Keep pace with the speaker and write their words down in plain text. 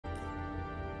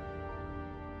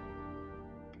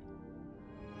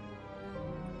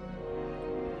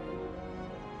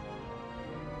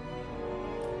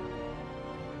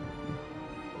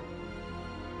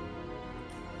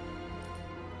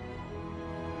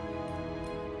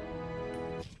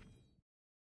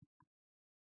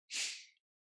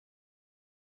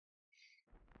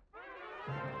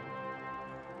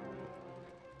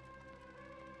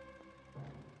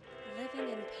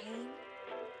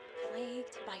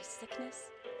by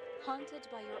sickness? Haunted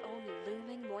by your own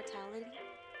looming mortality?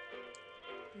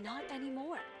 Not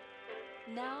anymore.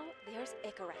 Now there's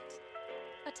Icaret,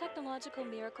 a technological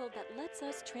miracle that lets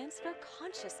us transfer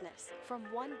consciousness from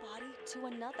one body to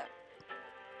another.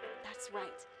 That's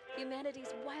right,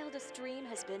 humanity's wildest dream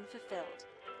has been fulfilled.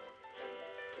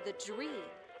 The dream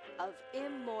of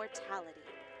immortality.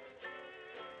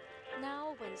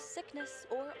 Now, when sickness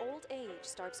or old age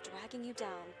starts dragging you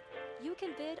down, you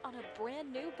can bid on a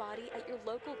brand new body at your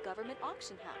local government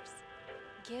auction house.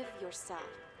 Give yourself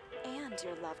and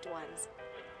your loved ones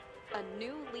a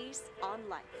new lease on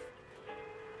life.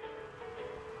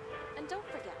 And don't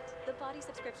forget, the body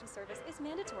subscription service is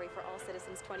mandatory for all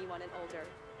citizens 21 and older.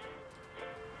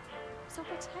 So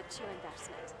protect your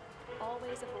investment.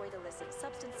 Always avoid illicit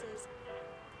substances.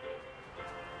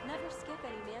 Never skip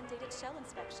any mandated shell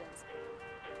inspections.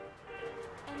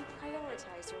 And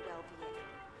prioritize your well-being,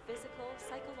 physical,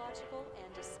 psychological,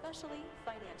 and especially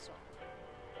financial.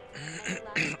 Any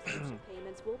lack of subscription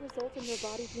payments will result in your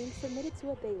body being submitted to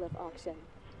a bailiff auction.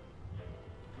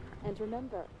 And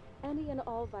remember, any and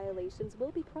all violations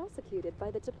will be prosecuted by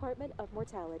the Department of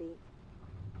Mortality.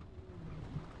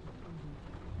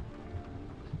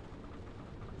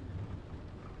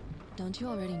 Don't you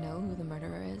already know who the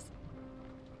murderer is?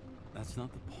 That's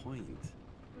not the point.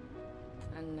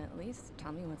 And at least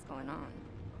tell me what's going on.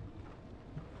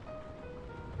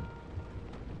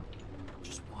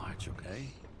 Just watch,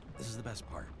 okay? This is the best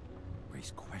part, where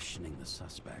he's questioning the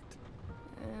suspect.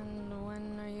 And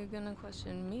when are you gonna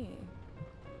question me?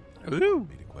 I want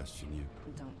me to question you.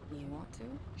 Don't you want to?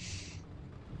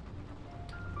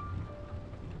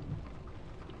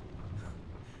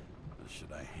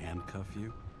 Should I handcuff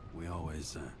you? We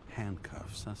always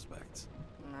handcuff suspects.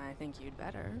 I think you'd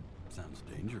better. Sounds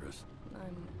dangerous.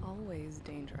 I'm always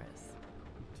dangerous.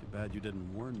 Too bad you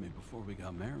didn't warn me before we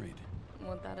got married.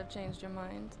 Would that have changed your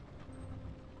mind?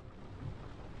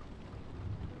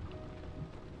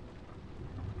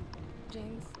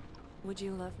 James, would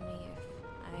you love me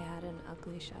if I had an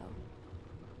ugly shell?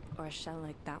 Or a shell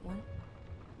like that one?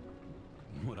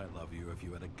 Would I love you if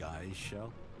you had a guy's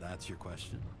shell? That's your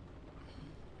question?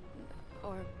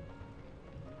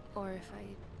 Or if I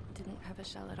didn't have a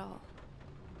shell at all?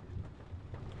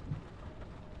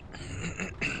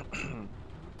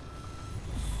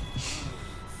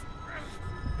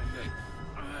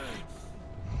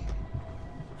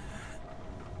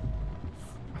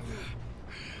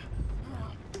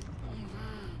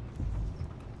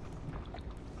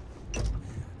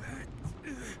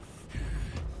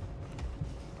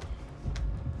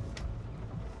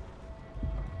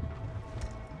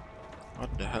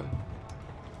 What the hell?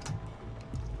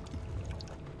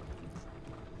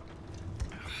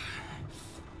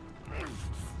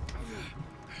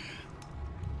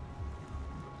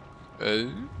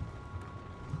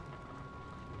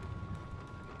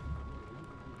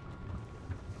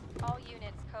 All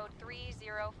units, code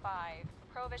 305.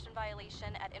 Prohibition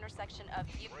violation at intersection of...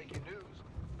 Breaking news.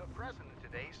 The president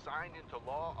today signed into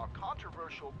law a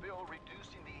controversial bill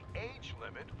reducing the age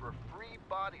limit for free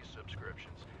body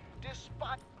subscriptions.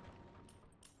 Despite...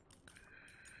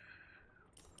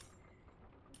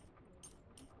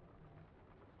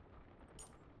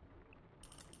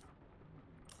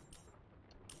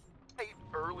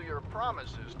 earlier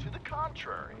promises to the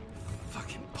contrary.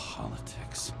 Fucking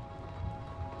politics.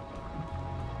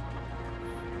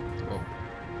 Oh.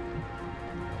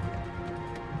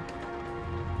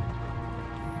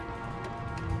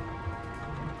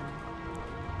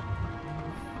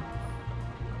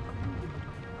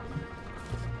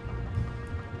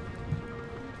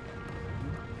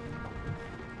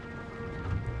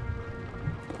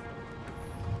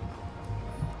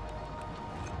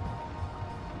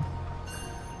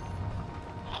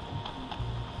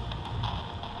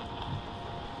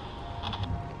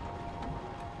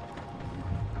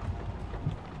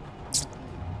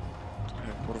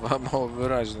 Kurwa, mało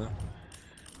wyraźne.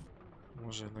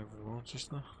 Może jednak wyłączyć,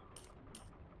 no?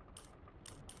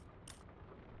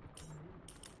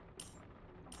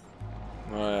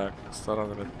 No jak, stara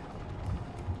nawet.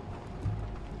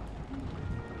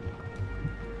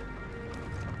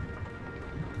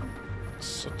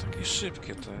 Co takie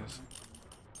szybkie to jest?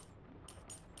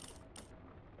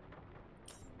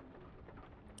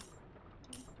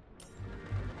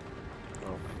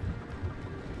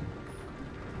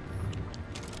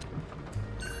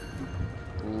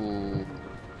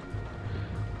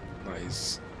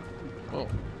 Nice. Oh.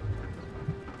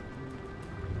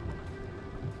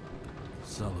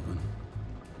 Sullivan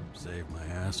saved my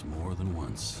ass more than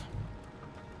once.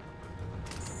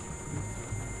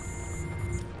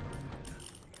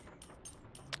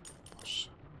 Boże.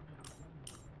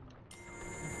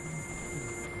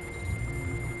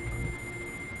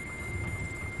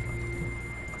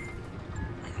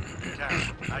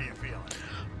 How you feeling?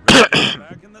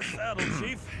 Back in the saddle,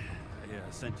 Chief.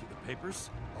 I sent you the papers.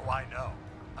 Oh, I know.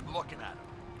 I'm looking at them.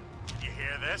 Did you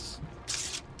hear this?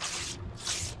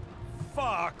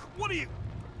 Fuck! What are you...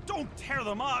 Don't tear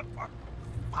them up!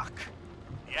 Fuck!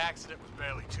 The accident was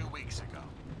barely 2 weeks ago.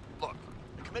 Look,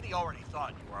 the committee already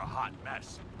thought you were a hot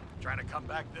mess. Trying to come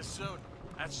back this soon,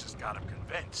 that's just got them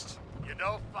convinced. You're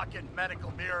no fucking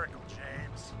medical miracle,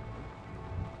 James.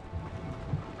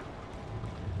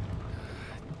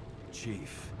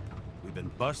 Chief, we've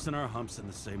been busting our humps in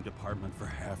the same department for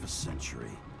half a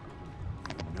century.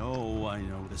 You know I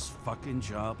know this fucking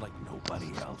job like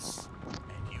nobody else.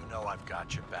 And you know I've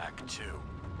got your back, too.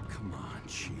 Come on,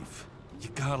 Chief. You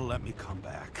gotta let me come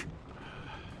back.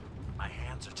 My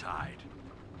hands are tied.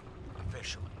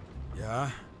 Officially. Yeah?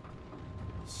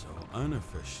 So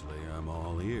unofficially, I'm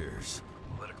all ears.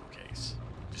 Political case.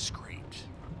 Discreet.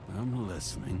 I'm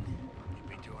listening. You'd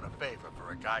be doing a favor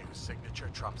for a guy whose signature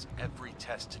trumps every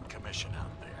test and commission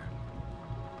out there.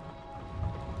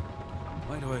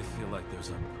 Why do I feel like there's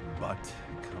a but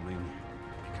coming?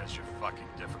 Because you're fucking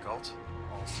difficult.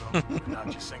 Also,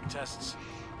 without your sync tests,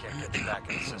 can't get you back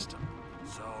in the system.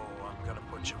 So I'm gonna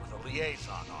put you with a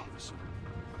liaison officer.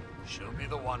 She'll be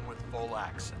the one with full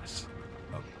access.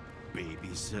 A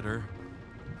babysitter?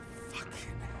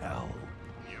 Fucking hell.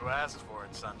 You asked for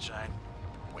it, Sunshine.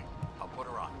 Wait, I'll put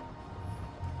her on.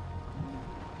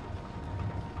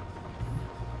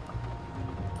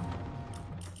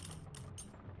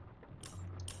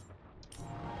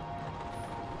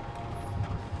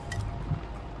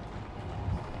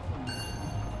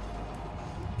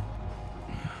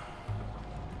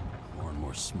 More and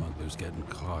more smugglers getting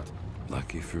caught.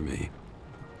 Lucky for me.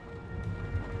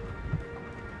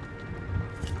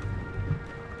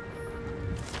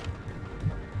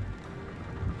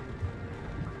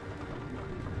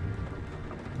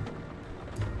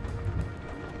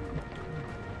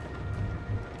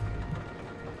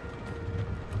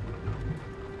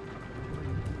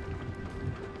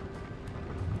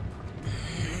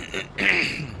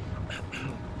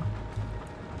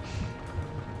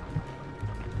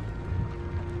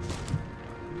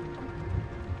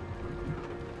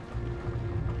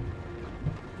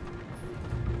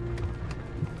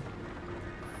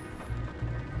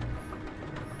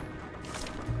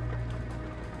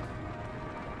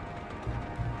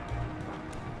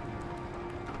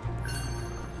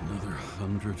 Another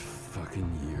 100 fucking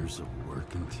years of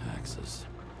work and taxes.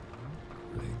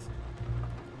 Great.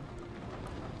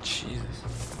 Jesus.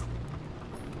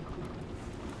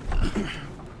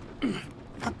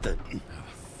 What the...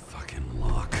 fucking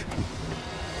lock.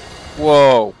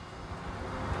 Whoa.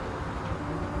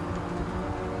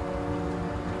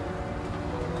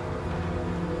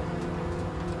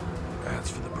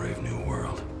 Ads for the Brave New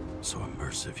World. So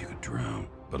immersive you could drown.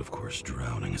 But of course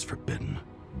drowning is forbidden.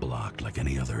 Blocked like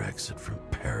any other exit from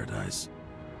paradise.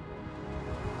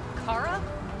 Kara?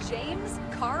 James?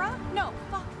 Kara? No,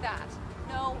 fuck that.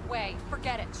 No way.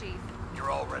 Forget it, Chief. You're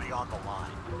already on the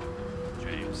line.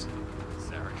 James,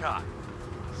 Sarah Kai.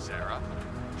 Sarah,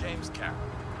 James Carroll.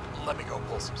 Let me go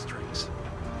pull some strings.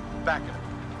 Back it up.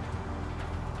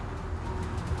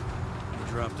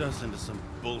 He dropped us into some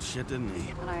bullshit, didn't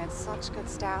he? And I had such good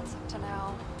stats up to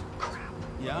now. Crap.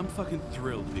 Yeah, I'm fucking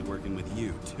thrilled to be working with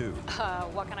you, too.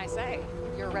 What can I say?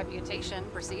 Your reputation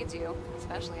precedes you,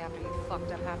 especially after you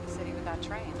fucked up half the city with that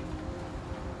train.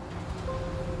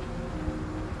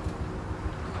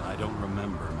 I don't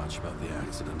remember much about the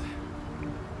accident.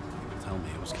 People tell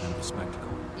me it was kind of a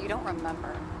spectacle. You don't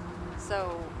remember. So,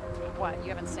 what, you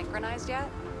haven't synchronized yet?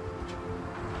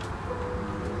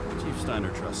 Chief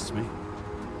Steiner trusts me.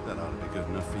 That ought to be good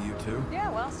enough for you, too. Yeah,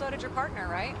 well, so did your partner,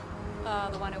 right?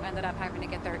 The one who ended up having to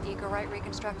get their ego right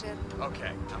reconstructed.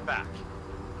 Okay, I'm back.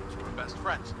 So we're best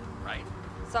friends now, right?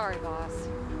 Sorry, boss.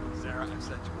 Sarah, I've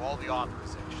sent you all the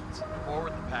authorizations.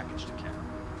 Forward the package to Karen.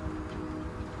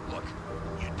 Look,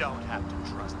 you don't have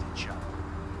to trust each other.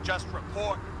 Just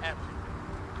report everything.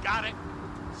 Got it?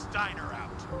 Steiner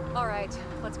out. All right,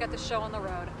 let's get the show on the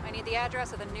road. I need the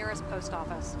address of the nearest post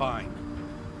office. Fine.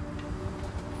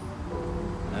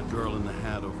 That girl in the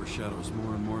hat overshadows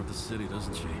more and more of the city,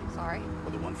 doesn't she? Sorry?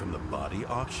 Or the one from the body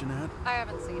auction ad? I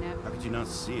haven't seen it. How could you not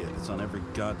see it? It's on every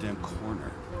goddamn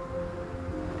corner.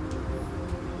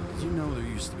 Did you know there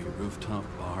used to be rooftop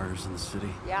bars in the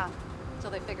city? Yeah,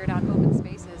 until they figured out open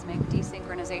spaces make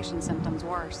desynchronization symptoms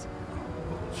worse. Oh,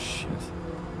 bullshit.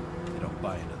 You don't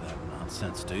buy into that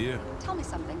nonsense, do you? Tell me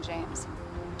something, James.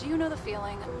 Do you know the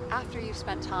feeling after you've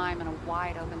spent time in a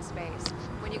wide open space,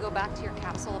 when you go back to your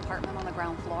capsule apartment on the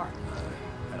ground floor?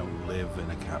 I don't live in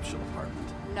a capsule apartment.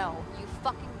 No, you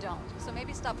fucking don't. So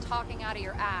maybe stop talking out of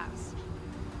your ass.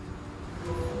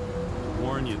 To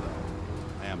warn you,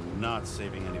 though, I am not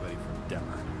saving anybody from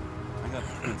Demer. I got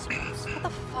principles. What the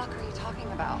fuck are you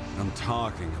talking about? I'm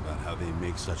talking about how they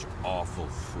make such awful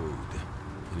food.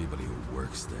 Anybody who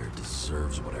works there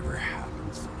deserves whatever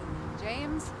happens to them.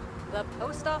 James? The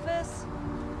post office?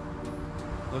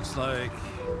 Looks like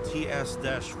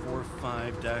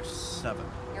TS-45-7.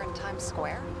 You're in Times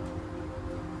Square?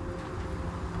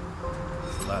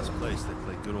 It's the last place they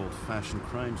play good old-fashioned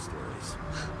crime stories.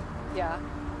 Yeah.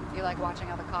 You like watching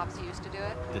how the cops used to do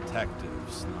it?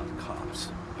 Detectives, not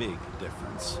cops. Big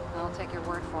difference. I'll take your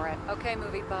word for it. Okay,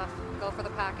 movie buff. Go for the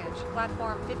package.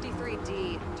 Platform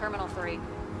 53D, Terminal 3.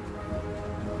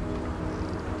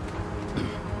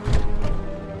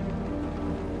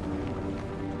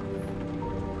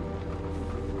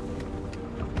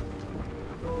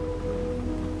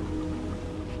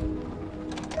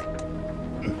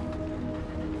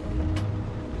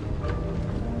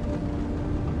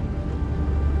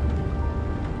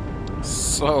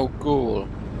 So cool.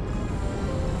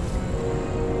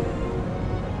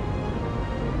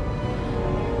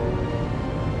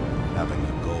 Having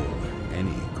a goal,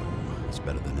 any goal, is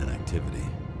better than inactivity.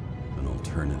 An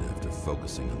alternative to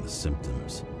focusing on the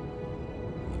symptoms.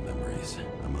 The memories.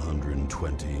 I'm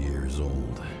 120 years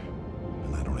old,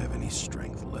 and I don't have any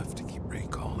strength left to keep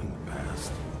recalling the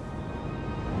past.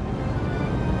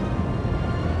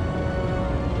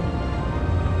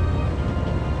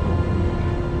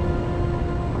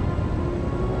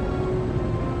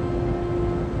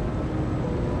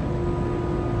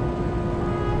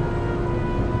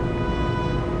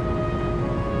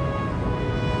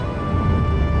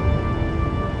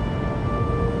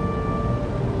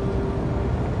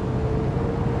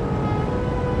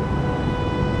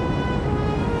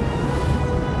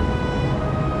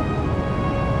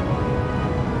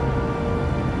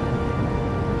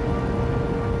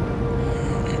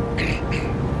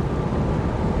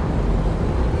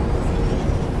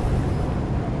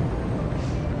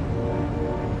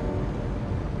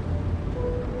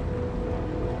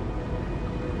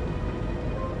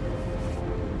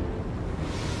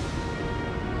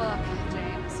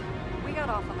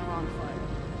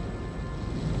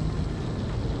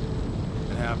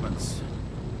 Happens.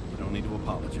 You don't need to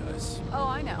apologize. Oh,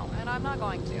 I know, and I'm not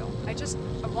going to.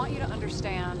 I want you to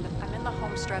understand, I'm in the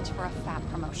home stretch for a fat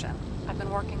promotion. I've been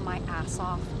working my ass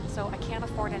off, so I can't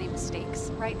afford any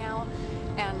mistakes right now.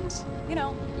 And, you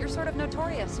know, you're sort of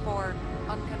notorious for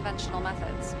unconventional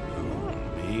methods.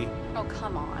 Me? Oh,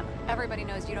 come on. Everybody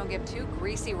knows you don't give two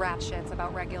greasy rat shits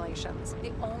about regulations.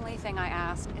 The only thing I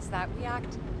ask is that we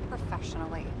act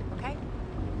professionally, okay?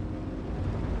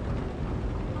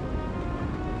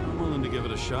 I'm willing to give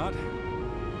it a shot.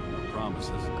 No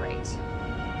promises. Great.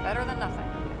 Better than nothing.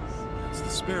 That's the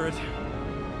spirit.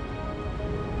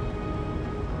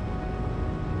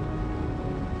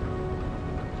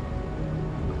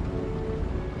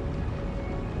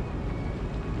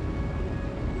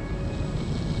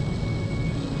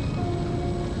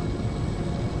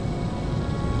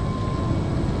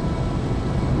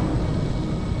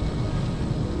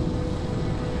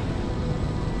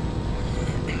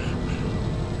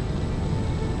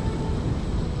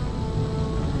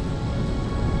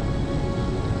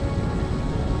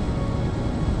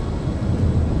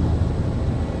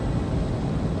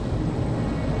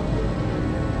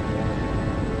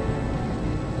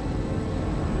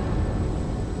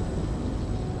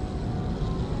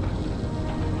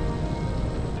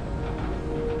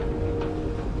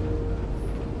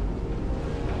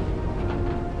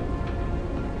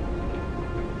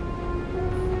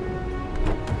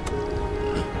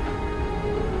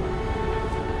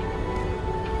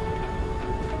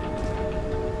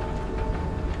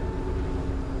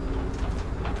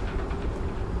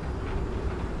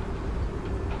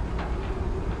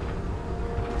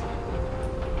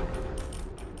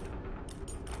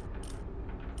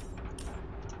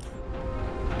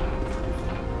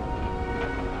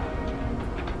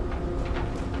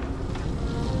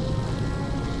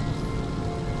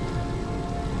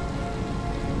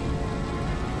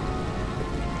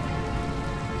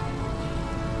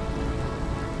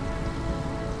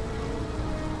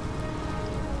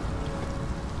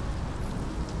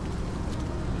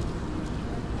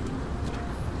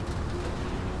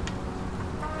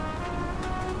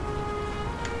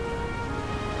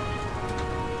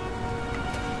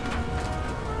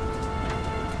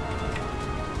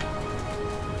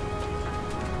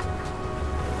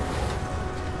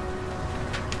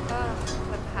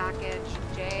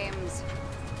 James.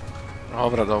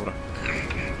 Dobra, dobra.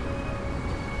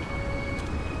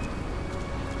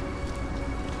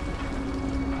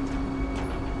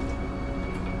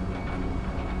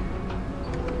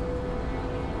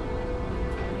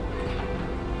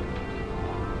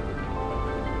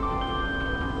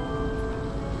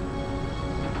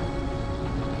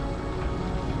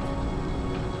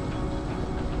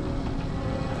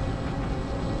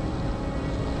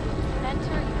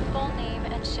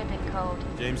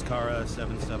 James Kara,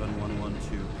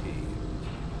 77112P.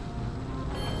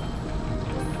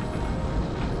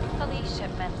 Police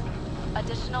shipment.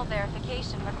 Additional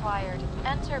verification required.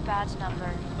 Enter badge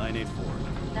number. 984.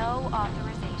 No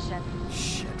authorization.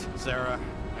 Shit. Sarah,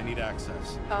 I need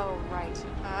access. Oh, right.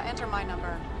 Enter my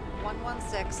number.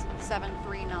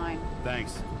 116739.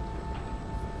 Thanks.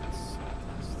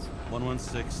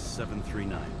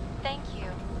 116739. Thank you.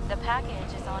 The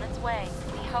package is on its way.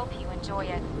 We hope you enjoy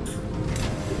it.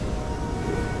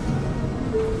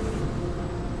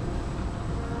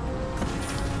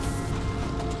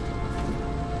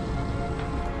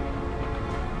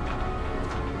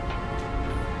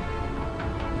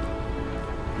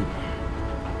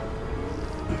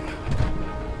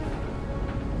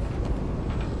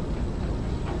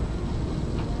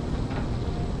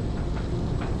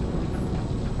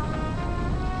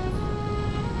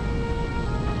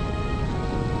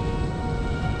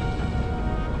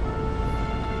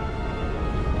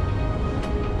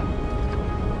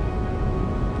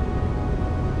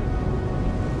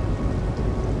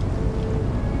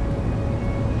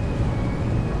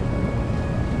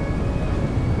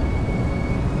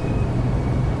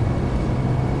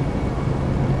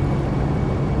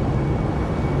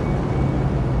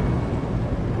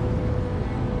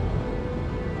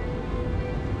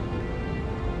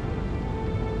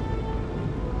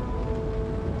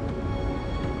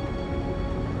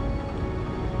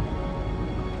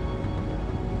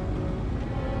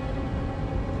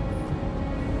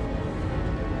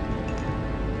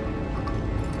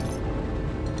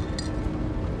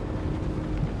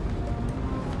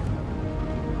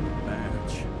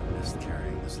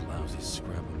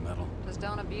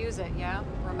 Don't abuse it, yeah?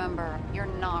 Remember, you're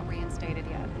not reinstated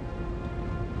yet.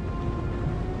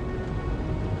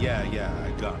 Yeah,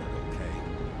 I got it, okay?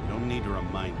 You don't need to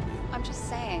remind me. I'm just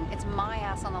saying, it's my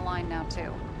ass on the line now,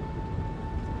 too.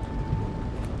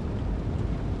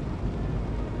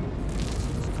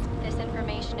 This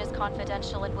information is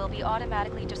confidential and will be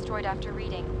automatically destroyed after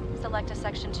reading. Select a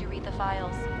section to read the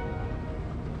files.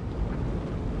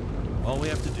 All we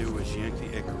have to do is yank the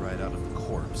Icarite out of the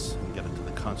corpse and get it to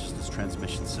the consciousness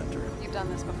transmission center. You've done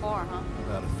this before, huh?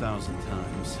 About 1,000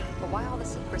 times. But why all the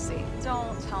secrecy?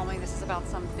 Don't tell me this is about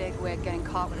some bigwig getting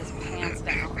caught with his pants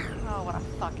down. Oh, what a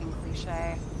fucking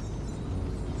cliche.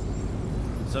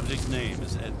 Subject's name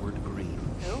is Edward Green.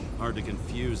 Who? Hard to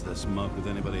confuse this mug with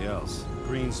anybody else.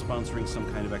 Green's sponsoring some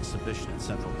kind of exhibition in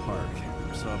Central Park.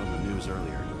 I saw it on the news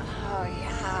earlier. Oh,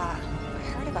 yeah. I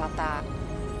heard about that.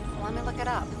 Let me look it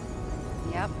up.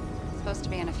 Yep. It's supposed to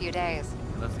be in a few days.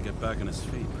 He'll have to get back on his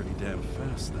feet pretty damn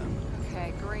fast then.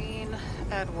 Okay, Green,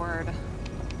 Edward.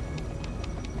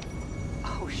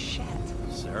 Oh, shit.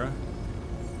 Sarah?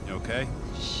 You okay?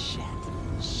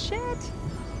 Shit.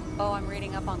 Oh, I'm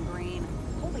reading up on Green.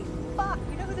 Holy fuck,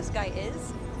 you know who this guy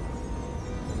is?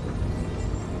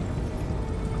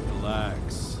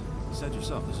 Relax. You said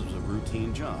yourself this was a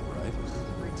routine job, right?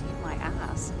 Routine my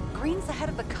ass. Green's the head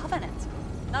of the Covenant.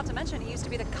 Not to mention, he used to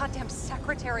be the goddamn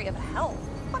Secretary of Health.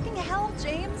 Fucking hell,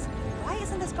 James! Why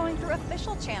isn't this going through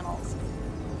official channels?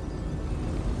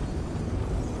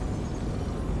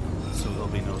 So there'll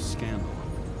be no scandal.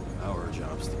 Our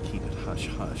job's to keep it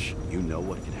hush-hush. You know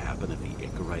what could happen if the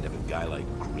Icarite of a guy like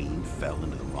Green fell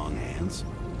into the wrong hands?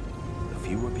 The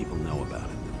fewer people know about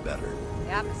it, the better.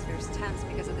 The atmosphere's tense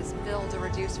because of this bill to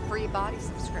reduce free body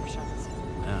subscriptions.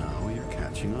 Now you're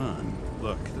catching on.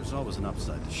 Look, there's always an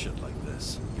upside to shit like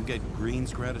this. You get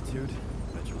Green's gratitude,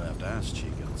 bet your left ass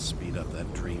cheek it'll speed up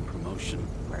that dream promotion.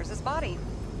 Where's his body?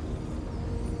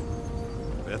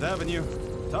 5th Avenue,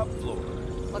 top floor.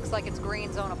 Looks like it's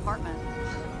Green's own apartment.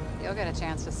 You'll get a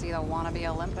chance to see the wannabe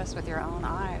Olympus with your own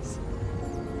eyes.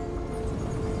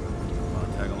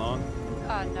 Wanna tag along?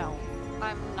 No.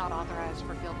 I'm not authorized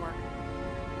for field work.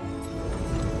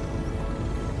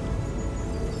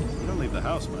 You don't leave the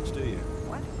house much, do you?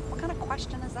 What? What kind of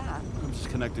question is that? I'm just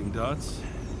connecting dots.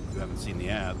 You haven't seen the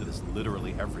ad that is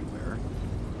literally everywhere.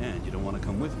 And you don't want to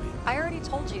come with me. I already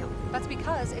told you. That's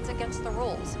because it's against the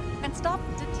rules. And stop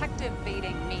detective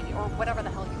baiting me, or whatever the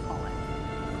hell you call it.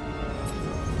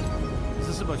 Is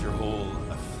this about your whole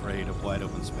afraid of wide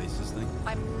open spaces thing?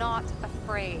 I'm not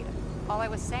afraid. All I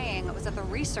was saying was that the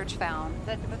research found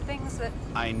that the things that...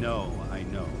 I know.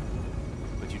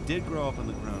 But you did grow up on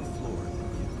the ground floor, didn't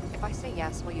you? If I say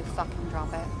yes, will you fucking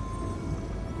drop it?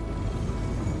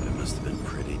 It must have been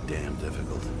pretty damn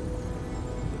difficult.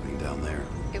 Living down there.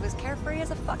 It was carefree as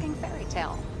a fucking fairy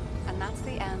tale. And that's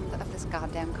the end of this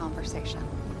goddamn conversation.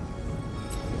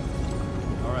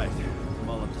 All right, I'm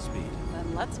all up to speed.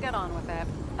 Then let's get on with it.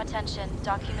 Attention,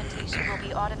 documentation will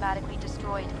be automatically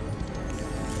destroyed.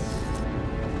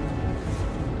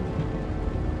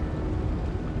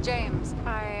 James,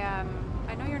 I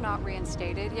know you're not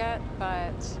reinstated yet,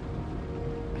 but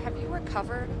have you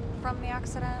recovered from the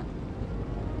accident?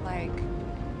 Like,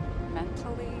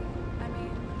 mentally, I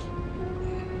mean?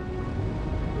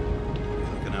 You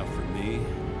looking out for me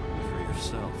or for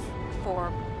yourself?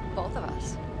 For both of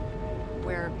us.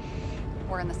 We're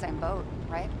in the same boat,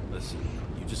 right? Listen,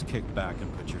 you just kick back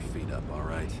and put your feet up, all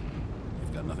right?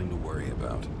 You've got nothing to worry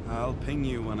about. I'll ping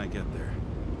you when I get there.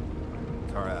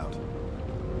 Car out.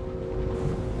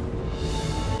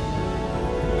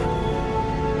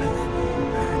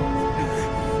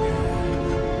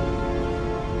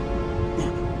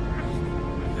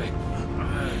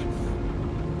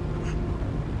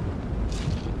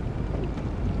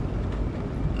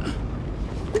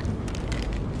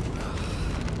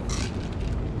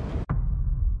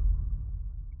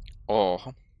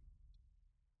 Oh.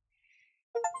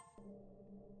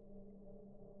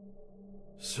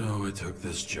 So I took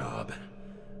this job.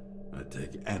 I'd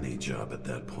take any job at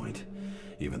that point,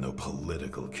 even though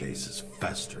political cases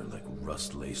fester like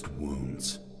rust-laced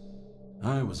wounds.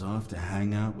 I was off to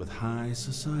hang out with high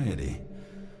society,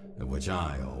 of which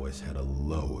I always had a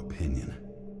low opinion.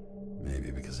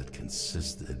 Maybe because it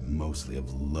consisted mostly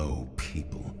of low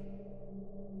people.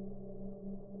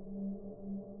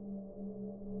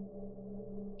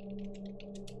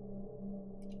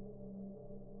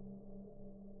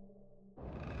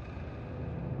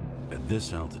 At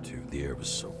this altitude, the air was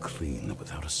so clean that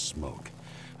without a smoke,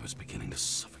 I was beginning to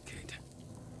suffocate.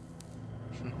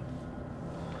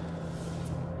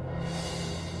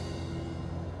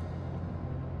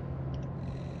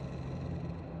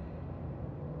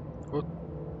 What?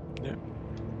 Yeah.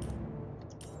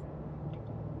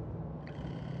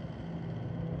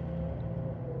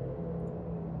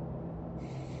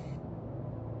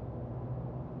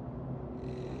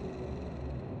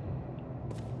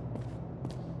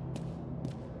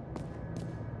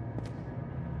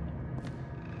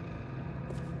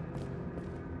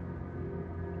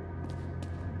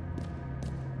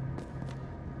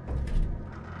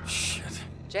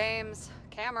 James,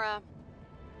 camera.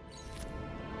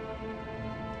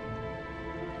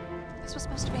 This was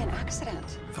supposed to be an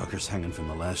accident. Fucker's hanging from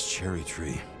the last cherry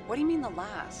tree. What do you mean the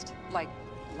last? Like,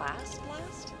 last?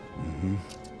 Mm-hmm.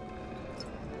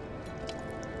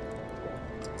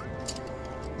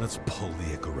 Let's pull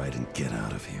the Icarite and get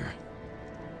out of here.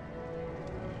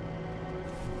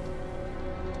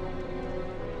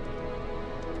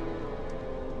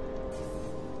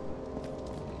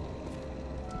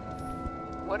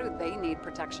 What do they need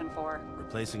protection for?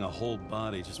 Replacing a whole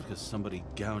body just because somebody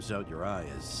gouged out your eye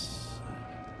is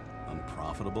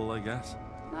unprofitable, I guess.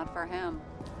 Not for him.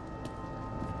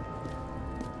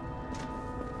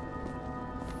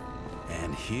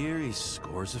 And here he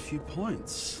scores a few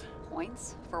points.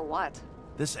 Points? For what?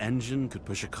 This engine could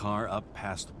push a car up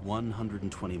past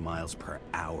 120 miles per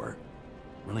hour,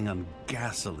 running on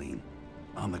gasoline,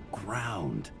 on the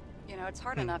ground. You know, it's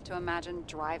hard enough to imagine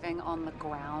driving on the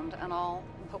ground and all,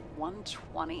 but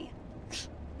 120?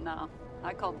 No,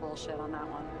 I call bullshit on that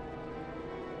one.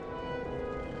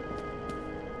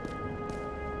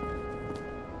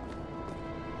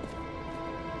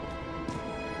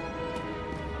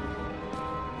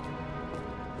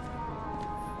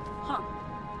 Huh.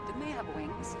 Didn't they have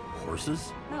wings?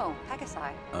 Horses? No,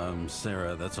 Pegasi.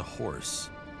 Sarah, that's a horse.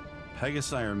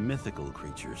 Pegasi are mythical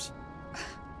creatures.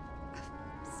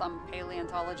 Some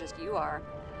paleontologist you are.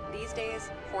 These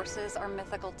days, horses are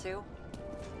mythical too.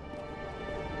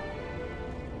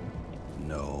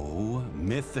 No,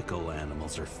 mythical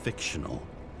animals are fictional.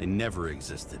 They never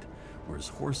existed, whereas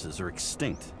horses are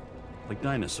extinct, like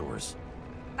dinosaurs.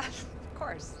 Of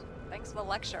course. Thanks for the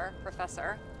lecture,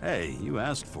 Professor. Hey, you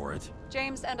asked for it.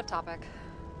 James, end of topic.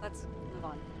 Let's move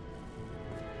on.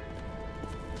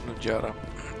 Nudziara.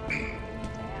 Damn.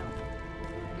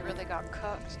 He really got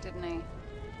cooked, didn't he?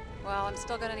 Well, I'm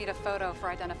still gonna need a photo for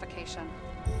identification.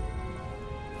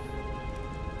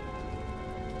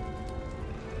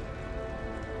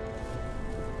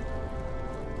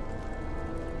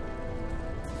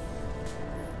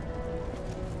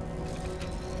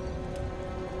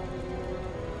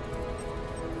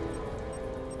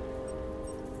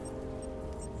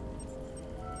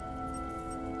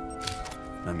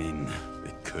 I mean,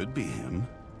 it could be him.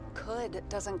 Could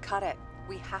doesn't cut it.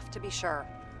 We have to be sure.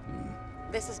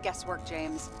 This is guesswork,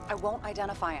 James. I won't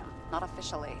identify him. Not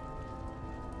officially.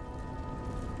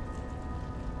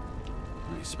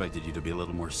 I expected you to be a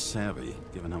little more savvy,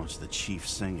 given how much the chief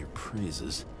sang your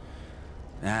praises.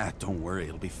 Ah, don't worry,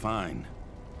 it'll be fine.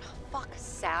 Fuck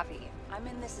savvy. I'm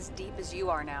in this as deep as you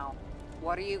are now.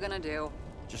 What are you gonna do?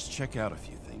 Just check out a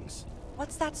few things.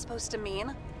 What's that supposed to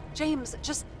mean? James,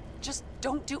 just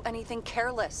don't do anything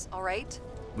careless, all right?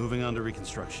 Moving on to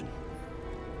reconstruction.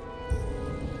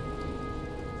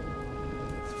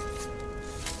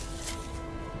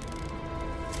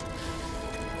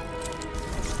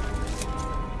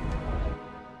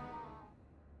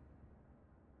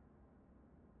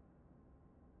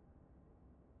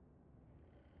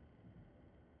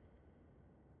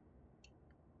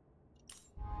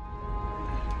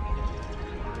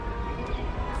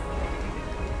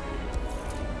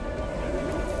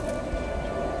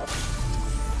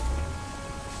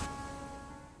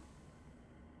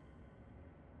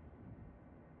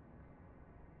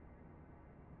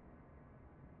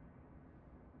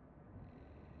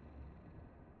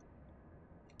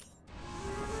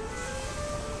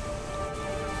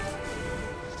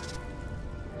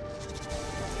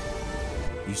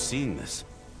 You seen this?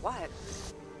 What?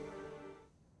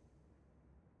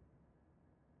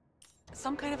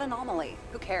 Some kind of anomaly.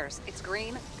 Who cares? It's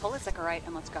green, pull a Sycarite,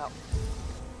 and let's go.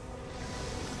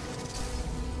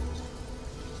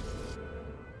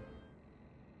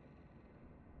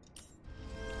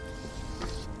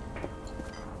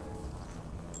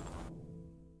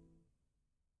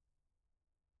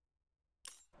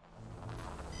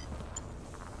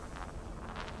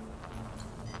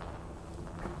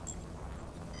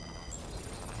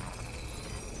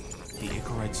 The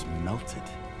Ichorites melted.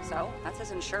 So, that's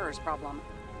his insurer's problem.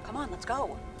 Come on, let's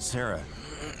go. Sarah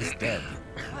is dead.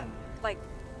 What? Like,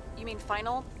 you mean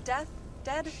final death?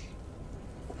 Dead?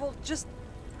 Well, just...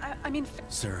 I mean...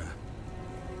 Sarah,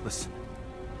 listen.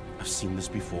 I've seen this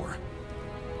before.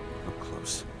 Up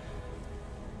close.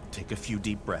 Take a few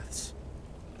deep breaths.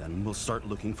 Then we'll start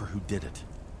looking for who did it.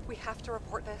 We have to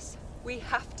report this. We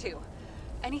have to.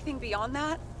 Anything beyond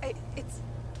that, it's...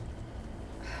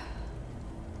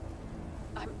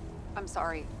 I'm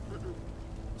sorry. Mm-mm.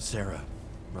 Sarah,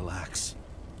 relax.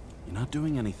 You're not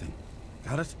doing anything.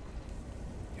 Got it?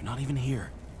 You're not even here.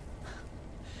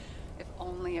 If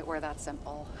only it were that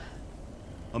simple.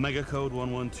 Omega code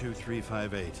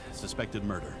 112358. Suspected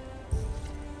murder.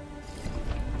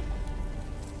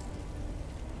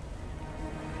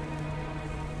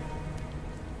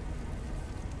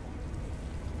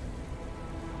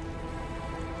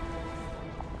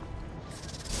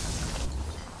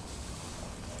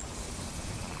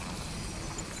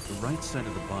 The right side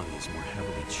of the body is more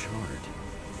heavily charred.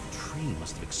 The tree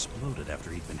must have exploded after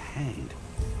he'd been hanged.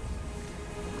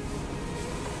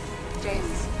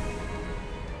 James,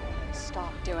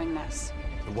 stop doing this.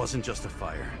 It wasn't just a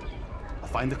fire. I'll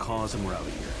find the cause and we're out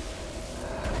of here.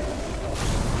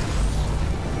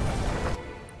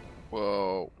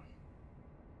 Whoa.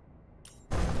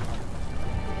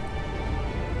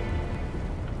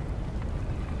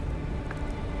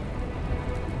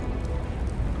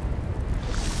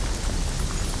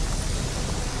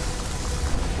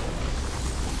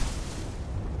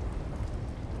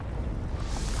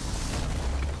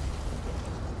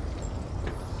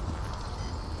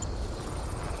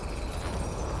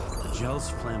 The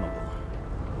gel's flammable.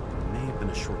 It may have been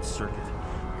a short circuit,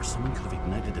 or someone could have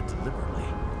ignited it deliberately.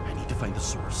 I need to find the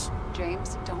source.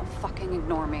 James, don't fucking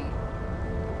ignore me.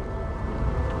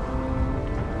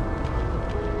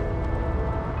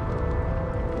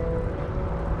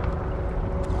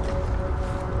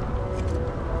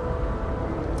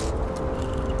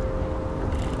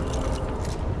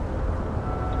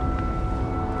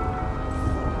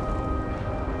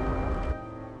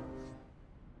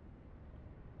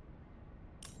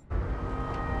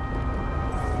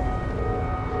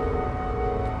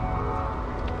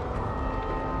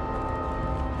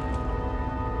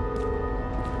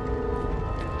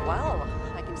 Well,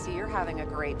 I can see you're having a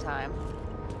great time.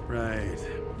 Right.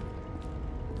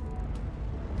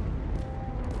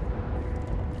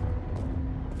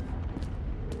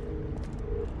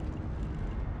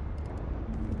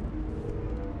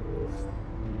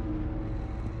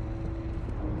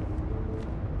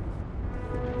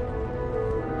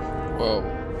 Whoa.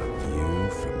 You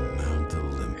from Mount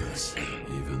Olympus,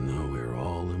 even though we're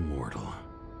all immortal.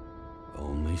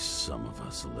 Only some of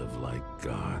us live like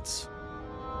gods.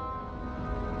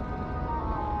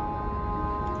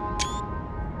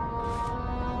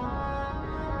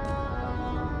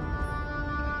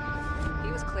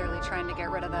 He was clearly trying to get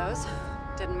rid of those.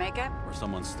 Didn't make it. Or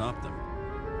someone stopped them.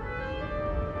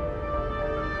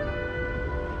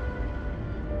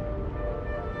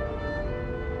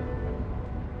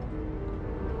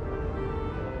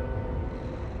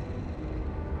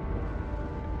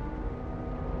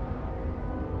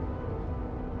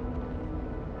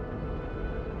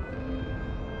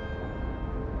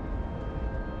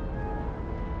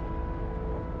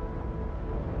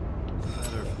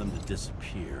 Better for them to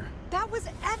disappear. That was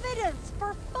evidence!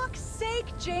 For fuck's sake,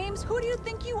 James! Who do you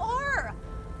think you are?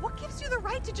 What gives you the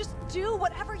right to just do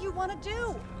whatever you want to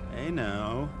do? Hey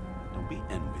now, don't be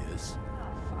envious.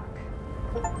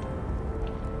 Oh, fuck.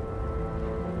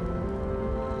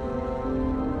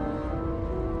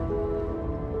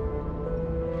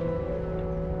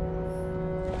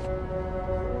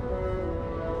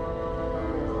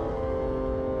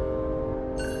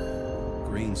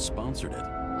 Green sponsored it.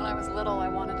 When I was little, I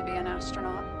wanted to be an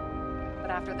astronaut.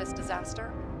 But after this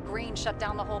disaster, Green shut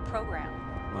down the whole program.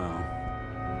 Well,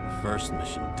 the first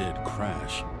mission did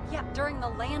crash. Yeah, during the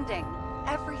landing.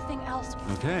 Everything else...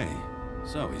 Okay,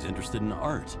 so he's interested in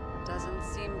art. Doesn't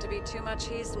seem to be too much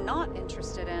he's not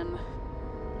interested in.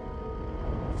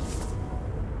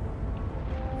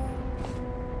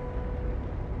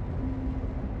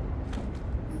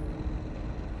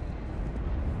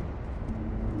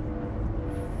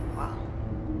 Wow.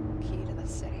 Key to the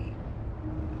city.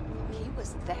 He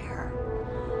was there.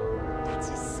 That's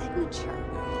his signature.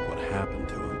 Look what happened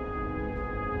to him.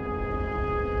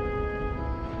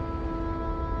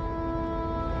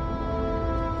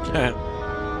 Co?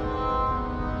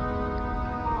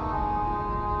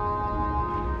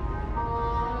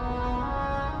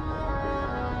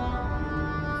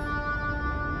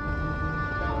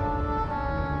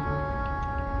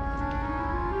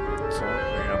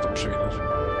 Jak ja to przewinąć?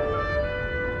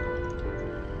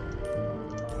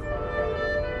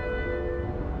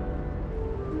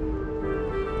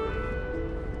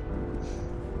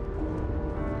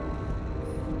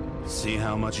 See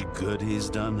how much good he's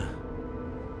done?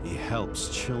 He helps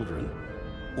children.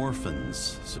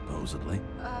 Orphans, supposedly.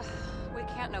 We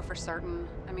can't know for certain.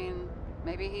 I mean,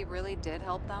 maybe he really did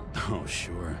help them. Oh,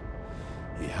 sure.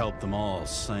 He helped them all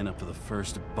sign up for the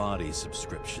first body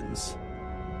subscriptions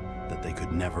that they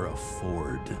could never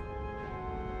afford.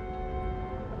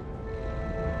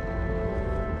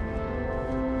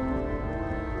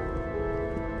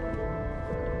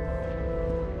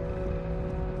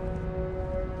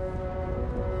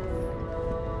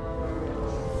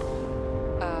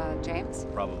 James?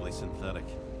 Probably synthetic.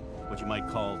 What you might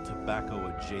call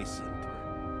tobacco adjacent,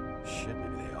 or shit,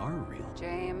 maybe they are real.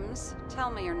 James,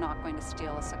 tell me you're not going to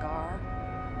steal a cigar.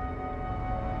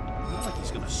 Not like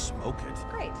he's gonna smoke it.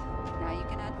 Great. Now you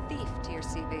can add thief to your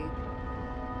CV.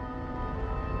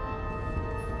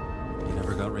 He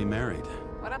never got remarried.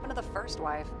 What happened to the first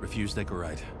wife? Refused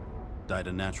Icarite. Died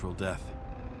a natural death.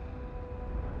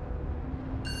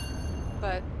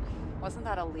 But wasn't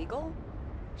that illegal?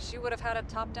 She would have had a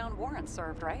top-down warrant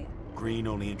served, right? Green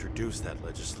only introduced that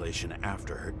legislation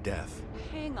after her death.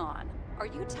 Hang on. Are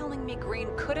you telling me Green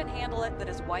couldn't handle it that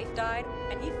his wife died,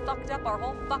 and he fucked up our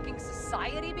whole fucking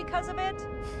society because of it?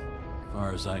 As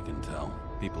far as I can tell,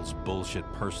 people's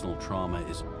bullshit personal trauma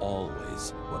is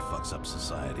always what fucks up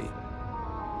society.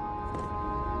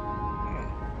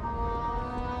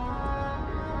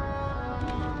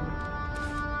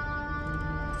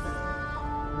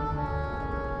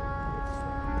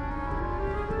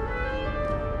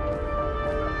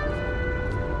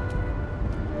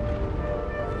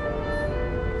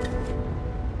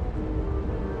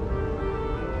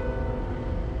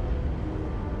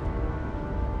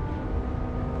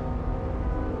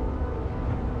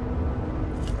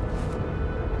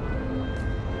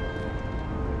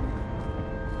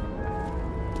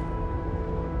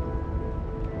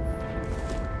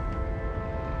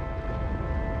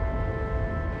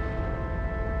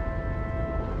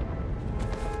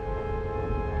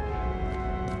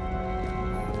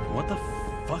 What the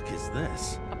fuck is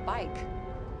this? A bike.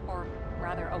 Or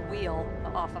rather, a wheel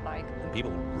off a bike. And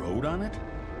people rode on it?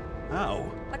 How?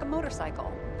 Like a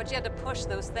motorcycle. But you had to push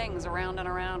those things around and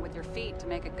around with your feet to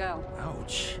make it go.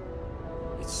 Ouch.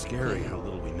 It's scary how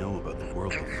little we know about the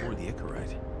world before the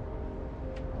Icarite.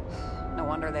 No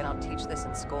wonder they don't teach this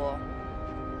in school.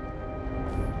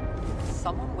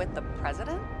 Someone with the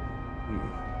president?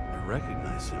 I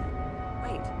recognize him.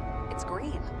 Wait, it's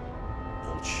Green.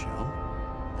 Old shell?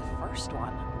 The first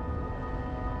one.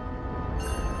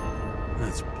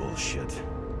 That's bullshit.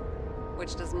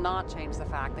 Which does not change the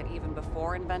fact that even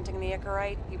before inventing the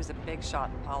Icarite, he was a big shot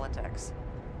in politics.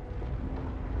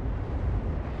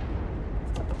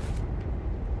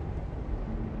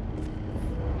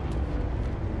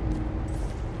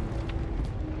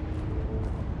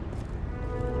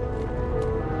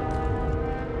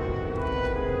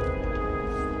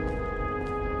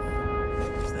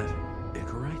 Is that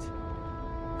Icarite?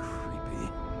 Creepy.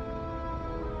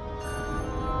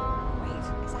 Wait,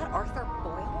 is that Arthur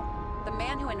Boyle? The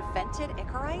man who invented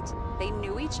Icarite? They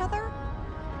knew each other?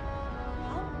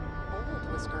 How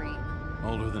old was Green?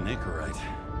 Older than Icarite.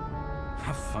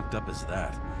 How fucked up is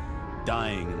that?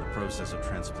 Dying in the process of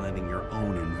transplanting your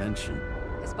own invention.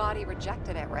 His body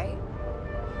rejected it, right?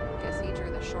 Guess he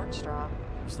drew the short straw.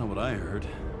 That's not what I heard.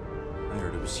 I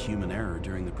heard it was human error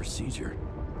during the procedure.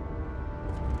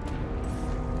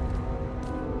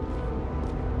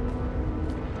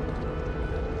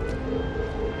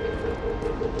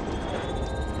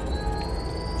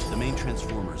 The main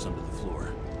transformer's under the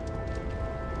floor.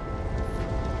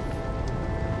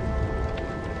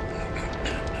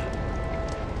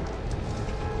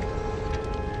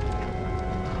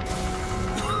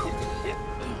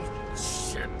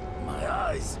 Shit, my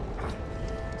eyes.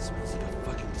 Smells like a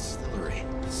fucking distillery.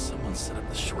 Someone set up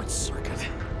the short circuit.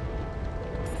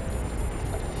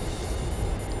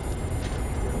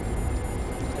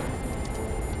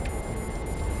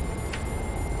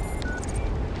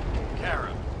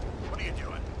 Kara, what are you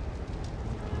doing?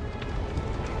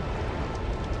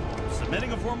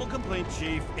 Submitting a formal complaint,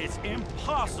 Chief. It's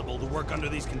impossible to work under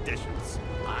these conditions.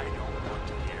 I don't want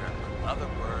to hear another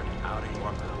word out of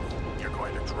your mouth. You're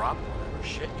going to drop whatever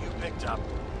shit you picked up.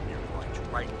 You're going to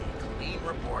write a clean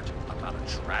report about a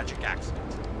tragic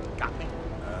accident. Got me?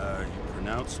 You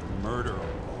pronounced murder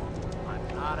wrong.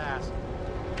 I'm not asking.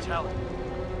 Tell it.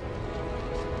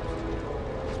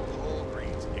 Whole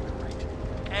grains ignorant.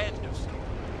 End of story.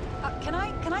 Can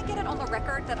I get it on the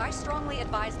record that I strongly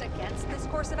advised against this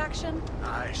course of action?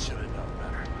 I should have known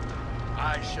better.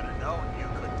 I should have known you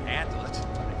couldn't handle it.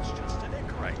 It's just an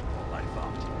incorrect rule, I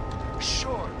thought.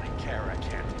 Surely Kara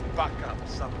can't buck up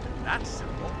something that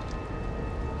simple.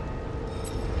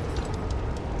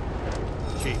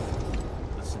 Chief,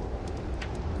 listen.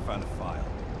 I found a file.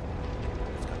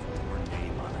 It's got your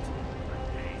name on it. My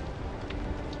name?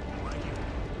 What are you?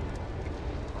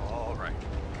 All right.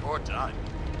 You're done.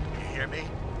 You hear me?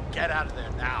 Get out of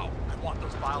there now. I want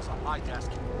those files on my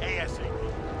desk ASAP.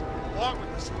 Along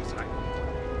with the suicide.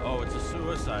 Oh, it's a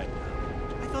suicide.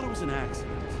 I thought it was an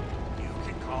accident. You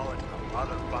can call it a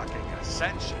motherfucking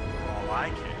ascension for all I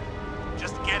care.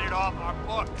 Just get it off our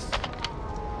books.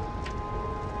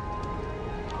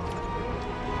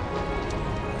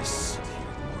 I sit here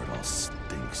where it all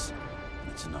stinks.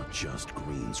 And it's not just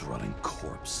Green's rotting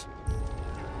corpse.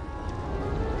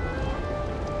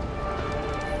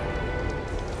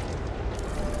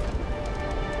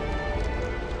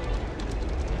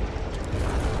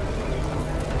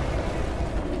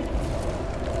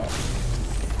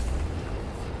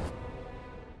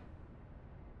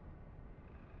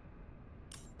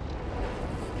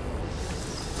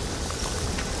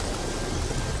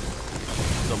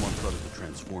 Someone flooded the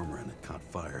transformer and it caught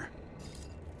fire.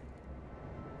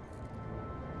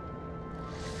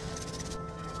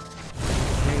 The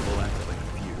cable acted like a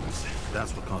fuse.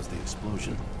 That's what caused the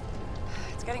explosion.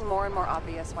 It's getting more and more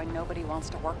obvious why nobody wants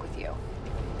to work with you.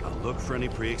 I'll look for any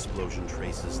pre-explosion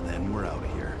traces, then we're out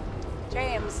of here.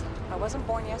 James, I wasn't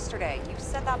born yesterday. You've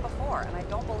said that before, and I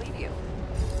don't believe you.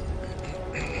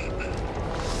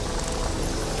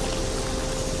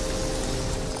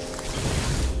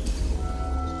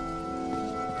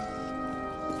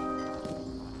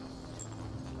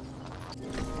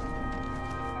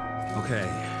 Okay,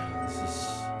 this is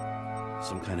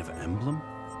some kind of emblem?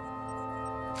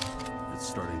 It's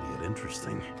starting to get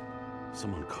interesting.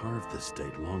 Someone carved this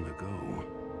date long ago.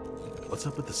 What's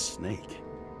up with the snake?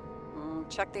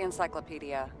 Check the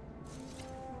encyclopedia.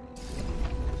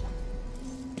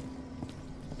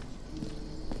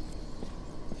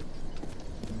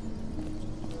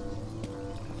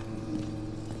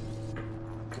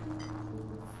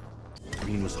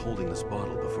 Green was holding this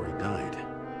bottle before he died.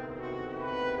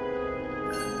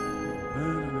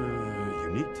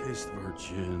 Unique taste of our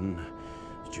gin.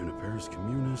 Juniper's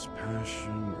communis,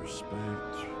 passion,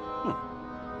 respect. Huh.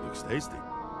 Looks tasty.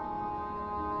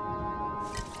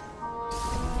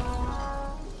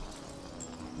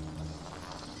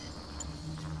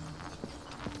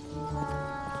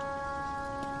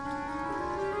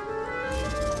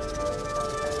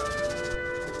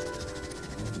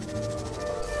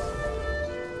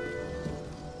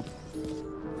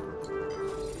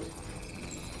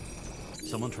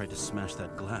 Someone tried to smash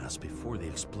that glass before the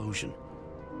explosion.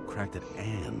 Cracked it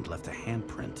and left a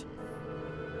handprint.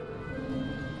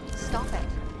 Stop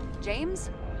it. James,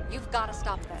 you've got to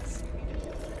stop this.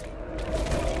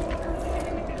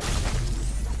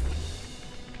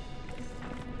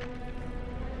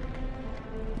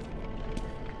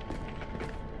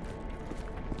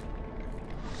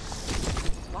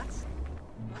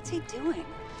 What's he doing?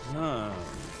 Ah,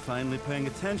 finally paying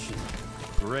attention.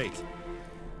 Great.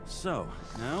 So,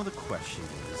 now the question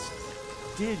is,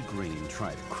 did Green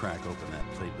try to crack open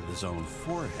that plate with his own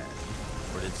forehead?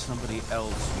 Or did somebody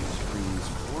else use Green's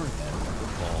forehead for the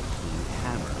ball-peen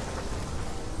hammer?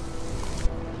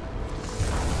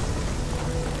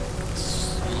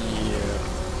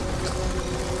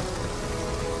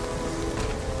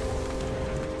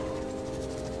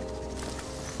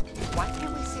 Why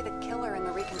can't we see the killer in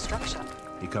the reconstruction?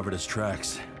 He covered his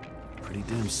tracks pretty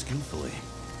damn skillfully.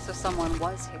 So someone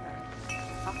was here.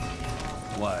 Huh?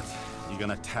 What? You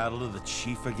gonna tattle to the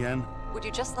chief again? Would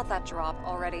you just let that drop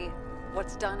already?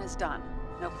 What's done is done.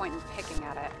 No point in picking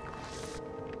at it.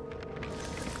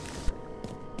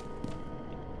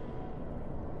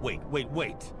 Wait.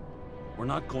 We're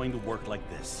not going to work like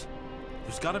this.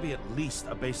 There's gotta be at least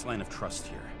a baseline of trust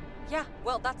here. Yeah,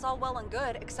 well, that's all well and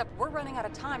good, except we're running out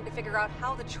of time to figure out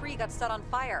how the tree got set on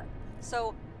fire.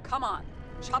 So, come on.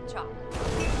 Chop chop.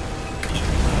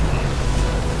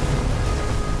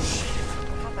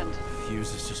 What happened? The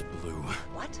fuse is just blue.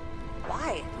 What?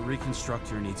 Why? The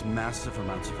reconstructor needs massive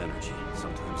amounts of energy.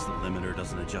 Sometimes the limiter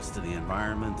doesn't adjust to the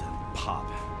environment and pop.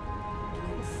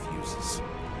 Blow fuses.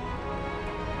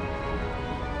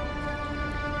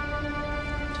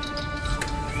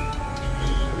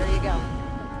 There you go.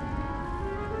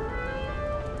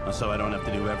 So I don't have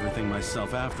to do everything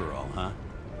myself after all, huh?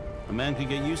 A man can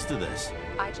get used to this.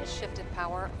 I just shifted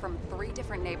power from 3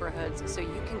 different neighborhoods so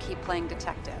you can keep playing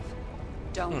detective.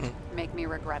 Don't make me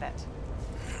regret it.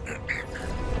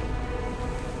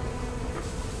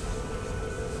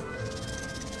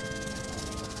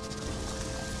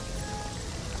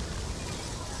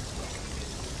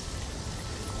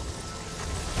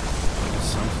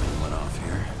 Something went off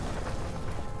here.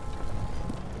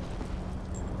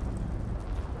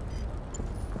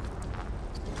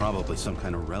 Probably some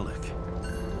kind of relic.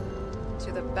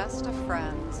 To the best of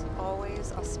friends,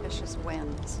 always auspicious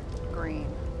winds.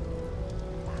 Green.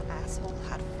 That asshole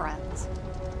had friends.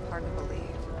 Hard to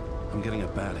believe. I'm getting a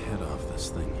bad hit off this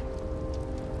thing.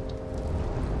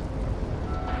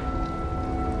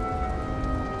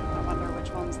 I wonder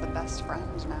which one's the best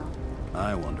friend now.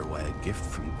 I wonder why a gift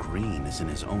from Green is in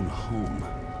his own home.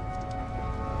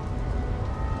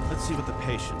 Let's see what the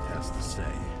patient has to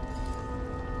say.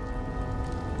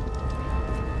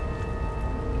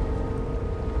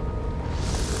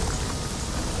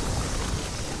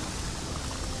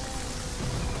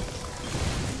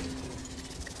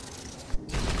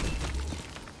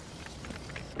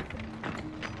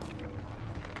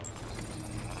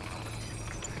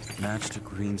 Matched to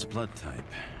Green's blood type.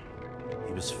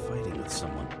 He was fighting with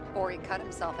someone. Or he cut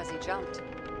himself as he jumped.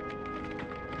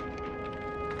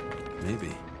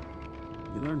 Maybe.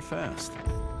 You learn fast.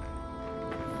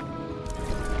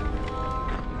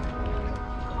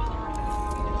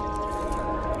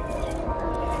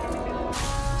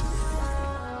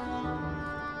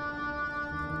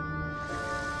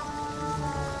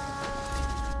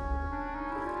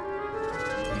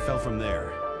 He fell from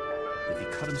there. If he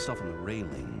cut himself on the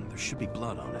railing, there should be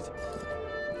blood on it.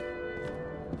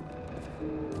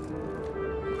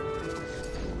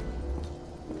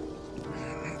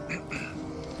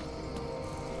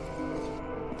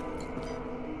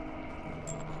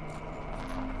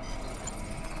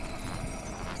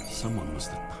 Someone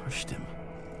must have pushed him.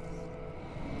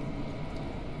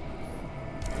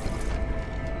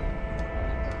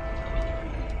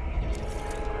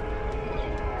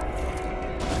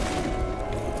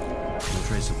 No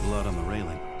trace of blood on the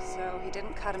railing. So he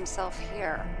didn't cut himself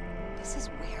here. This is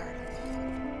weird.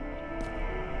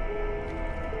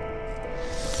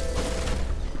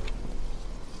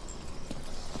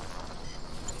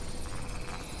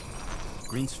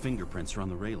 Green's fingerprints are on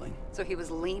the railing. So he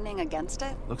was leaning against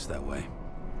it? Looks that way.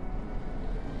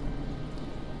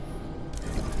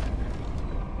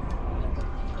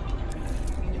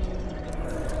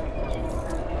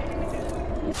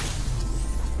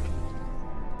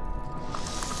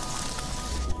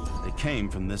 They came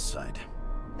from this side.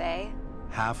 They?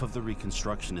 Half of the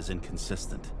reconstruction is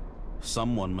inconsistent.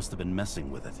 Someone must have been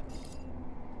messing with it.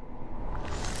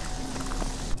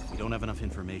 We don't have enough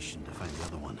information to find the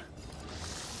other one.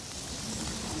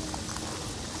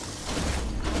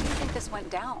 How do you think this went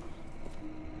down?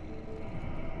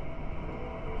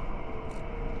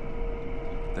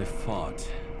 They fought.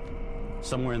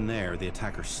 Somewhere in there, the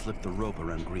attacker slipped the rope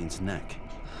around Green's neck.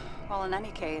 Well, in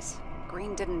any case,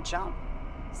 Green didn't jump.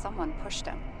 Someone pushed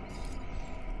him.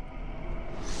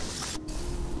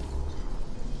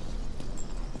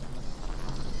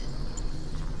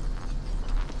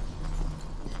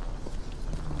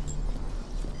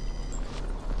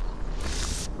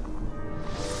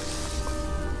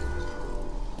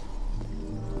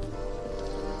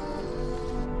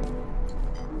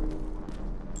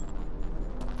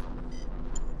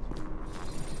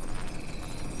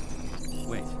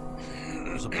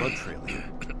 blood trail here.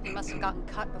 He must have gotten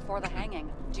cut before the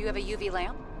hanging. Do you have a UV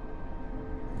lamp?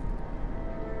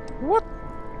 What?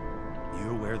 You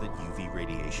aware that UV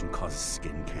radiation causes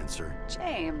skin cancer?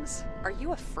 James, are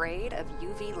you afraid of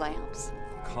UV lamps?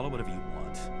 Call it whatever you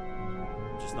want.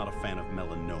 I'm just not a fan of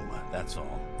melanoma, that's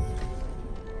all.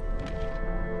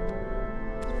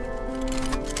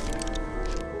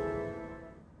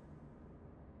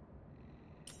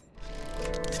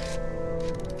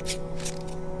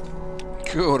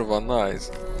 Kurwa, nice.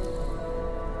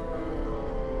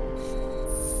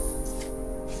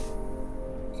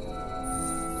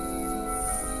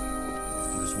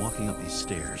 He was walking up these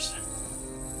stairs.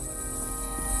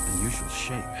 Unusual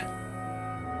shape.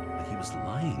 Like he was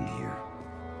lying here.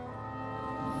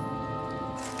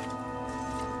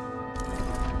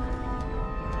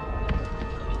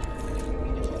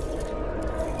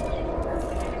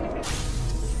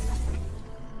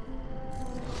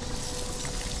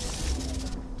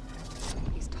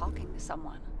 He's talking to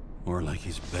someone. Or like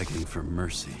he's begging for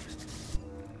mercy.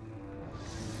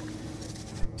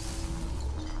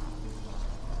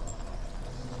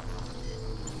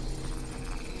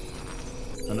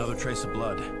 Another trace of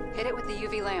blood. Hit it with the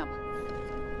UV lamp.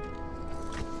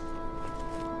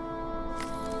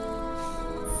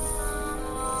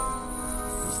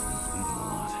 Must have been bleeding a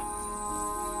lot.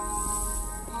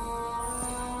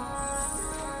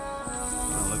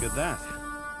 Well, look at that.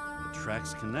 The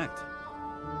tracks connect.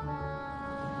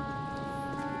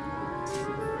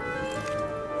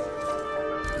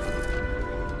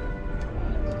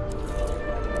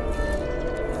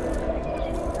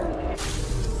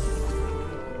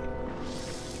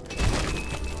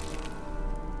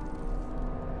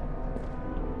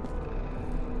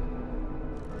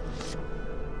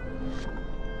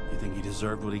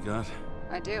 Deserved what he got?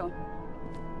 I do.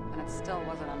 And it still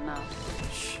wasn't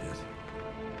enough. Shit.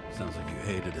 Sounds like you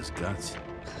hated his guts.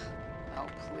 Oh,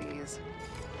 please.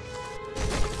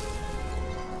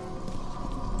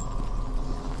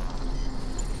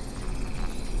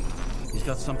 He's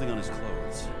got something on his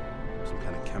clothes. Some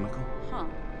kind of chemical? Huh.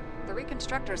 The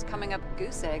reconstructor's coming up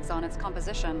goose eggs on its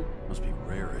composition. Must be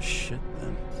rare as shit,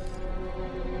 then.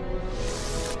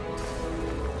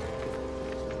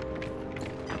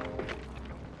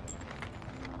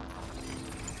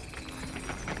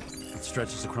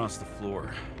 Stretches across the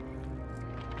floor.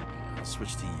 I'll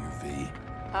switch to UV.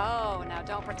 Oh, now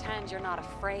don't pretend you're not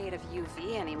afraid of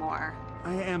UV anymore.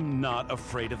 I am not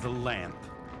afraid of the lamp.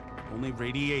 Only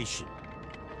radiation.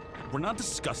 We're not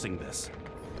discussing this.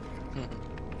 The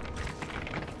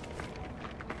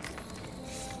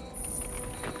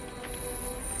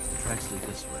tracks lead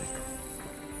this way.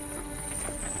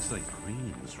 Looks like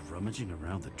Green was rummaging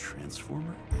around the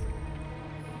transformer.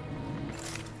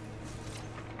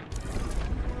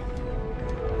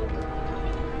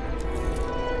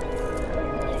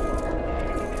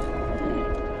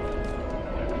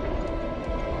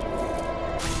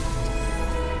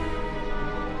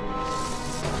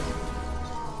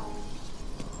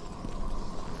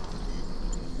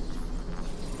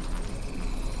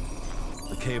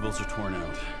 Cables are torn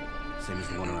out, same as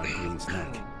the one around Green's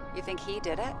neck. You think he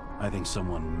did it? I think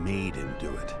someone made him do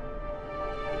it.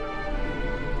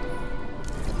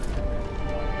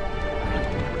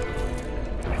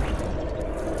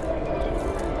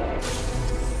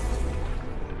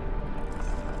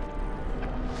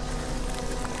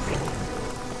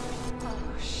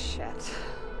 Oh, shit.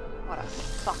 What a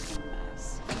fucking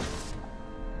mess.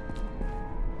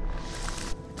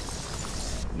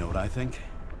 You know what I think?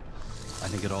 I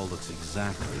think it all looks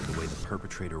exactly the way the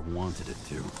perpetrator wanted it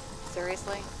to.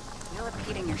 Seriously? You're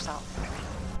repeating yourself.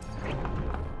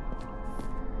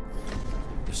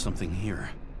 There's something here.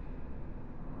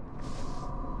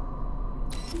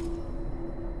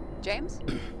 James?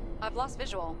 I've lost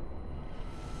visual.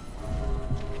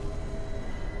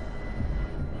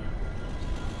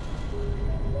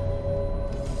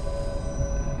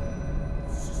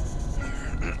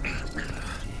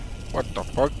 What the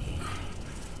fuck?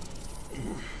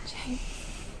 James.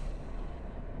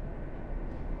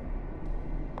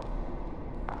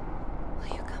 Will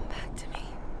you come back to me?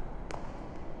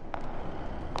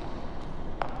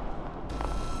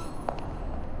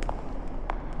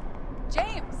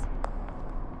 James!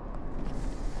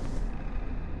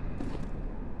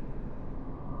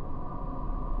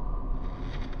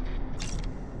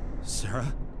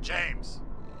 Sarah? James,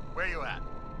 where you at?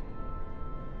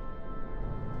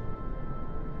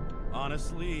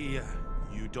 Honestly,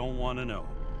 you don't want to know.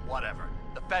 Whatever.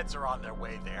 The feds are on their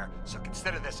way there, so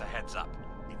consider this a heads up.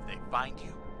 If they find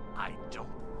you, I don't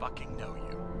fucking know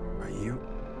you. Are you?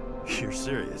 You're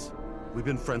serious? We've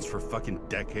been friends for fucking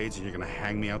decades and you're gonna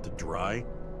hang me out to dry?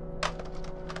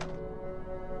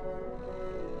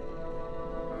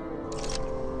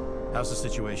 How's the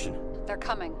situation? They're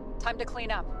coming. Time to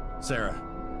clean up. Sarah,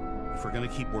 if we're gonna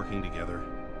keep working together,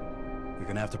 you're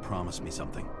gonna have to promise me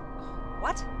something.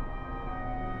 What?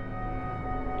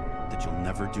 That you'll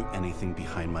never do anything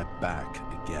behind my back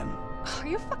again. Are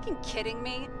you fucking kidding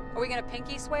me? Are we gonna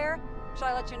pinky swear? Should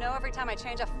I let you know every time I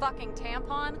change a fucking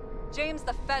tampon? James,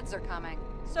 the feds are coming.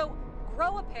 So,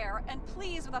 grow a pair, and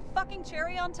please, with a fucking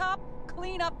cherry on top,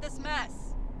 clean up this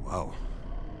mess. Wow.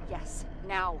 Yes.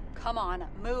 Now, come on,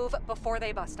 move before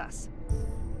they bust us.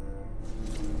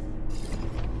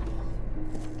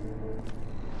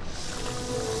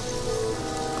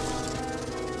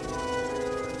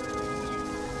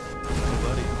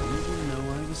 Nobody even know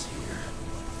I was here.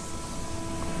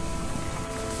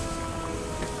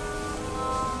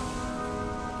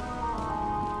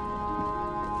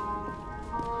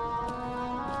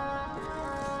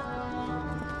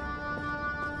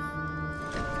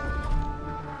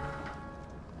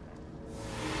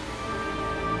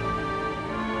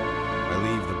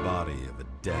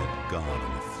 Dead god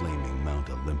on the flaming Mount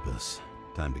Olympus.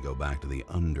 Time to go back to the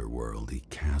underworld he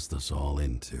cast us all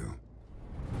into.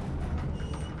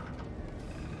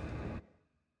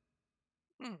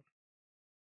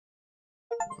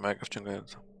 Mega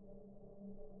wciągająca.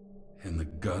 In the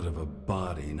gut of a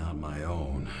body not my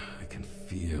own, I can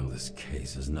feel this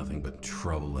case is nothing but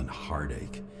trouble and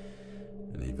heartache.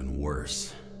 And even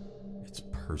worse, it's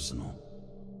personal.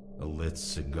 A lit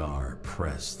cigar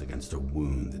pressed against a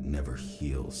wound that never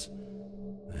heals.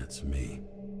 That's me.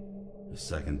 The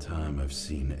second time I've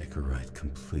seen Icarite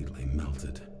completely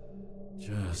melted.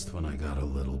 Just when I got a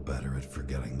little better at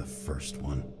forgetting the first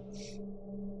one.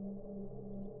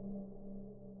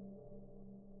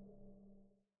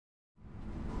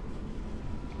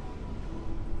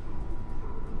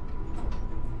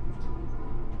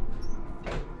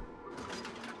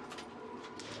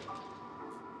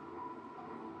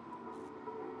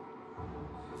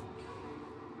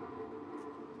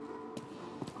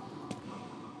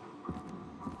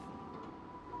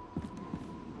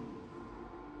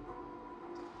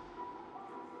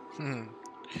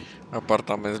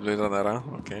 Apartament z Blade Runnera,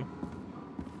 okay.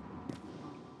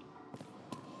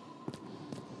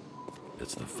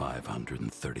 It's the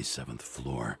 537th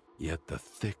floor, yet the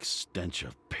thick stench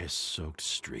of piss-soaked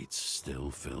streets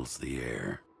still fills the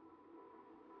air.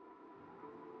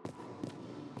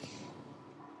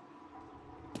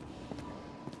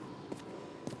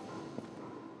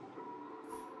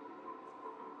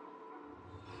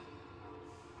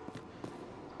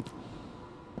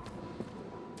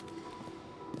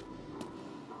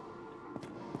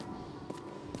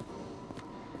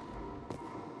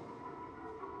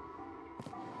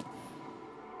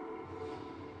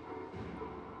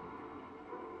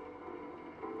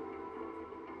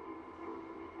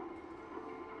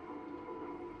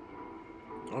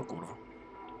 O kurwa.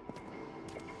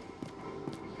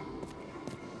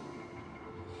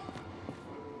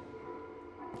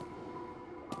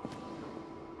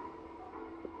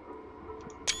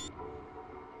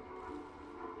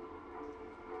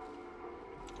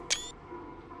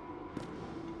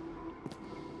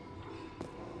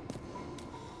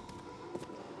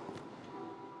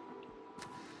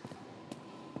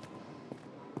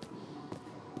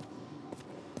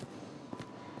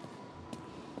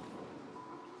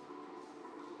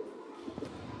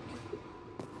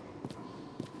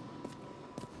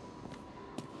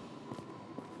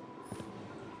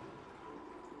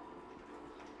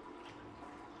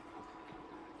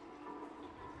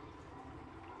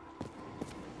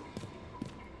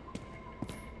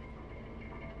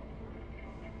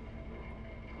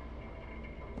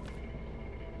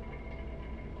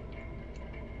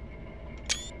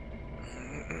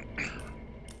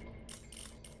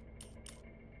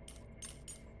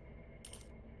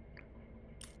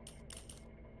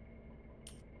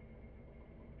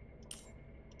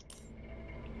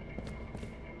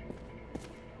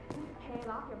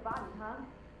 Off your body, huh?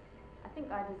 I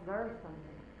think I deserve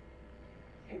something.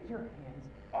 Take your hands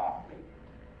off me.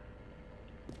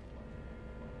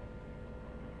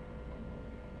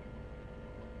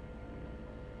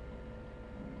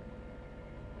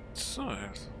 Co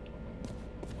jest?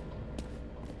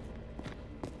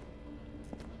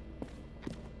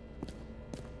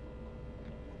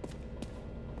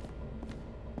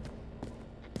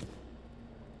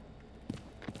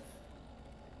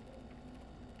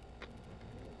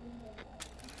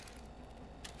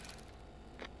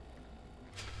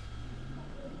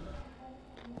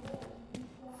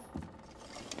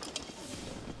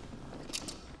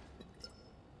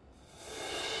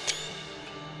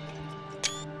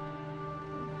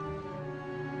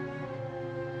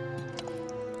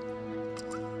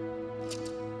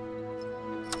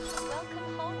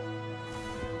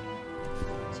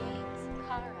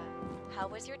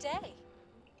 was your day?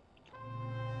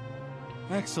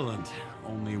 Excellent.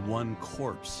 Only one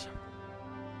corpse.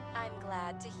 I'm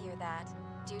glad to hear that.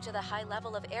 Due to the high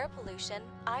level of air pollution,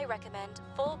 I recommend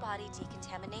full body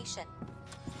decontamination.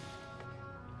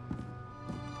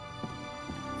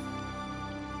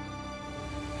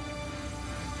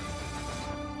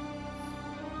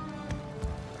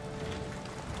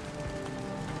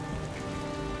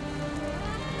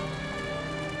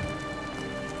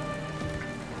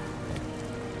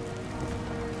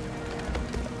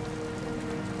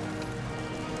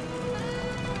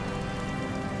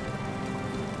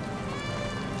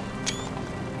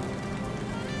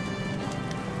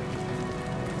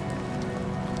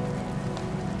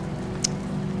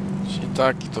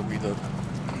 Taki to widok.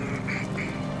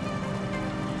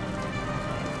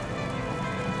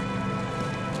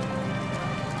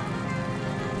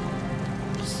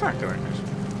 Sakra jakaś.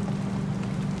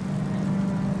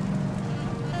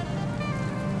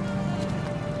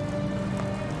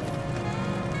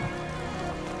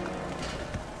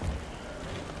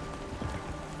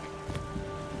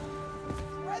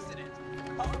 President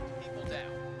calmed people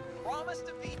down, promised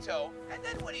to veto, and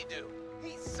then what'd he do?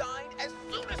 He signed as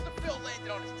soon as the bill landed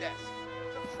on his desk.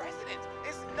 The president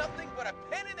is nothing but a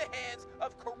pen in the hands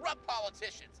of corrupt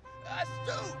politicians. A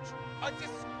stooge. A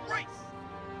disgrace.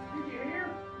 Did you hear?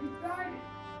 He signed it.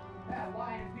 That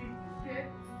lying piece of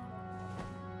shit.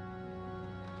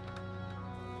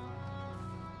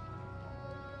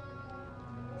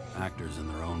 Actors in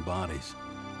their own bodies.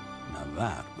 Now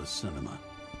that was cinema.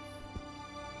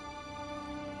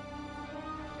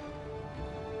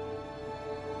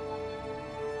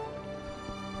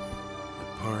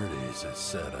 Parties, I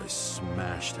said I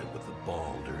smashed it with the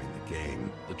ball during the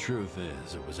game. The truth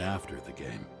is, it was after the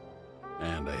game.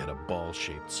 And I had a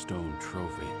ball-shaped stone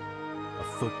trophy. A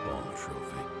football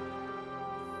trophy.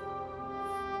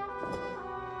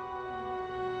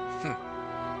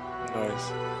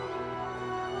 Nice.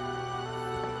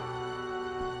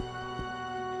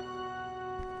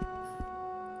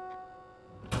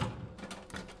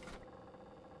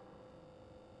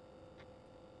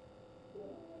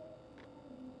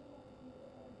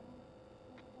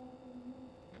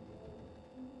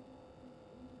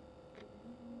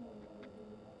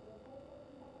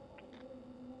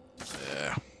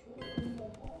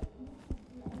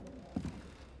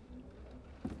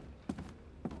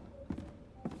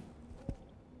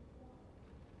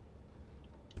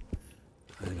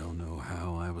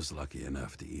 I was lucky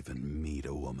enough to even meet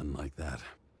a woman like that.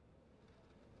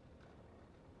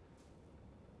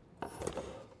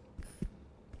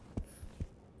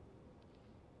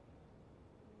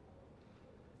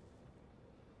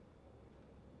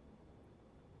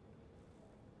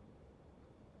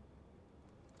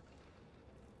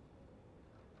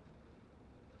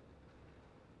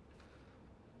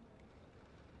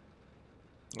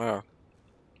 A.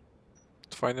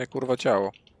 Fajne kurwa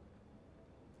ciało.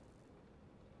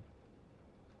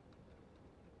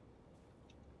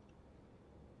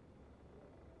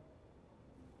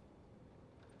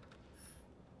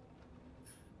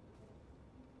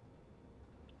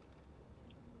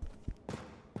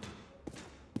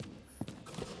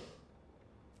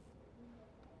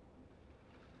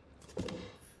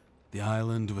 The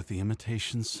island with the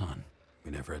imitation sun.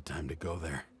 We never had time to go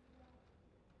there.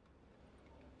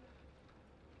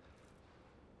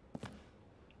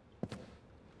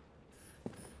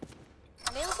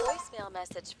 New voicemail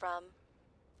message from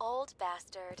Old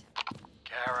Bastard.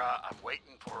 Kara, I'm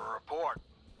waiting for a report.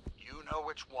 You know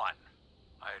which one.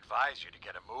 I advise you to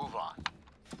get a move on.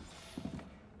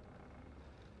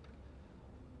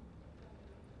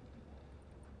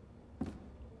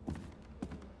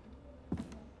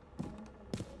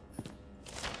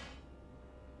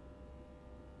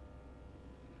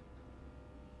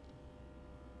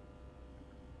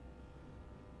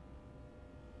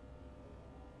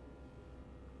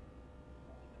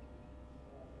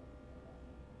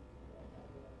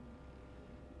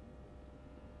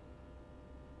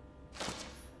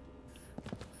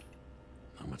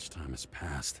 Time has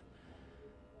passed.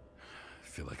 I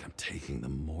feel like I'm taking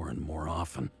them more and more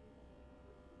often.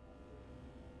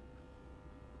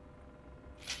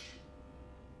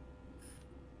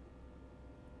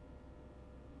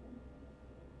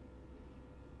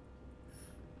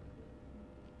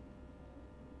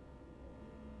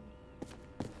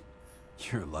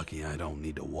 You're lucky I don't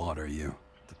need to water you.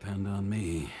 Depend on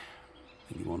me,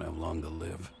 and you won't have long to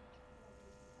live.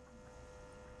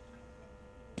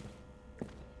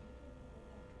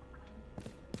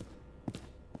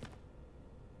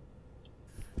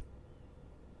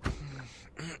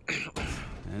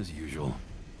 As usual.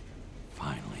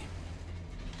 Finally.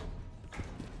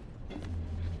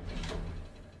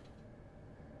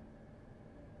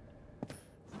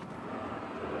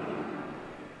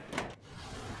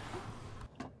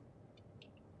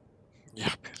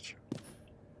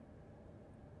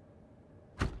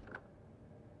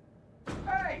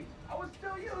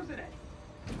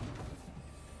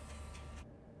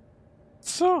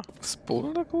 Co?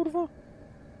 Wspólne, kurwa?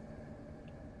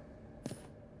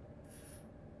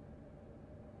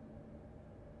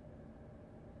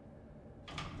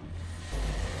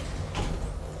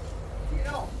 You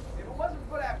know, if it wasn't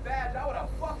for that badge, I would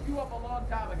have fucked you up a long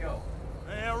time ago.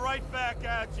 Yeah, right back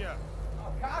at you.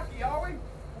 Oh, cocky, are we? Well,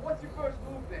 what's your first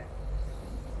move then?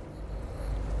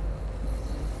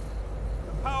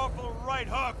 The powerful right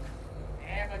hook.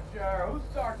 Amateur. Who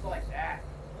starts like that?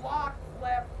 Block,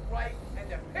 left, right, and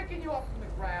they're picking you up from the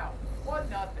ground.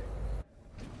 1-0.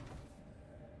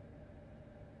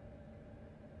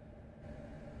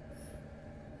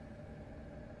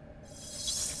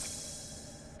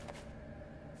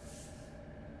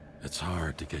 It's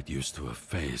hard to get used to a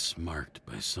face marked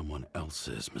by someone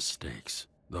else's mistakes.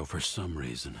 Though for some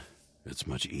reason, it's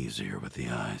much easier with the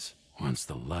eyes. Once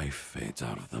the life fades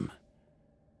out of them,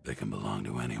 they can belong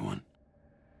to anyone.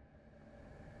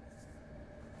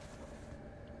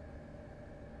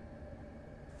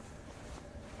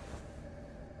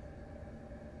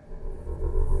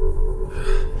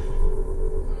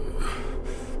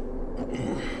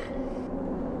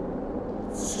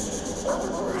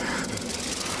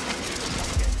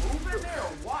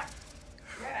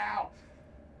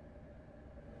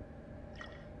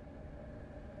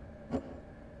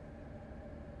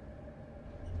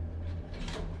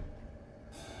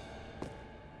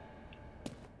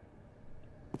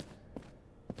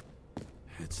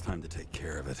 It's time to take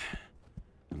care of it.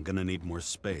 I'm gonna need more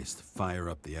space to fire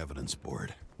up the evidence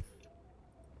board.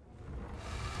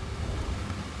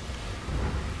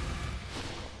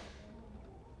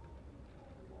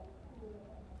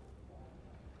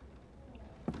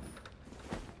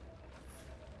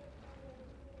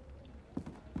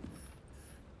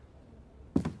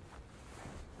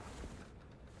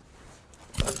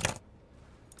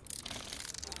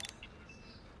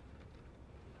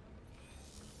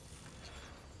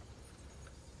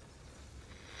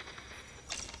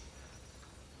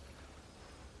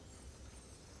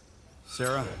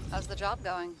 Sarah? How's the job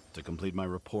going? To complete my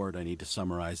report, I need to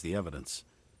summarize the evidence.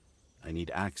 I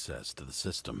need access to the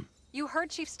system. You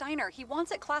heard Chief Steiner. He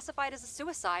wants it classified as a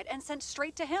suicide and sent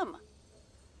straight to him.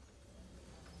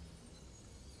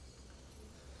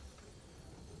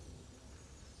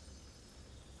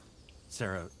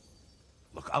 Sarah,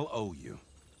 look, I'll owe you.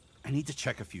 I need to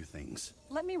check a few things.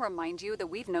 Let me remind you that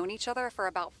we've known each other for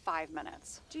about 5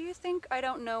 minutes. Do you think I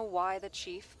don't know why the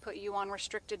Chief put you on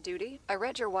restricted duty? I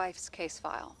read your wife's case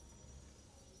file.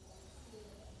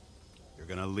 You're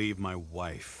gonna leave my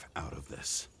wife out of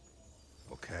this,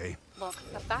 okay? Look,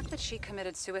 the fact that she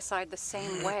committed suicide the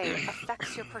same way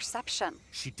affects your perception.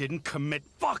 She didn't commit.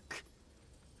 Fuck!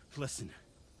 Listen.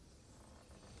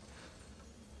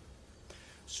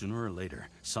 Sooner or later,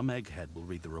 some egghead will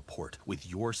read the report with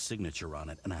your signature on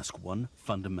it and ask one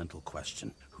fundamental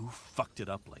question. Who fucked it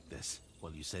up like this?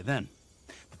 What do you say then?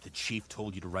 That the Chief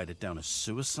told you to write it down as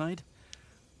suicide?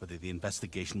 Whether the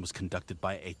investigation was conducted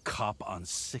by a cop on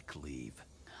sick leave?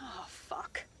 Oh,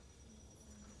 fuck.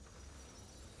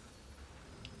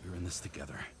 We're in this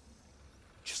together.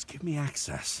 Just give me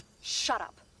access. Shut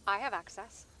up. I have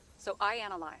access, so I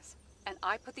analyze. And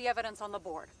I put the evidence on the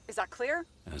board. Is that clear?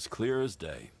 As clear as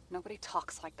day. Nobody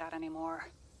talks like that anymore.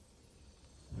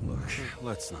 Look,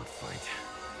 let's not fight.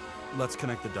 Let's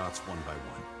connect the dots one by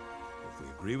one. If we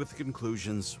agree with the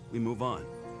conclusions, we move on.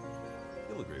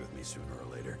 You'll agree with me sooner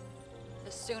or later.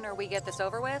 The sooner we get this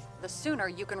over with, the sooner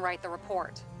you can write the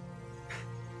report.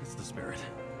 It's the spirit.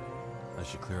 I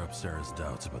should clear up Sarah's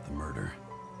doubts about the murder.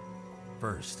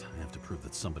 First, I have to prove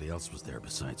that somebody else was there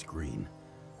besides Green.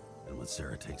 And when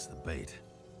Sarah takes the bait,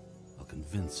 I'll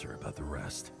convince her about the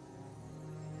rest.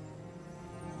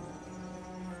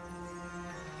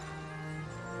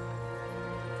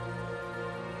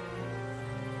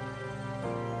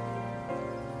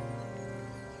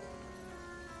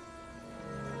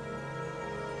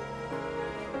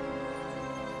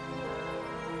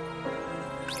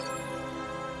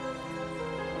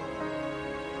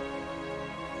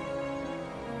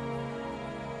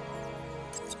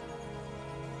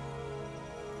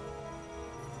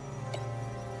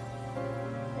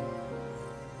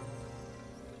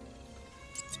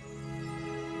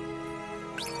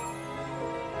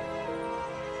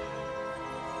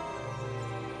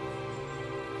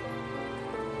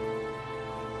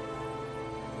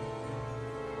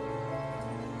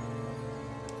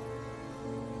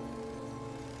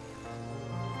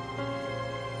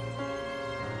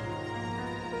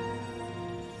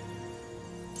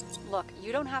 Look,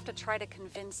 you don't have to try to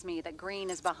convince me that Green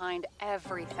is behind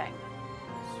everything.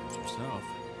 Suit yourself.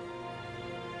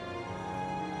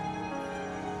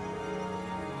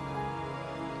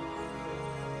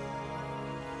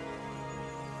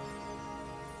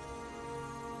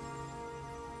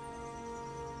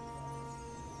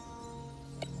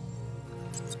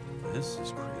 This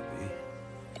is creepy.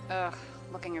 Ugh,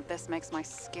 looking at this makes my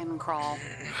skin crawl.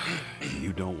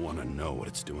 You don't want to know what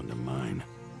it's doing to mine.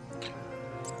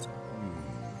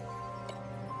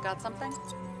 Got something?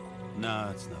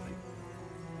 Nah, it's nothing.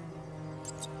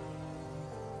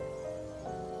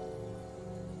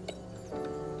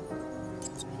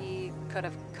 He could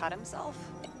have cut himself,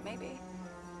 maybe.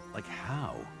 Like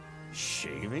how?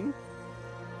 Shaving?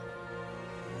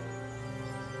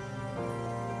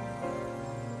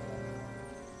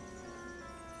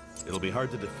 It'll be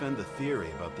hard to defend the theory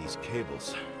about these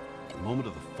cables. The moment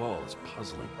of the fall is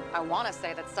puzzling. I want to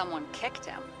say that someone kicked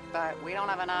him, but we don't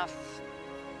have enough.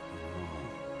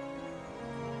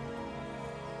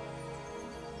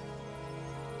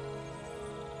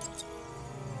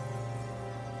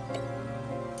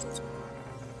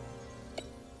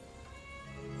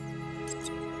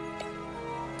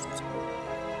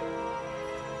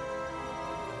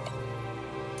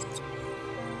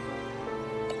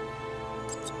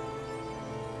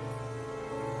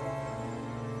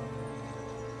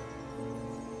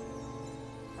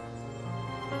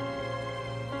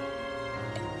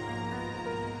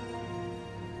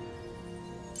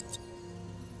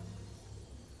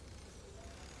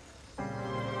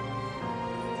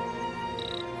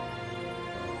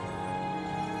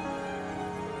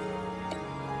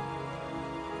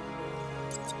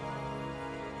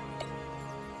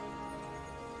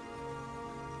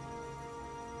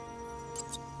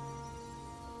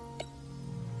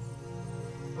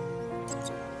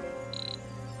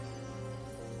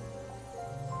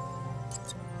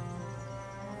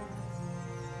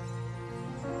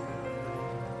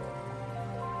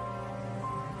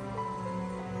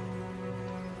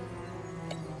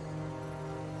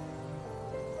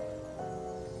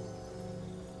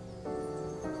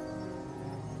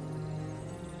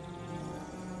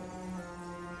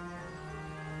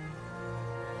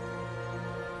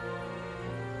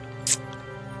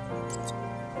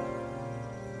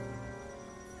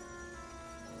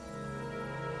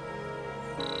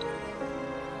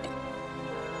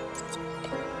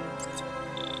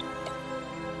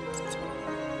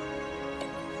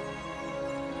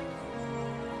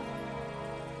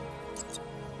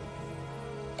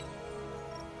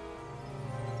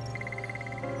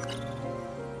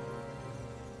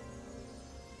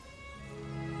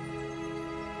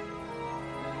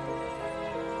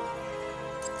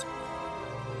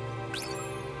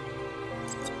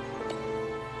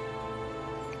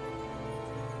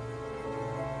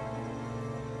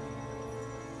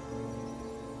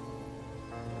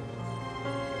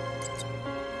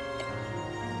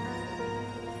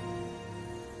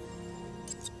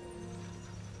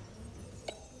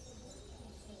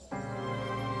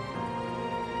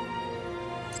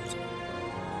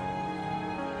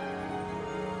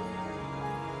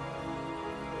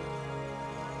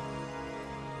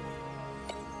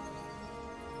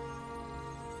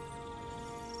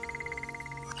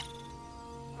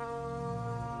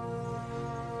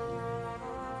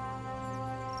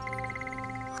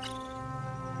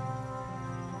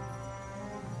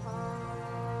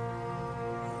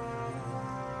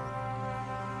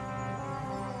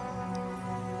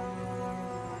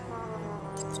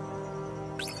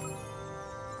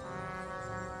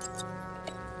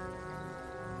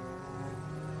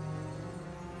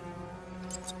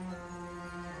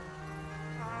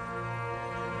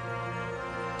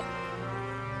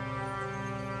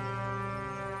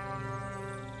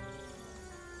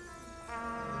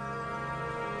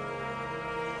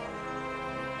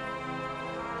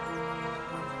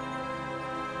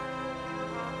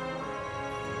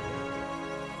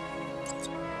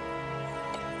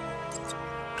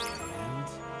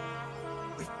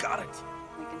 Got it!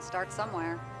 We can start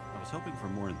somewhere. I was hoping for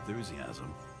more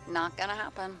enthusiasm. Not gonna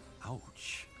happen.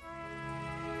 Ouch.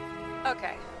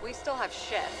 Okay, we still have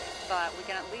shit, but we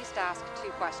can at least ask 2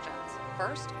 questions.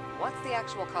 First, what's the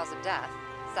actual cause of death?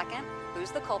 Second,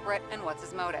 who's the culprit and what's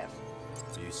his motive?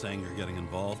 Are you saying you're getting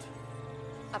involved?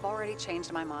 I've already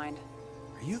changed my mind.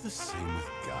 Are you the same with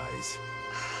guys?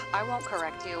 I won't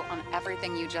correct you on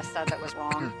everything you just said that was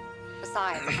wrong.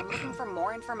 Besides, I'm looking for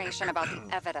more information about the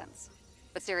evidence.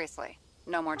 But seriously,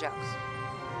 no more jokes.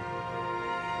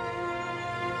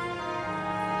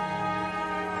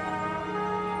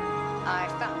 I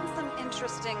found some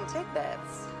interesting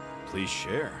tidbits. Please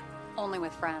share. Only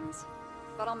with friends.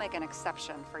 But I'll make an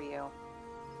exception for you.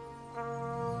 You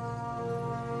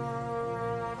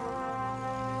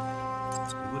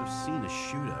would have seen a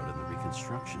shootout in the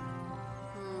reconstruction.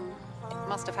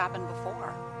 Must have happened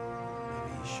before.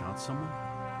 Maybe he shot someone?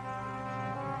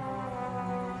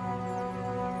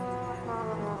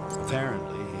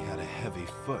 Apparently, he had a heavy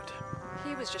foot.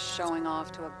 He was just showing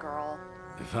off to a girl.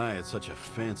 If I had such a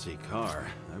fancy car,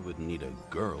 I wouldn't need a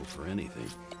girl for anything.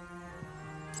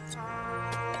 He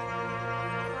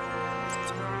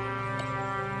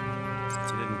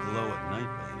didn't glow at night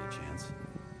by any chance?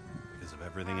 Because of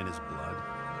everything in his blood?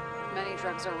 Many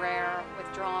drugs are rare,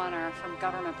 withdrawn, or from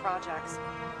government projects.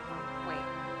 Wait,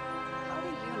 how do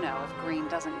you know if green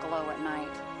doesn't glow at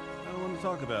night? I don't want to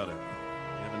talk about it.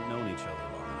 We haven't known each other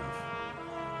long enough.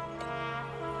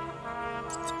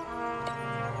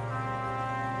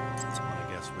 Want to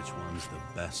guess which one's the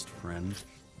best friend?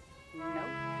 Nope. I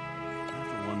have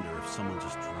to wonder if someone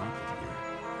just dropped it here.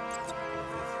 Or if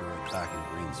they threw it back in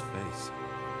Green's face.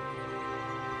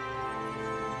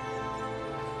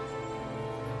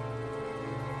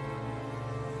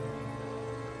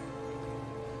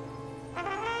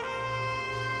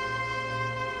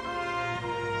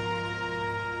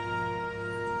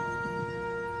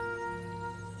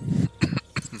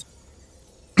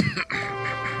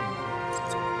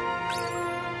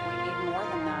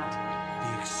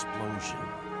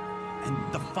 And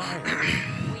the fire.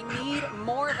 We need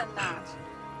more than that.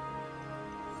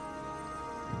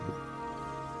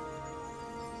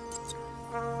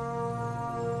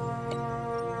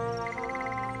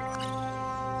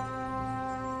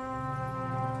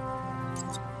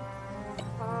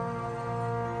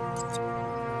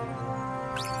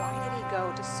 Why did he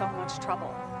go to so much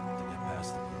trouble? To get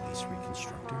past the police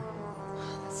reconstructor?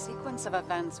 The sequence of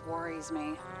events worries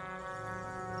me.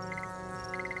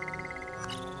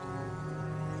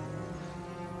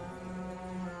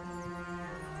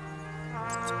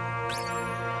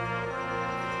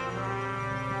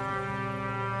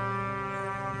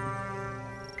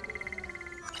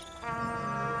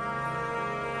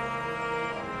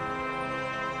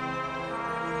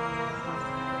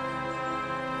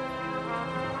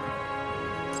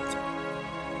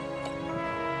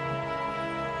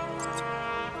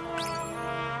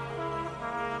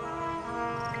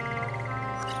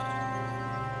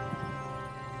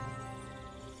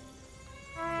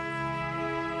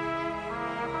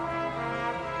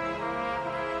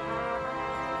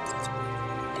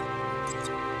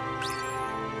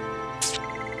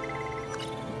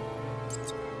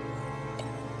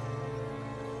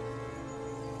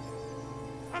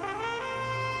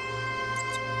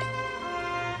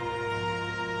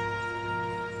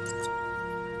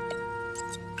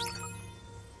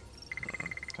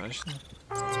 Точно.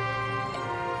 Somebody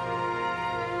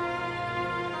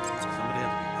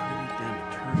had to be pretty damn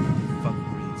determined to fuck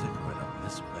Green's it right up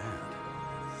this bad.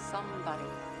 Somebody.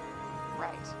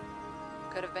 Right.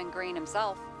 Could have been Green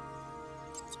himself.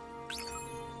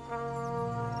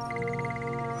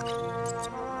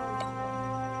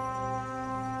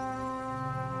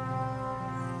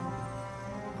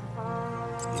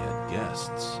 He had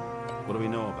guests. What do we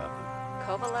know about them?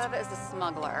 Kovalev is a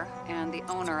smuggler and the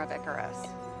owner of Icarus.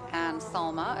 And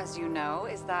Salma, as you know,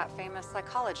 is that famous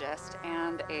psychologist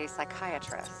and a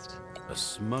psychiatrist. A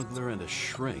smuggler and a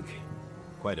shrink.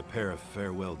 Quite a pair of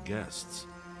farewell guests.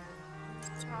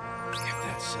 If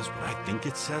that says what I think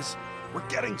it says, we're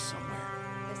getting somewhere.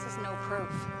 This is no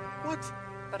proof. What?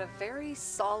 But a very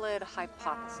solid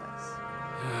hypothesis.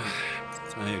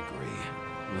 I agree.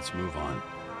 Let's move on.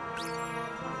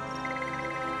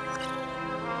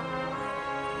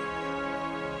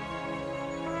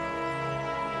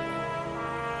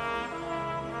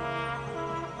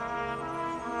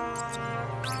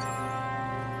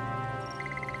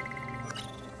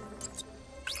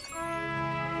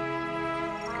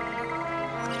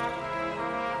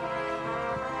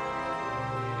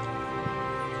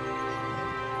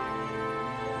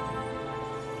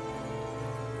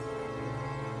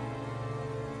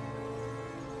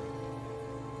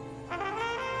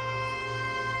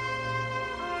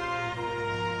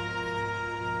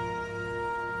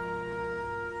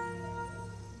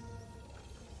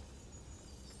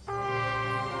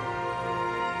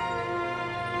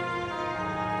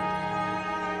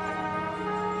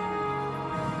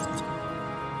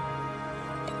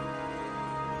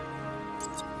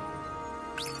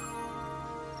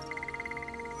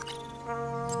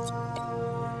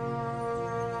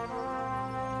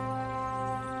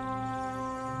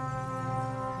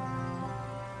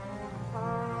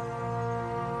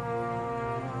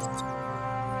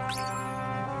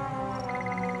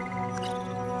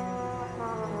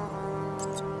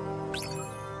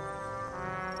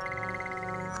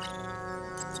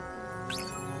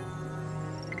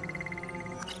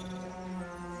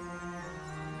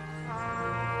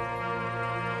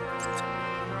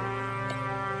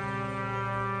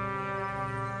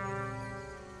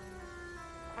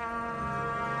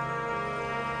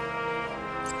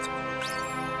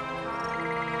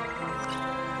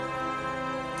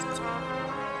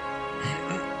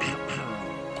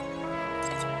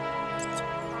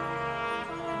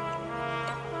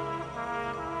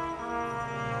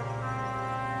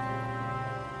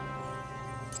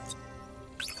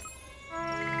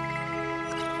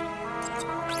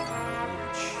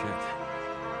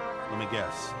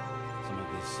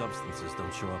 substances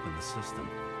don't show up in the system.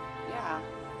 Yeah.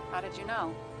 How did you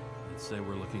know? I'd say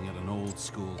we're looking at an old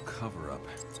school cover-up.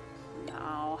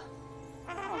 No.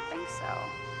 I don't think so.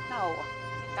 No.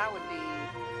 That would be...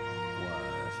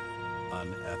 What?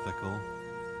 Unethical?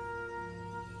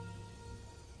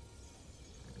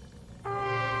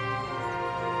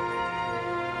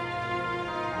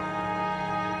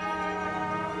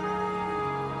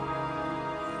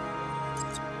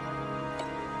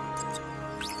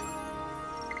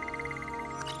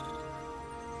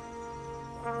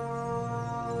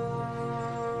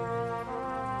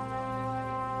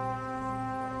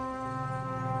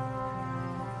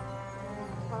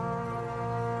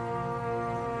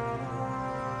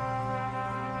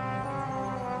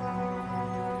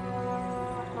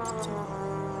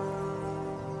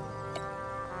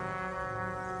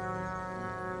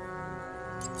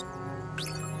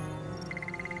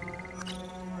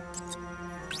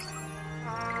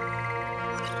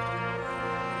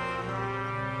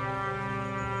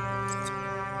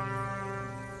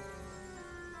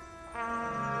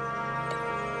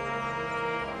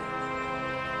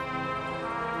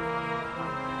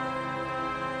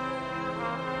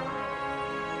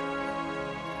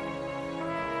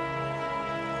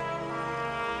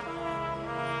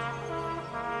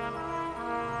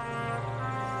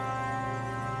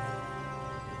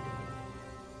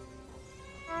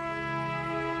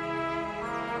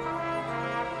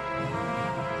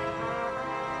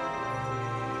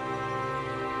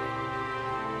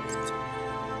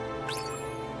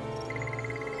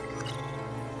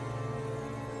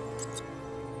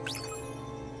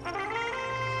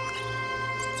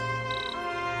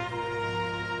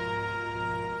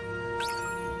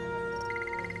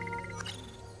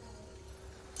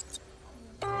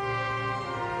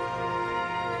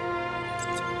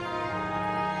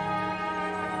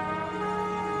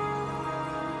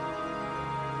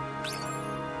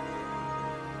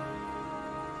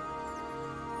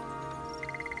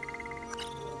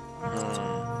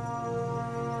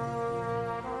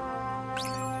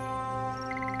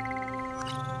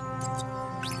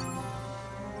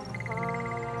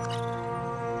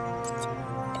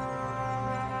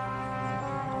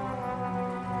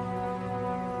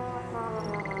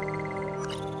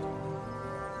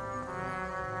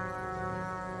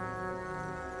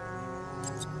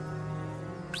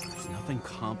 Nothing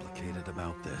complicated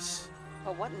about this.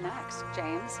 But what next,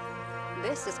 James?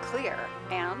 This is clear,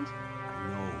 and... I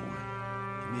know.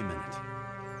 Give me a minute.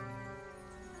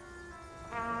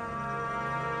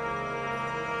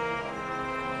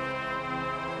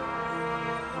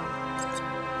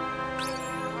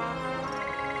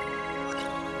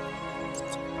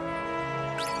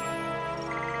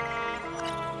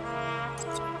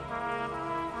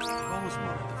 I've always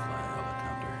wanted to fly a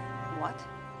helicopter. What?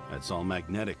 It's all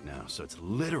magnetic now, so it's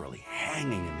literally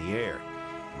hanging in the air.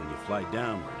 When you fly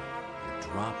downward, you're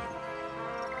dropping.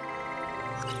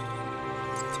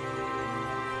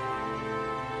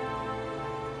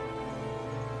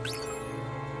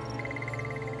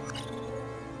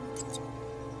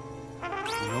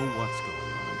 We know what's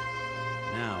going on.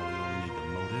 Now we only need the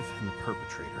motive and the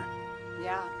perpetrator.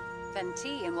 Yeah. Then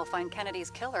T and we'll find Kennedy's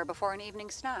killer before an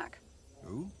evening snack.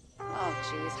 Who? Oh,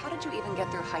 jeez. How did you even get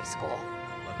through high school?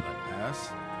 Let that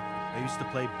pass. I used to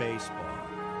play baseball.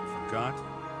 You forgot?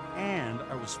 And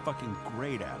I was fucking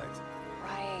great at it.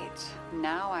 Right.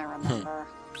 Now I remember.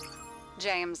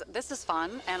 James, this is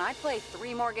fun, and I'd play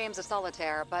 3 more games of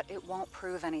solitaire, but it won't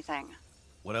prove anything.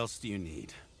 What else do you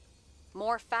need?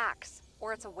 More facts,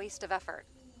 or it's a waste of effort.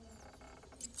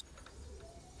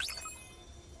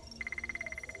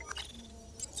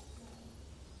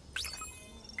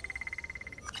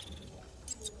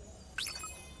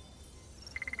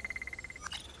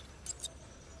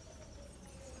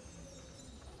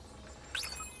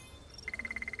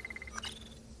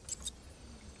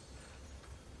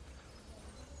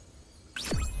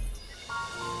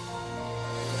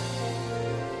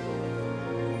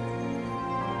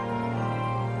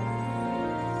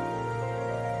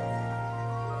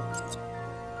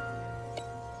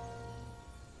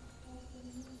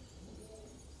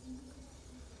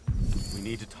 We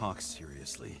need to talk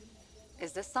seriously.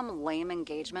 Is this some lame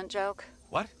engagement joke?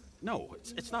 What? No,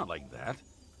 it's not like that.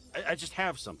 I just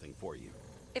have something for you.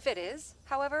 If it is,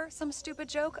 however, some stupid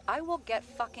joke, I will get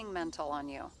fucking mental on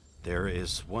you. There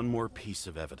is one more piece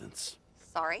of evidence.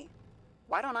 Sorry?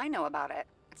 Why don't I know about it?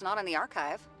 It's not in the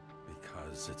archive.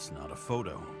 Because it's not a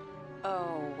photo.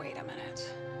 Oh, wait a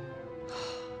minute.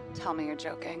 Tell me you're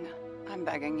joking. I'm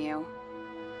begging you.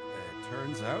 It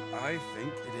turns out I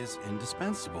think it is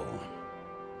indispensable.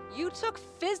 You took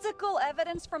physical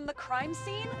evidence from the crime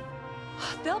scene?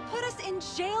 They'll put us in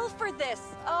jail for this.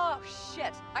 Oh,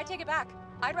 shit. I take it back.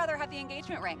 I'd rather have the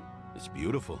engagement ring. It's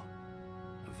beautiful.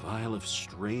 A vial of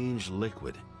strange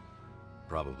liquid.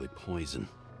 Probably poison.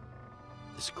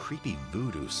 This creepy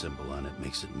voodoo symbol on it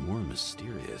makes it more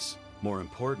mysterious. More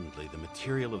importantly, the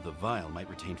material of the vial might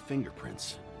retain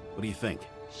fingerprints. What do you think?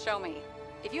 Show me.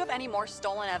 If you have any more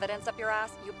stolen evidence up your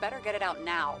ass, you better get it out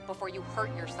now before you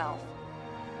hurt yourself.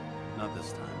 Not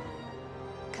this time.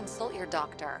 Consult your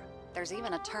doctor. There's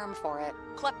even a term for it.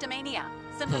 Kleptomania.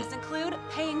 Symptoms include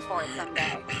paying for it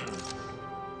someday.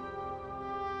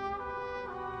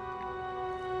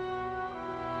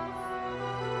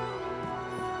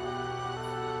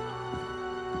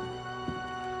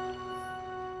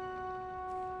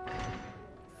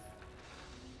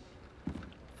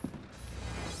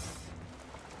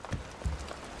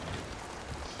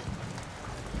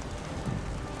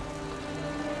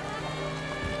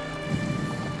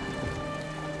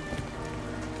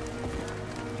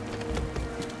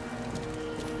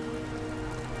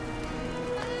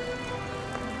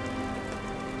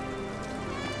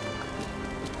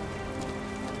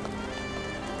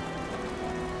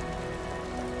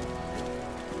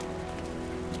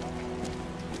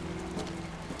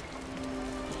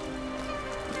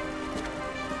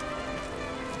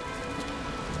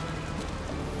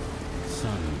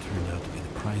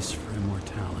 For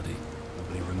immortality.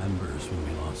 Nobody remembers when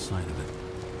we lost sight of it.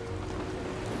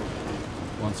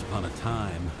 Once upon a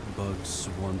time, bugs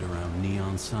swarmed around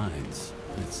neon signs.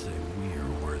 I'd say we're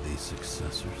worthy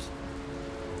successors.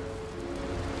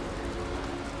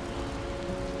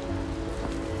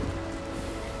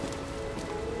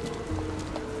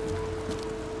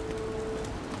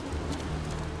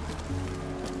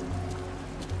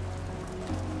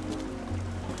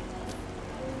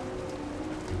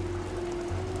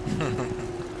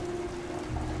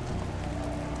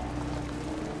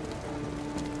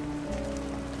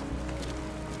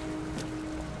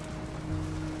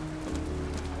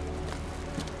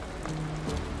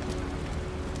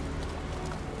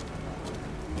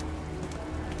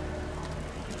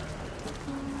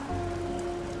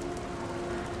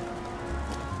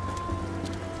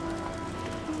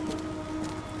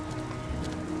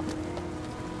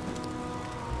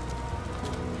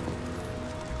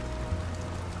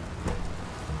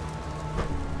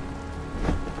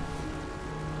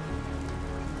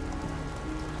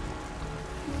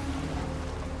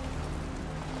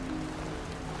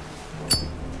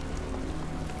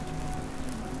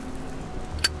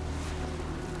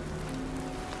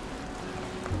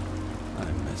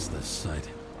 This site.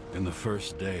 In the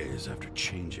first days after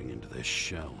changing into this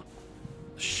shell,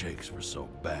 the shakes were so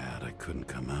bad I couldn't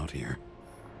come out here.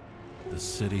 The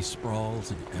city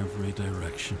sprawls in every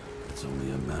direction. It's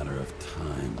only a matter of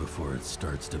time before it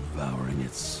starts devouring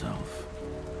itself.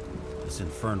 This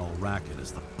infernal racket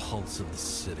is the pulse of the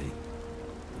city,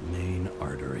 the main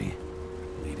artery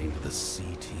leading to the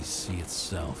CTC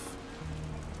itself.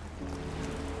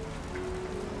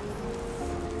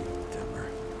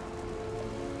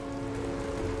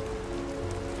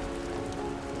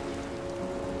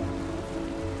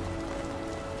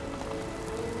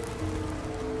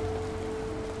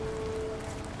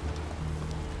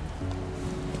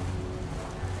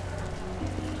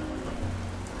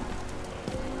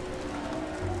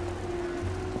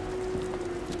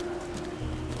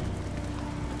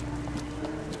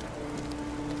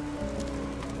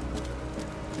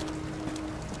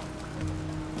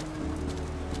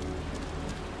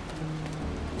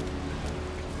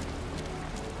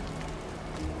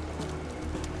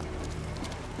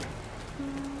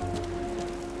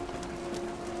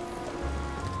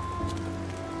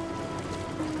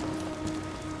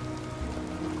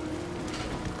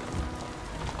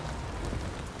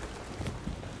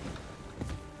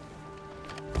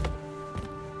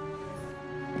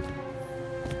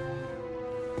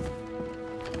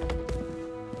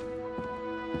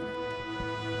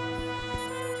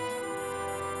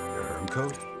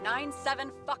 Code?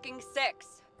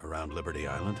 97-fucking-6. Around Liberty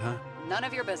Island, huh? None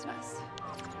of your business.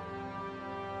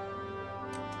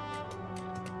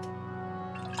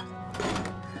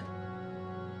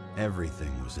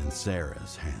 Everything was in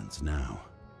Sarah's hands now,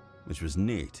 which was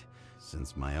neat,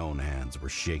 since my own hands were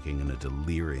shaking in a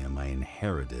delirium I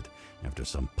inherited after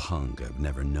some punk I've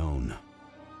never known.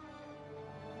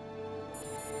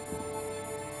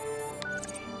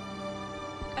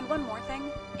 And one more thing.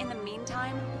 In the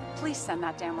meantime, please send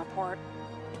that damn report.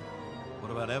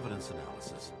 What about evidence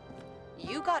analysis?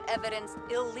 You got evidence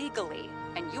illegally,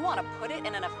 and you want to put it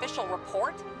in an official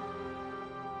report?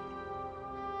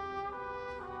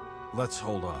 Let's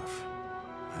hold off.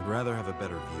 I'd rather have a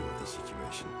better view of the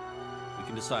situation. We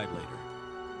can decide later.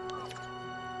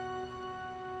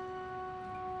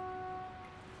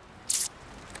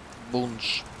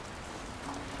 Bunch.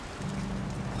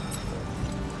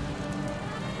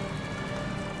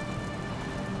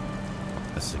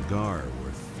 A cigar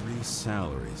worth 3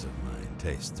 salaries of mine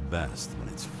tastes best when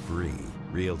it's free.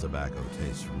 Real tobacco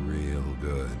tastes real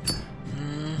good.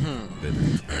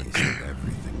 Bitter taste of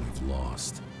everything we've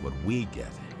lost. What we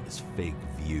get is fake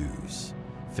views,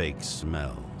 fake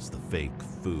smells, the fake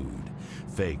food,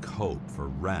 fake hope for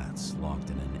rats locked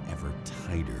in an ever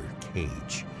tighter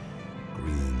cage.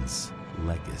 Green's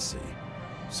legacy.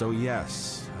 So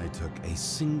yes, I took a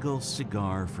single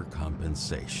cigar for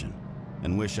compensation,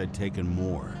 and wish I'd taken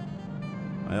more.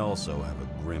 I also have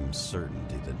a grim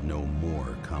certainty that no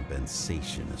more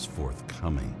compensation is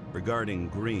forthcoming. Regarding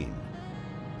Green,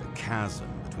 the chasm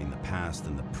between the past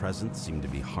and the present seemed to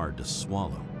be hard to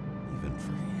swallow, even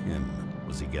for him.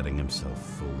 Was he getting himself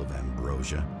full of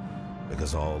ambrosia?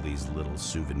 Because all these little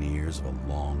souvenirs of a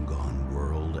long-gone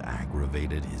world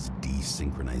aggravated his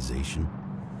desynchronization?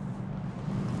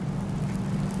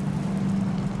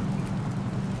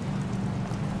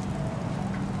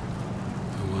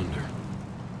 I wonder.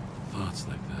 Thoughts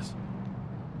like this,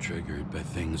 triggered by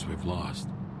things we've lost,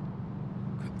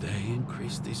 could they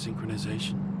increase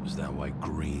desynchronization? Is that why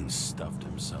Green stuffed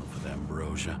himself with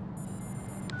ambrosia?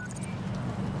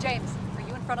 James, are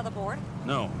you in front of the board?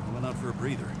 No, I went out for a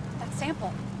breather. That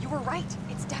sample. You were right.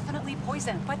 It's definitely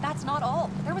poison, but that's not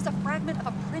all. There was a fragment of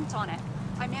a print on it.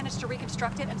 I managed to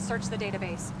reconstruct it and search the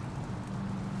database.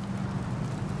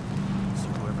 So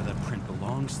whoever that print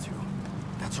belongs to,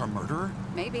 that's our murderer?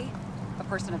 Maybe. A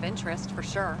person of interest, for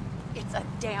sure. It's a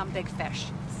damn big fish.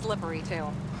 Slippery, too.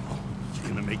 Oh, you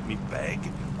gonna make me beg?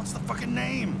 What's the fucking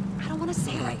name? I don't want to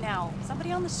say right now.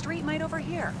 Somebody on the street might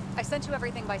overhear. I sent you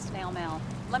everything by snail mail.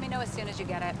 Let me know as soon as you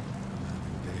get it.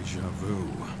 Deja vu.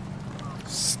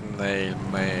 Snail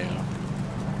mail.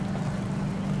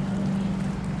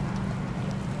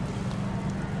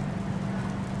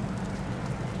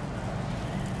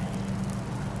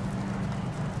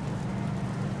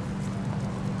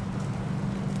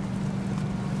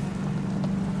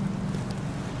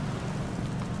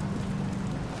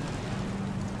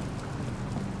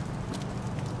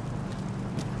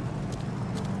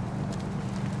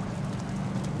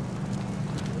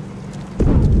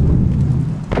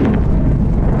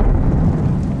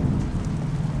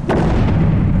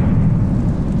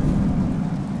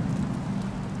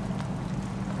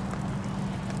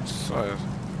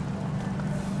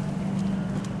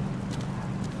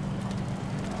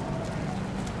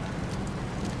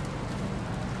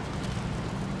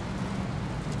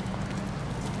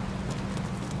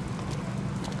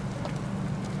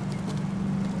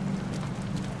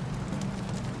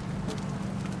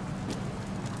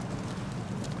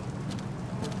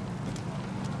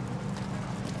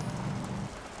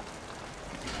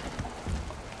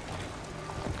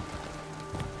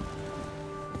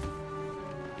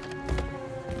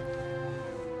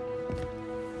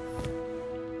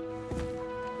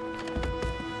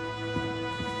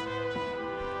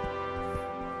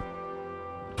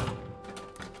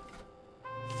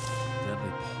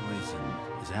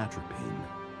 Atropine.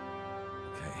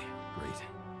 Okay, great.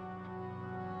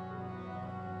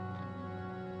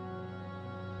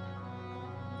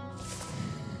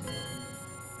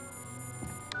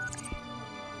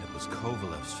 It was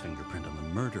Kovalev's fingerprint on the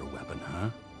murder weapon, huh?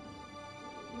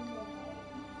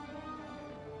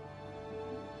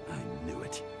 I knew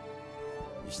it.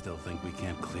 You still think we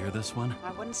can't clear this one?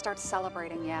 I wouldn't start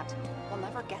celebrating yet. We'll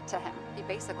never get to him. He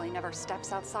basically never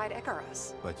steps outside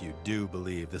Icarus. But you do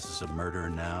believe this is a murder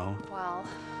now? Well,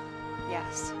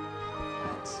 yes.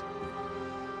 But...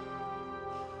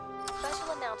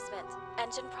 Special announcement.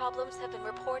 Engine problems have been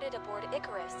reported aboard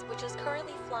Icarus, which is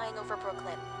currently flying over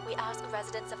Brooklyn. We ask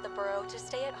residents of the borough to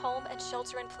stay at home and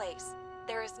shelter in place.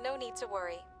 There is no need to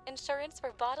worry. Insurance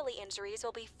for bodily injuries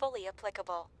will be fully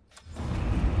applicable.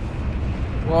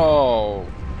 Whoa.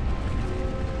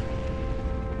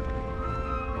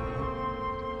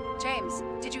 James,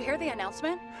 did you hear the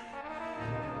announcement?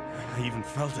 I even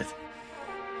felt it.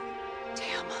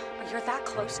 Damn, you're that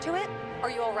close to it? Are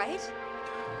you all right?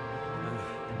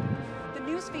 The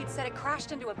newsfeed said it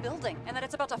crashed into a building and that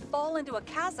it's about to fall into a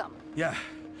chasm. Yeah.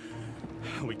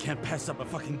 We can't pass up a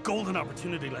fucking golden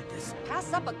opportunity like this.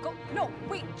 Pass up a No,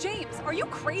 wait, James, are you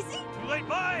crazy? Too late,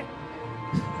 bye!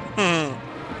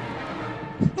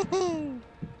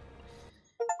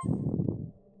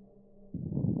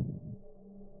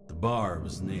 The bar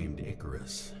was named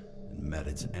Icarus and met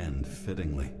its end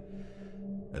fittingly.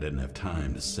 I didn't have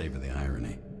time to savor the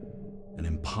irony. An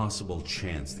impossible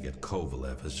chance to get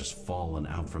Kovalev has just fallen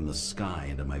out from the sky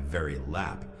into my very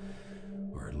lap.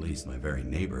 Or at least my very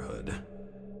neighborhood.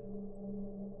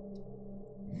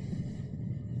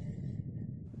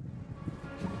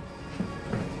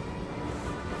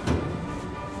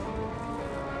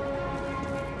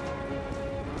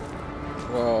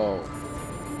 Whoa.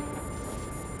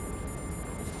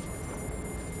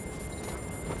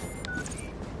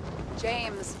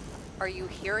 James, are you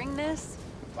hearing this?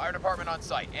 Fire department on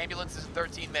site. Ambulances in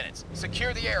 13 minutes.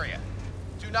 Secure the area.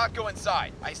 Do not go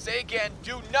inside. I say again,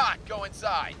 do not go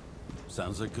inside.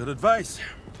 Sounds like good advice.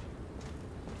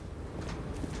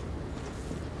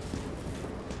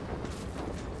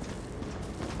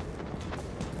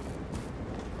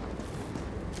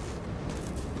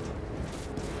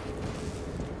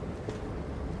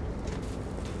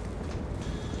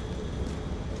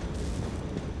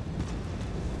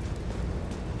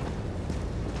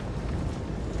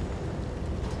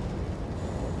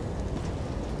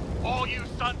 All you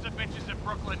sons of bitches in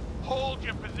Brooklyn, hold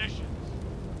your positions.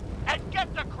 And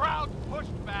get the crowd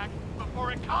pushed back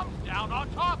before it comes down on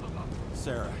top of them.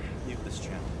 Sarah, mute this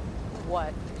channel.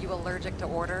 What? You allergic to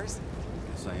orders?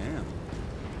 Yes, I am.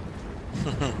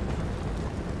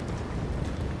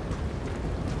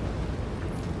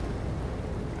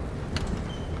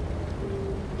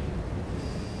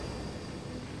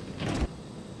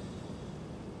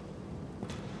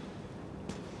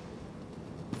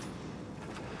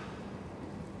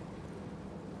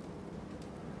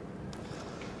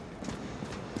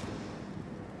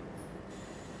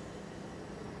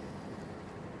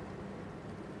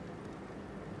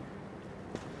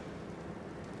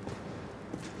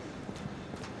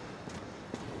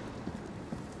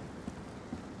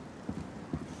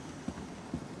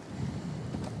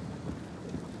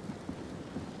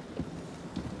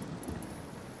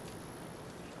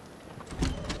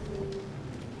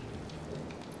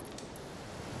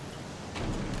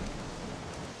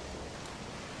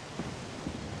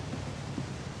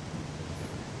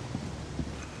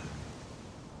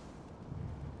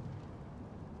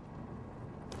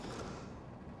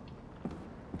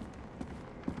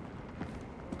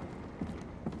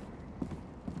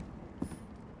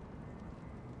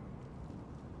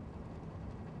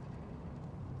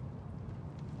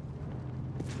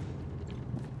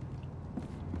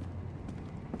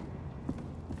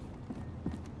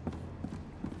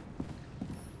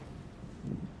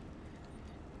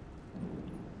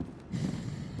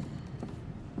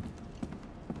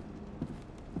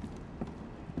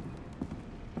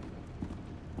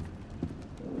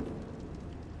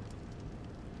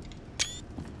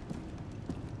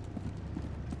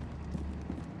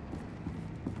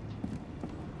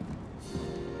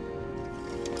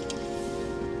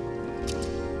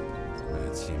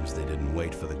 They didn't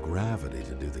wait for the gravity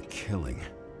to do the killing.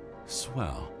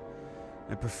 Swell.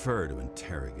 I prefer to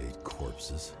interrogate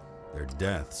corpses. Their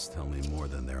deaths tell me more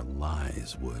than their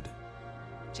lies would.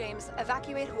 James,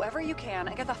 evacuate whoever you can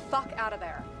and get the fuck out of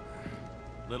there.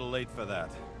 Little late for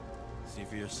that. See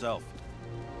for yourself.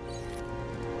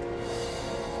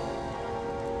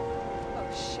 Oh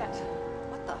shit.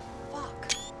 What the fuck?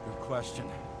 Good question.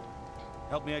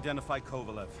 Help me identify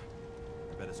Kovalev.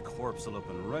 I bet his corpse will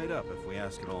open right up if we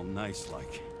ask it all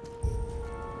nice-like.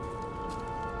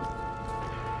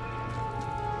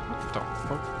 What the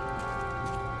fuck?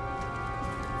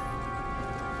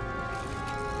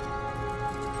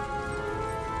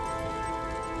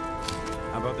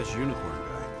 How about this unicorn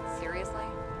guy? Seriously?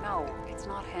 No, it's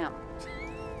not him.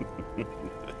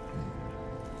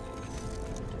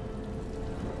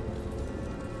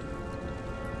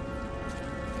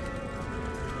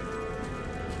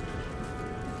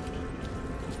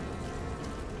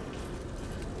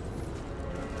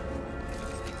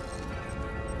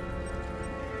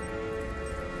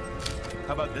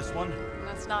 How about this one?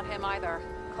 That's not him either.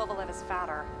 Kovalev is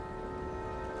fatter.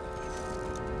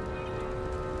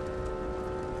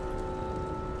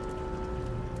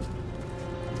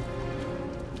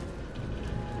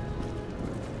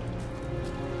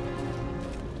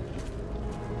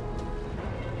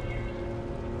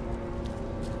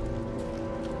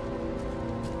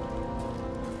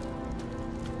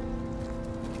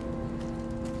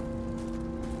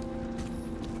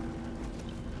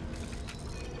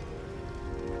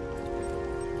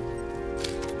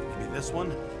 This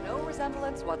one? No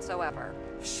resemblance whatsoever.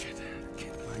 Shit,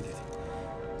 can't find it.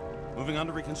 Moving on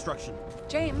to reconstruction.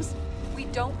 James, we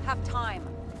don't have time.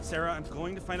 Sarah, I'm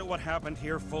going to find out what happened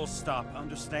here, full stop.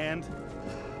 Understand?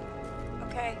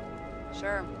 Okay,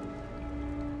 sure.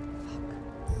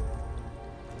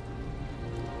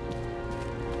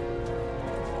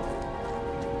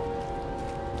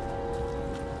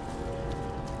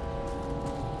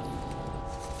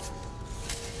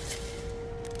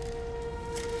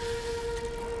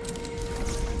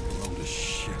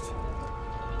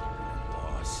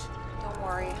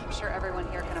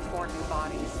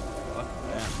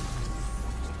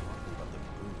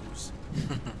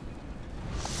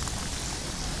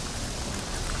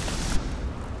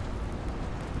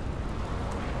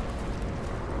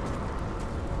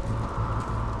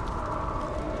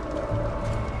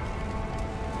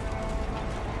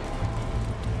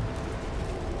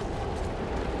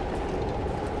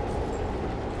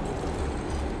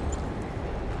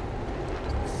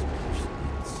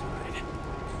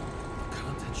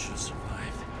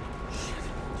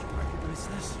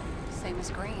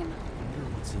 green. I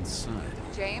wonder what's inside.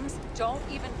 James, don't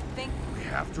even think. We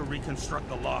have to reconstruct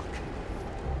the lock.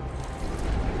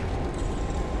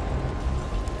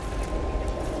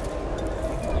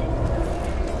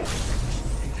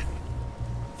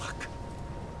 Fuck.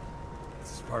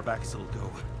 It's as far back as it'll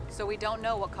go. So we don't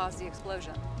know what caused the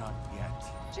explosion. Not yet.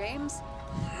 James,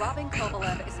 robbing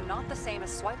Kovalev is not the same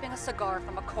as swiping a cigar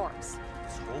from a corpse.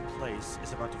 This whole place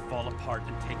is about to fall apart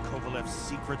and take Kovalev's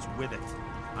secrets with it.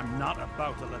 I'm not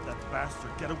about to let that bastard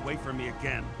get away from me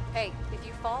again. Hey, if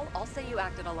you fall, I'll say you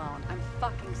acted alone. I'm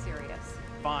fucking serious.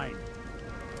 Fine.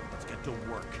 Let's get to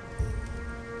work.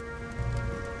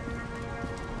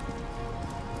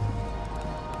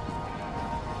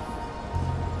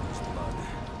 There's blood.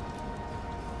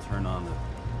 Turn on the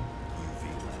UV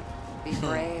lamp. Be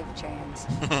brave, James.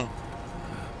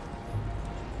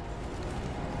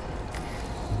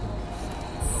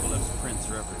 Kovalev's prints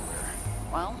are everywhere.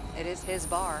 Well, it is his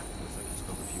bar. Looks like he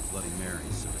spilled a few Bloody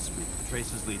Marys, so to speak. The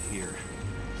traces lead here.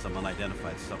 Some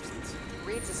unidentified substance.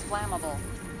 Reed's is flammable.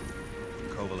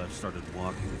 Kovalev started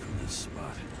walking from this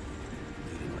spot,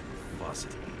 leading like a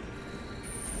faucet.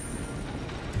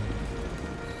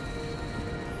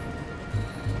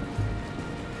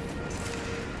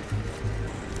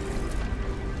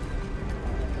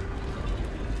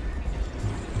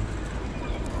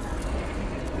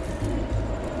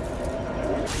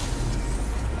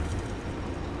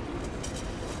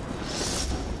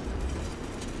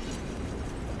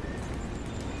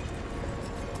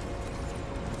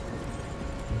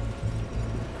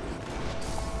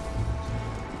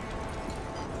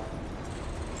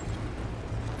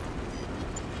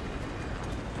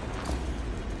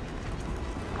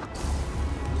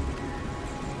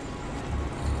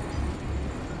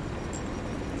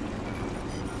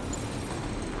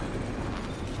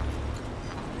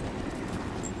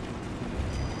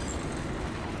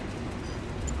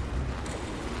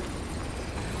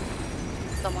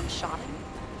 Someone shot him?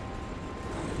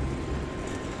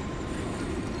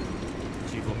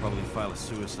 Chief will probably file a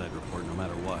suicide report no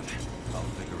matter what. I'll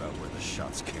figure out where the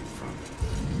shots came from.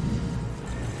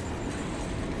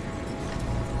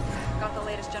 Got the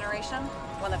latest generation?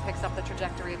 One that picks up the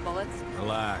trajectory of bullets?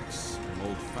 Relax. I'm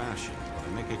old-fashioned, but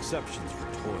I make exceptions for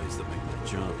toys that make my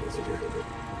job easier.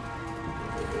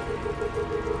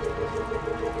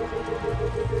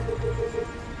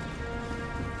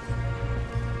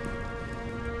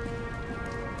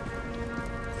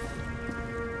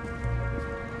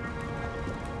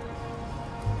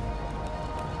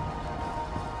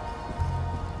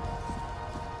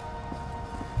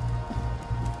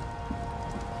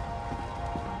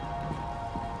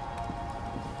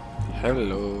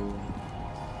 Hello.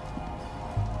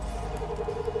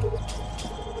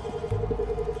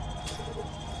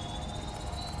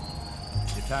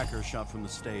 The attacker shot from the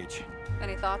stage.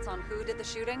 Any thoughts on who did the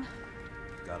shooting?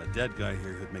 Got a dead guy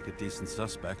here who'd make a decent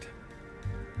suspect.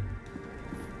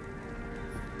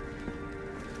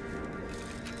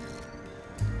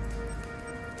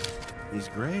 He's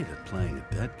great at playing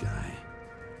a dead guy.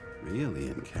 Really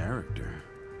in character.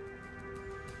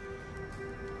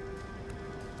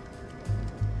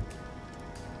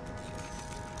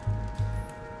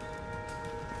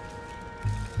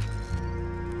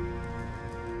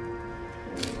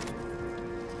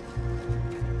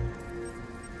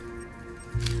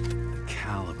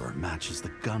 Matches the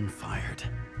gun fired.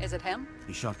 Is it him?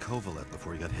 He shot Kovalev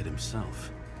before he got hit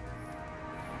himself.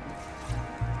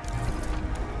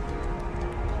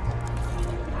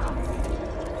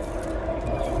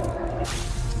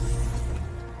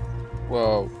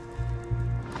 Whoa.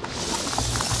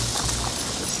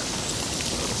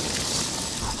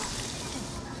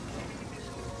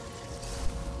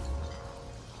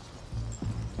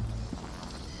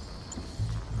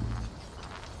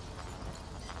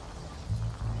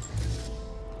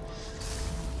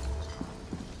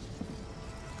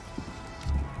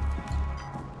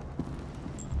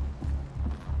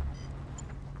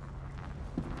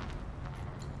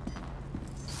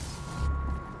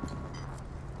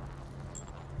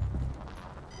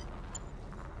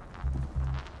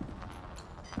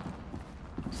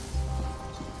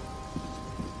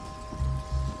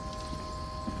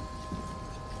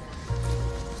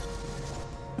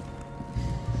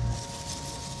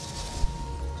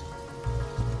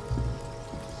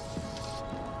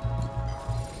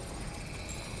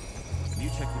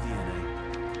 Check the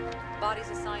DNA. Body's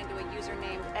assigned to a user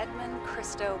named Edmund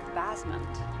Christo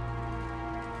Basment.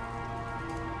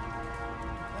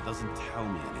 That doesn't tell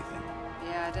me anything.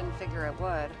 Yeah, I didn't figure it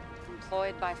would.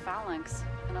 Employed by Phalanx,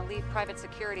 an elite private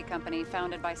security company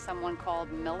founded by someone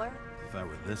called Miller. If I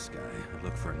were this guy, I'd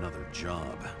look for another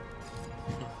job.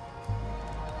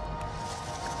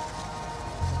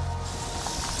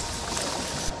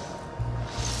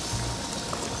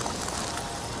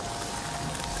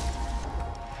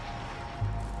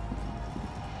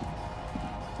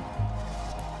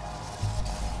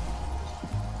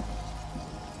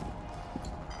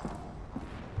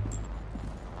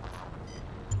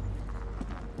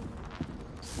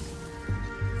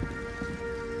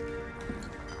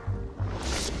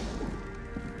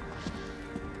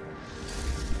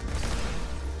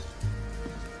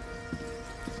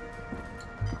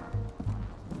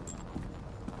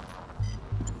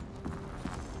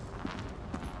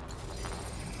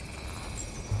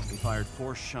 fired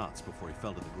 4 shots before he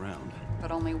fell to the ground. But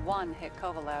only one hit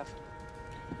Kovalev.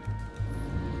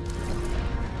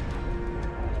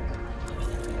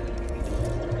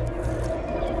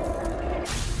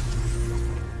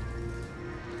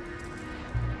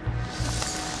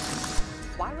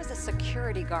 Why was a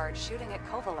security guard shooting at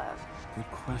Kovalev? Good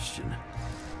question.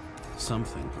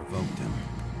 Something provoked him.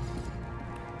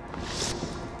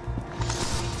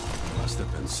 Must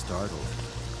have been startled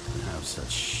to have such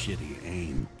shitty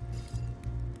aim.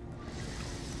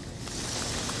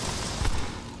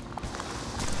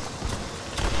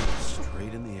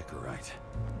 Straight in the Icarite.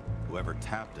 Whoever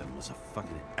tapped him was a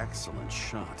fucking excellent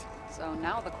shot. So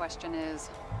now the question is,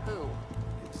 who?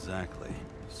 Exactly.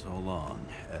 So long,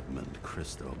 Edmund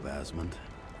Christo Basment.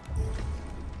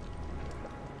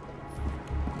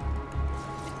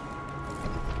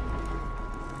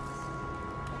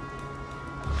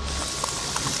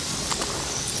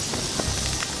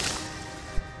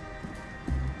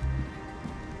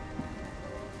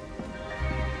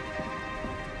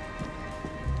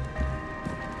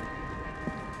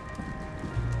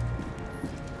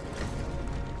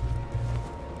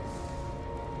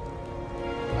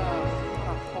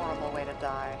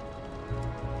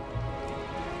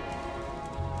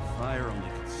 Fire only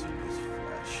consumes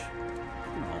flesh.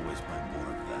 You can always buy more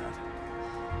of that.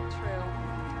 True.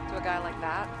 To a guy like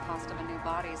that, the cost of a new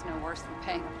body is no worse than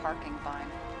paying a parking fine.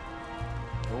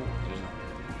 Oh, yeah.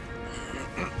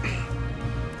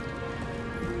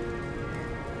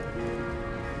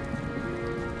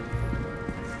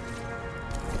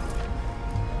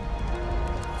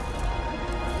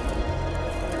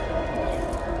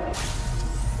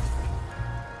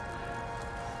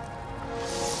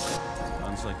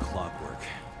 Like clockwork.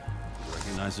 You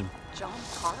recognize him? John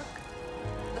Park?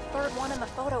 The third one in the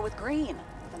photo with Green.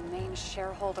 The main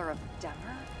shareholder of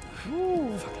Demmer?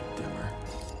 Ooh. Fucking Demmer.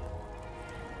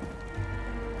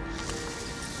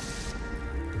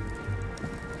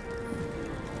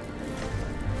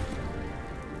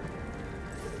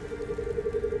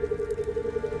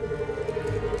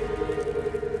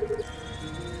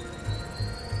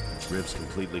 Ribs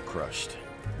completely crushed.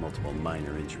 Multiple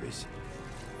minor injuries.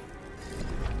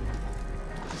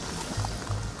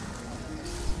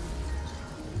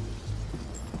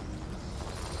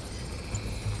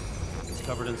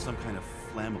 Covered in some kind of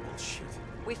flammable shit.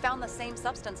 We found the same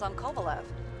substance on Kovalev.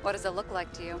 What does it look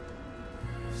like to you?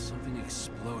 Something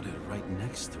exploded right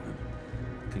next to him.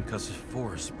 Concussive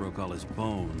force broke all his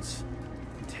bones.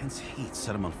 Intense heat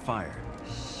set him on fire.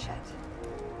 Shit.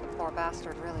 The poor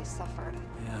bastard really suffered.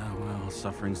 Yeah, well,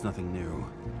 suffering's nothing new.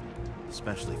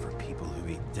 Especially for people who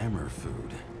eat Demmer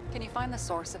food. Can you find the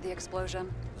source of the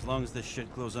explosion? As long as this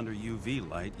shit glows under UV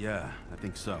light, yeah, I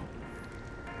think so.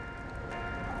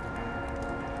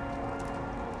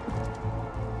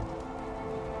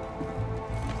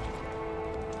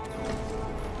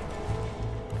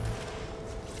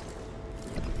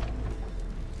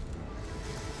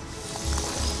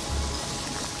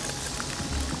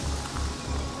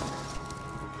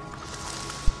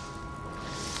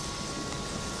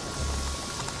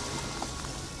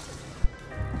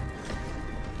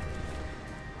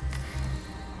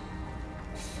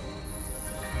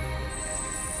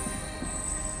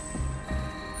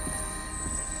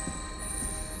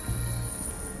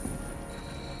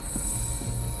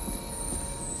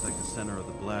 Center of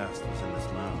the blast was in this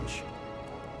lounge.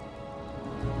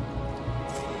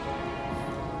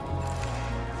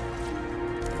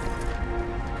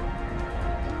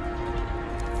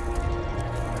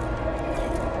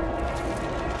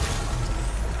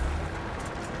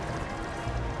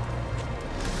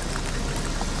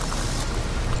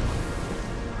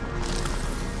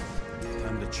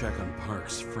 Time to check on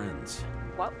Park's friends.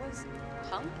 What was...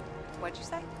 Huh? What'd you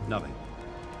say? Nothing.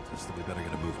 Just that we better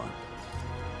get a move on.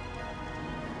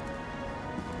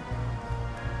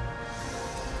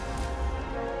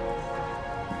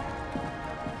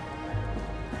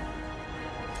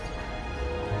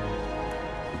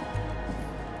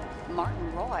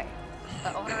 Martin Roy,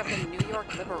 the owner of the New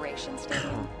York Liberation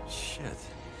Stadium? Shit.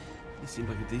 He seemed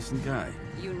like a decent guy.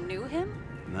 You knew him?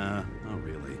 Nah, not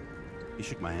really. He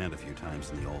shook my hand a few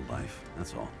times in the old life,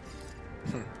 that's all.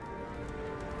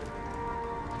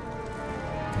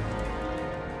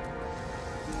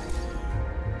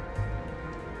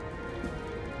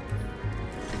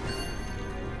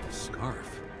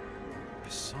 Scarf. I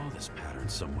saw this pattern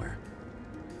somewhere.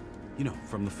 You know,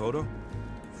 from the photo?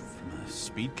 From a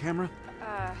speed camera?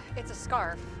 It's a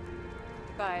scarf.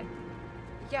 But,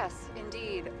 yes,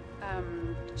 indeed.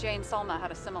 Jane Salma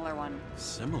had a similar one.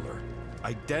 Similar?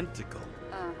 Identical?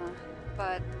 Uh-huh.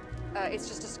 But, it's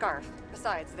just a scarf.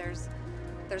 Besides, there's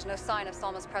There's no sign of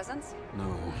Salma's presence? No,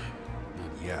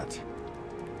 not yet.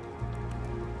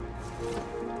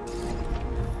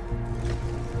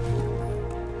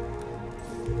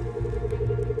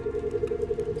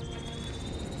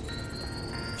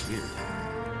 Weird.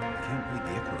 Can't read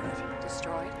the Icarite.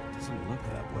 Destroyed? Doesn't look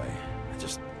that way. I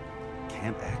just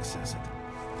can't access it.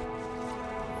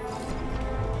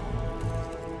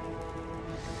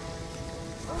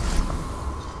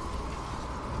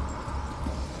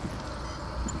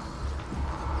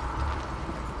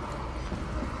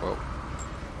 Whoa.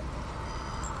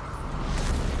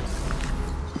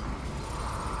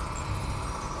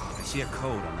 I see a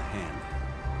code on the hand.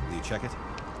 Will you check it?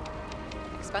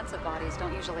 Expensive bodies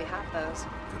don't usually have those.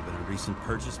 Could have been a recent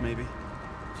purchase, maybe?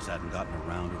 Just hadn't gotten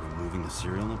around to removing the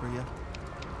serial number yet?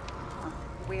 Huh.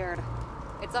 Weird.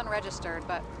 It's unregistered,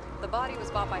 but the body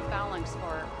was bought by Phalanx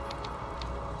for...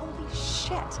 Holy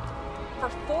shit! For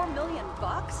 $4 million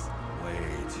bucks? Way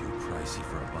too pricey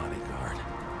for a bodyguard.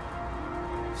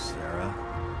 Sarah,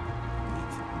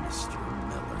 meet Mr.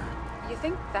 Miller. You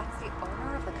think that's the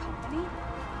owner of the company?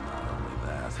 Not only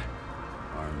that,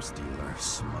 arms dealer,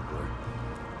 smuggler.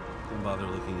 Don't bother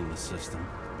looking in the system.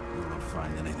 You won't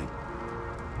find anything.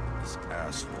 This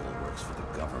asshole works for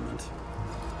the government.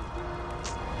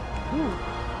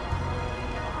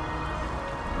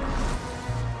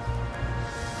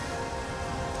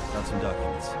 Got some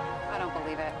documents. I don't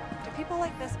believe it. Do people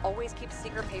like this always keep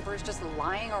secret papers just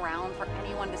lying around for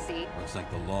anyone to see? Looks like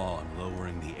the law on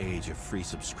lowering the age of free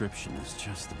subscription is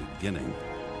just the beginning.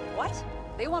 What?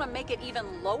 They want to make it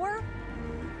even lower?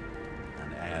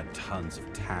 And add tons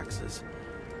of taxes.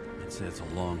 I'd say it's a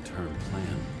long-term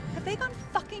plan. Have they gone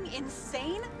fucking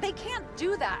insane? They can't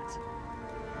do that!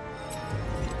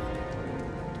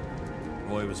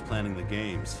 Roy was planning the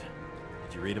games.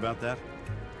 Did you read about that?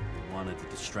 He wanted to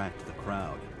distract the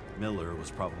crowd. Miller was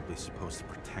probably supposed to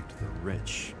protect the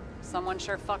rich. Someone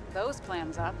sure fucked those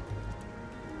plans up.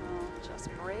 Oh, just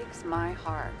breaks my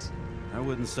heart. I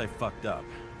wouldn't say fucked up.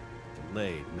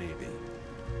 Delayed, maybe.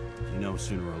 You know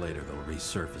sooner or later they'll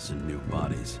resurface in new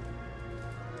bodies.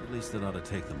 At least it ought to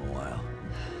take them a while.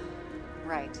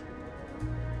 Right.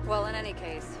 Well, in any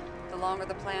case, the longer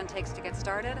the plan takes to get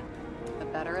started, the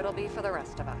better it'll be for the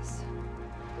rest of us.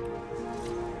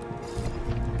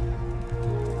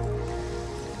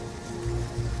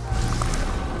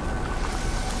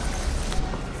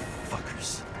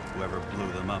 Fuckers. Whoever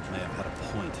blew them up may have had a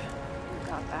point. You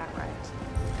got that right.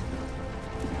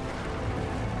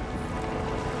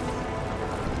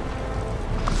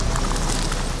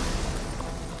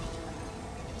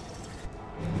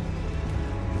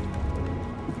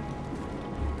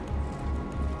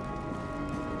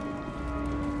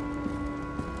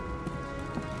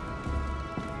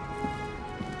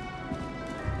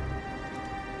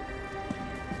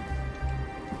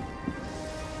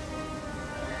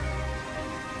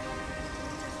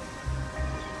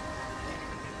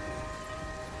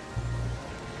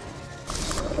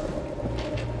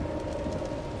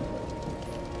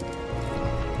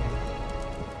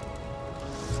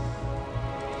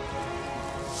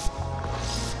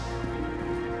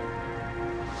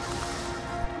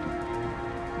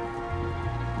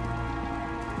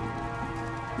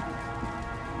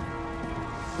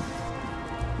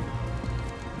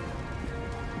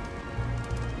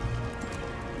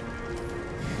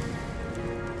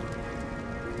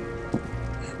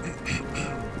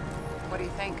 What do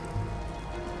you think?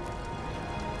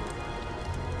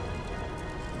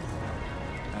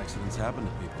 Accidents happen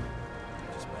to people.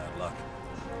 Just bad luck.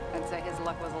 I'd say his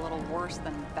luck was a little worse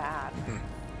than bad.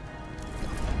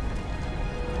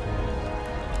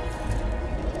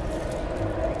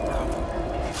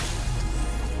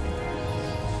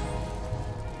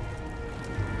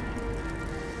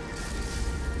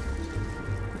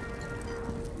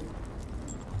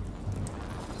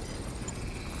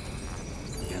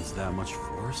 Against that much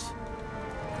force?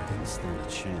 I didn't stand a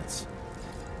chance.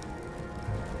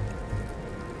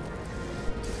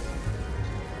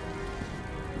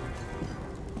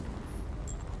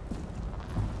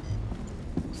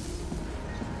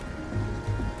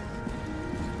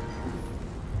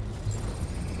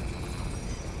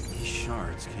 These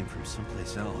shards came from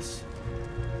someplace else.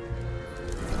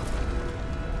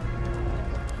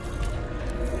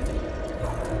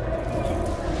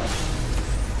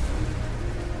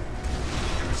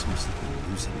 This must have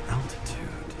been losing altitude.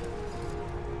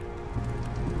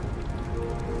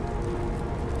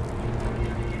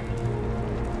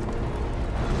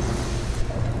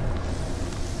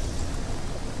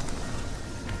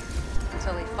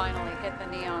 Until he finally hit the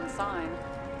neon sign.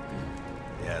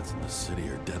 The ads in the city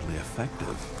are deadly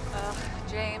effective. Ugh,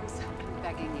 James, I'm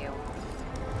begging you.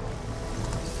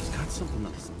 Got something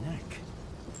on his neck.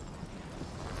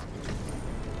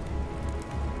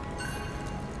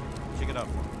 Check it out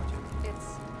for me, would you? It's,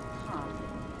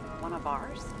 one of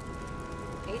ours?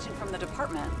 Agent from the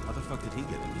department. How the fuck did he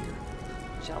get in here?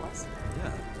 Jealous?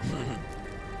 Yeah.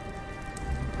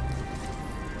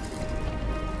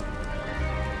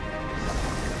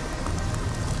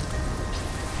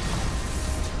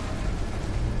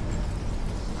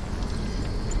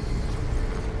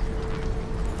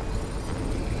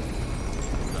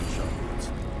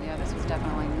 Yeah, this was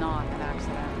definitely not an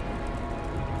accident.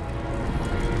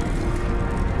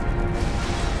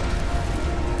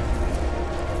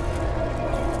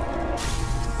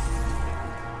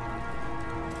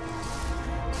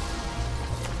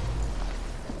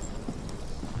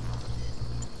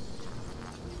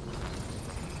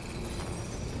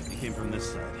 He came from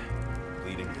this side,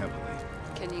 bleeding heavily.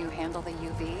 Can you handle the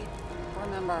UV?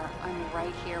 Remember, I'm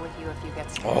right here with you if you get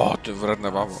scared. O, ty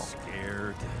wredne babo.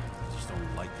 Scared. I just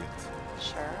don't like it.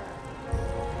 Sure.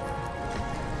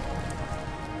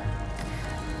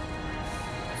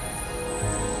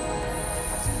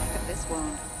 What's the make of this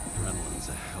wound? Adrenaline's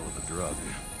a hell of a drug.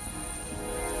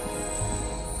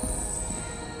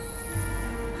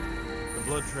 The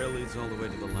blood trail leads all the way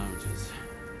to the lounges.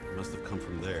 It must have come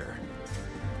from there.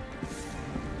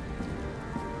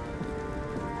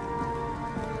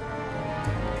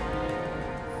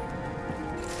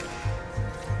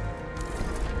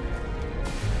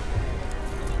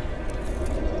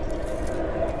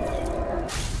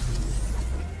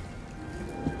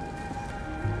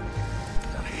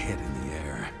 Got a head in the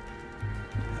air.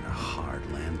 And a hard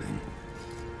landing.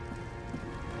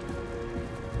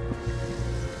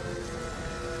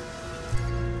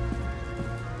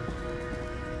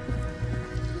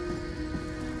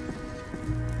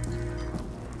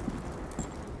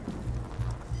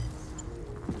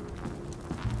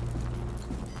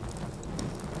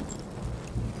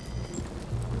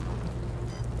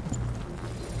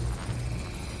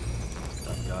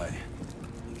 That guy,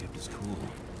 he kept his cool.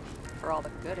 For all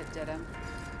the good it did him.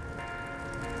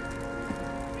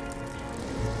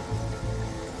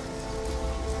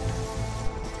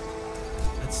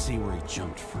 Let's see where he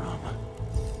jumped from.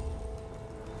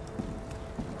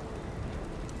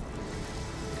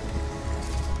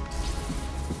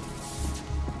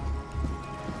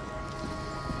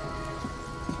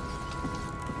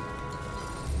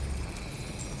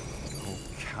 The whole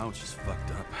couch is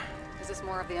fucked up. Is this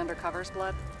more of the undercover's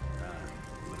blood?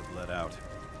 Would have bled out.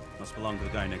 Must belong to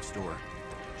the guy next door.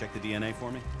 Check the DNA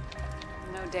for me?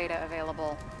 No data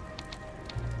available.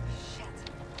 Shit.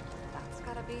 That's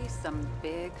gotta be some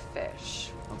big fish.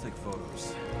 I'll take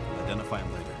photos. Identify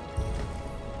him later.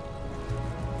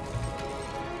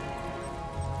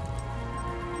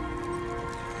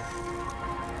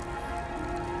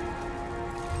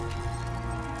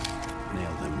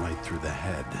 Nailed him right through the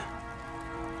head.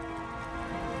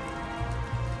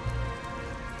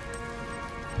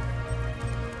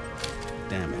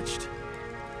 Damaged.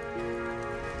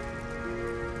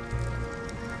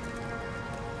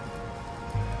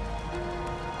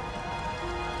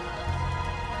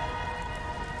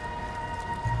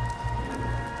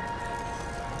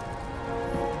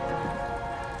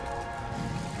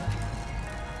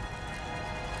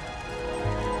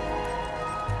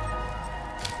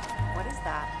 What is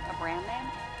that? A brand name?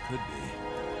 Could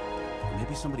be.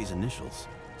 Maybe somebody's initials.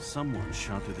 Someone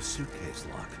shot through the suitcase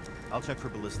lock. I'll check for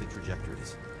ballistic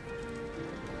trajectories.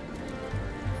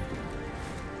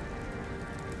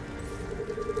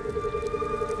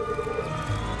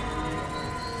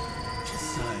 The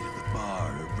side of the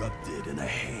bar erupted in a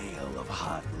hail of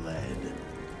hot lead.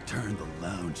 Turned the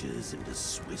lounges into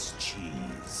Swiss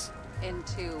cheese.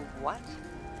 Into what?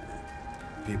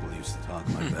 People used to talk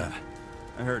like that.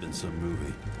 I heard in some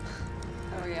movie.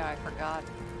 Oh yeah, I forgot.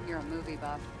 You're a movie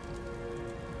buff.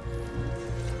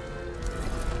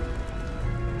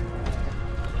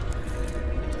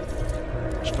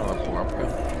 Czy na pułapkę?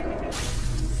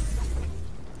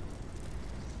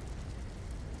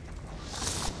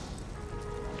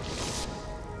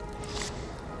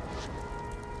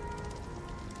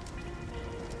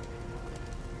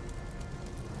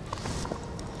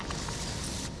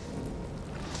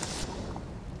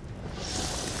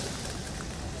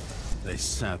 They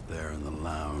sat there in the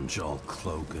lounge, all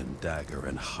cloak and dagger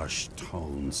and hushed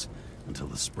tones, until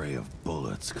the spray of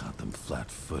bullets caught them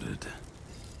flat-footed.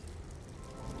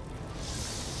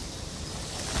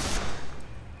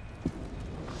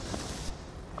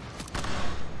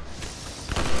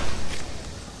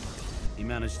 He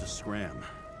managed to scram.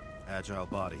 Agile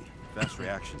body, fast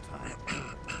reaction time.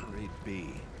 Grade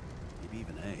B, maybe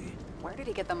even A. Where did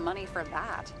he get the money for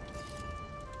that?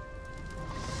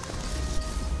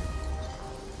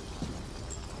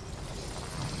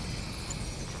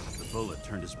 The bullet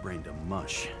turned his brain to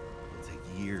mush. It'll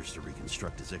take years to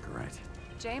reconstruct his Icarite.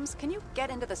 James, can you get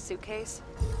into the suitcase?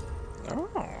 O,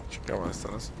 ciekawa jest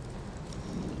teraz.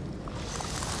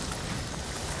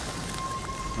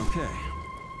 Okay.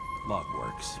 Log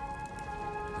works.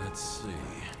 Let's see.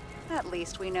 At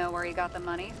least we know where he got the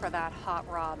money for that hot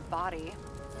rod body.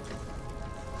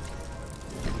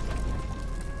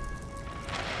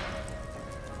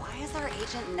 Why is our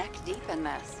agent neck deep in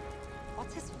this?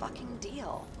 What's his fucking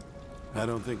deal? I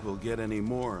don't think we'll get any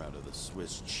more out of the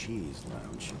Swiss Cheese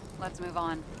Lounge. Let's move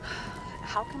on.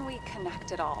 How can we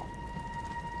connect it all?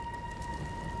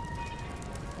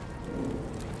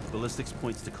 Ballistics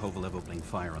points to Kovalev opening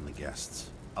fire on the guests.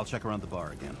 I'll check around the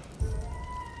bar again.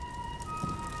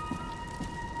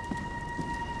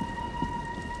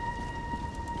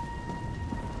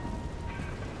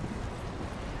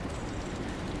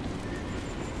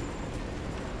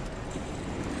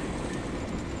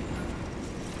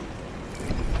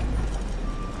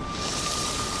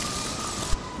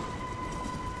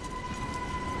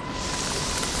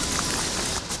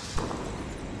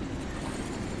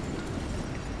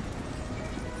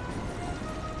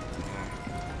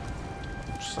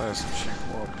 Przesadza się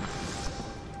chłop.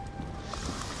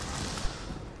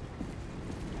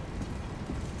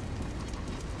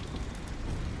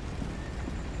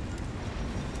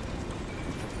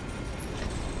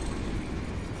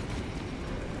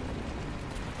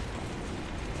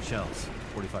 Shells,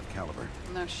 45 caliber.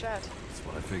 No shit. That's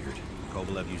what I figured.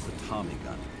 Kovalev used a Tommy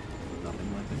gun.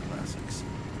 Nothing like the classics.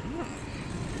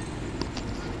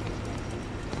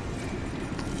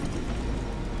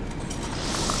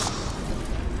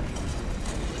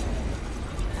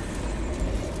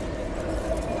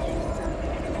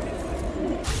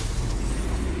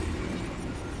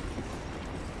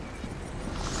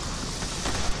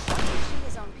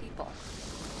 His own people.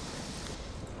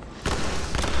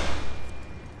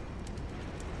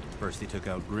 First he took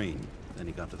out Green, then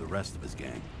he got to the rest of his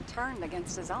gang. Turned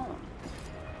against his own.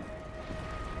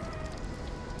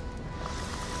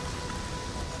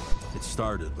 It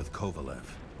started with Kovalev.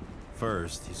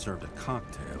 First, he served a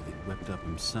cocktail he'd whipped up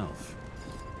himself.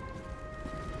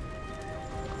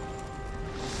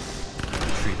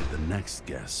 He treated the next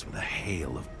guest with a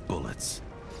hail of bullets.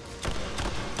 And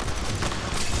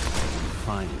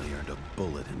finally earned a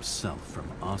bullet himself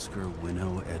from Oscar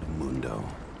Winnow Edmundo.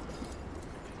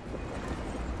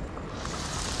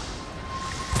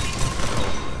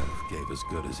 Kovalev gave as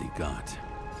good as he got.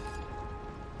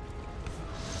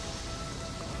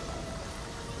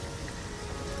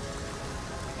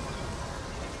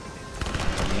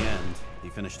 He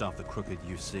finished off the crooked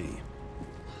UC.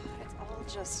 It's all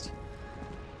just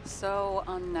so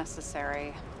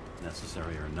unnecessary.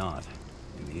 Necessary or not,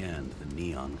 in the end, the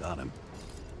neon got him.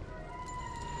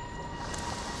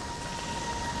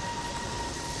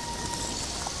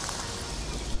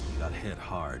 He got hit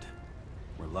hard.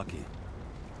 We're lucky.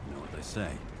 You know what they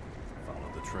say.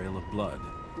 Follow the trail of blood.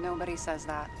 Nobody says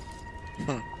that.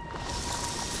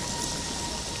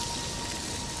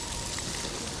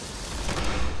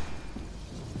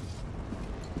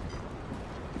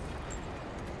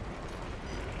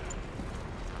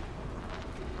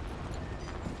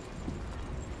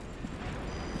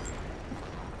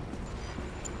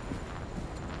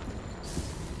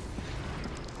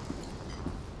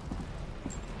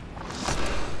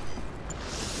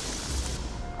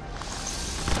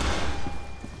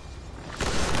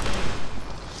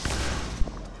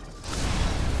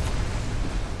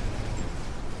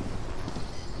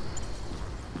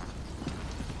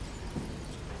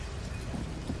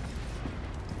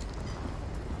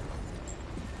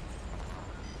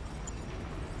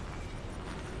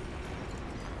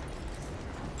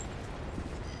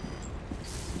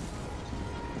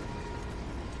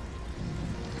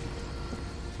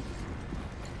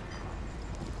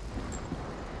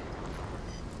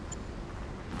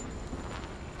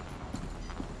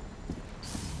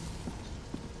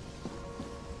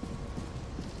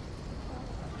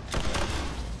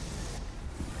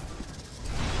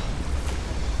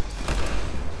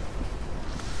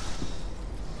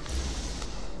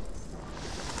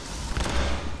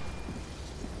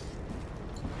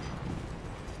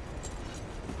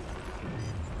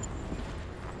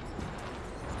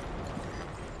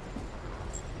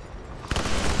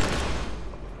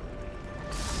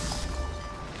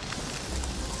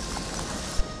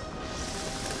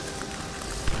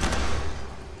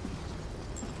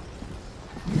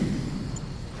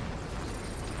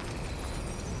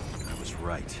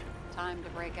 Right. Time to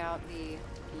break out the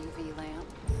UV lamp.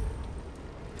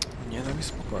 Nie, no mi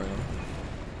spokojno.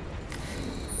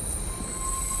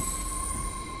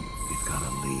 We've got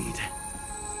a lead.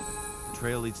 The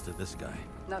trail leads to this guy.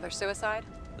 Another suicide?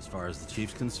 As far as the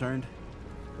chief's concerned,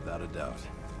 without a doubt.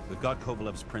 We've got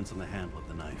Kovalev's prints on the handle of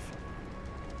the knife.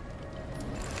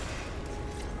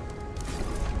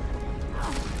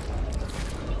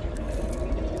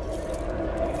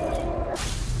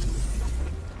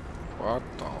 What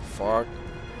the fuck?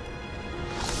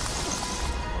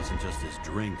 Wasn't just his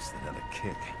drinks that had a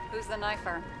kick. Who's the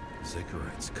knifer?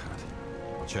 Zikkurat's cut.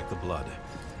 I'll check the blood.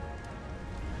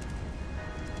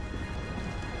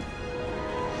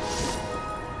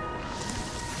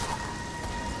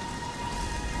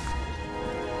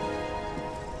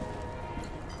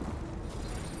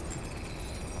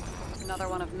 Another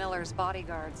one of Miller's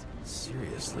bodyguards.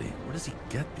 Seriously, where does he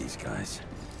get these guys?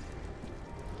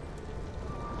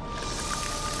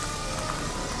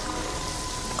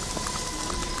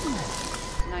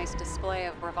 Nice display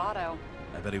of bravado.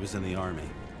 I bet he was in the army.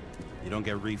 You don't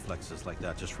get reflexes like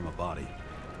that just from a body.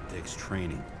 It takes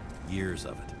training, years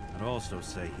of it. I'd also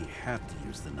say he had to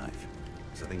use the knife,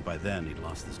 because I think by then he'd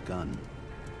lost his gun.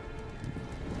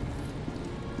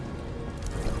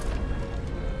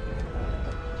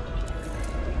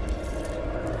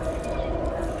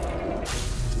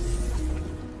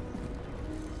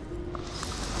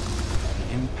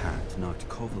 The impact knocked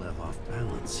Kovalev off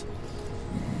balance.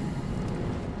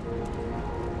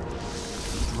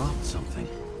 He dropped something.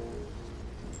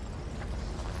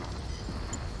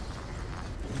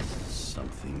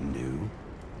 Something new?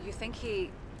 You think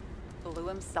he blew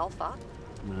himself up?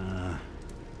 Nah,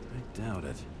 I doubt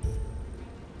it.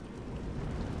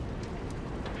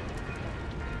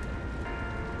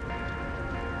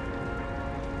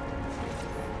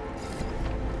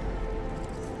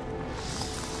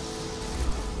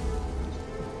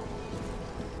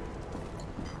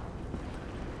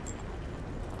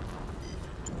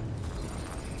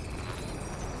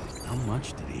 How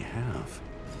much did he have?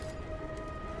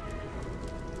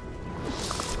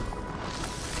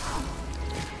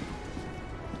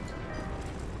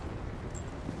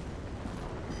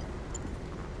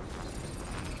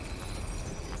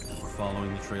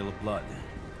 Following the trail of blood.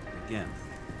 Again.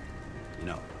 You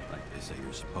know, like they say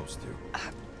you're supposed to.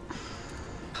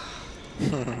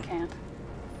 I can't.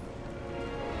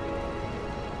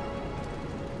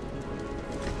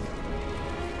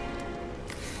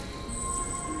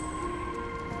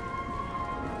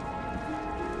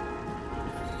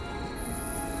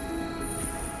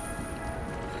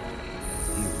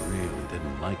 He really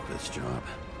didn't like this job.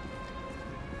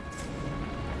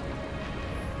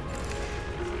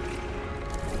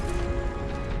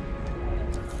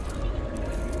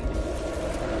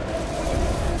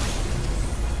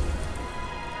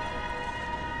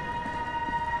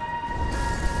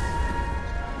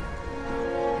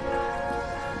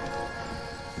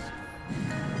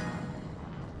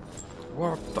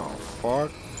 What the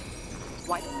fuck?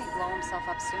 Why didn't he blow himself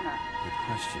up sooner? Good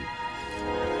question.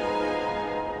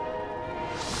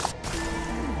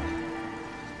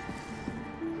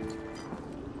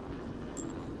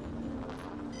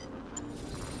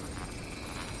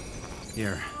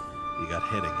 Here, you got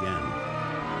hit again.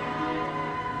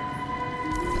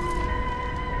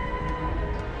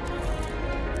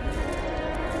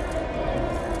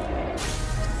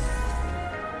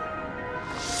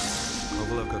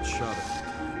 Kovalev got shot a few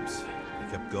times.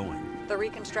 He kept going. The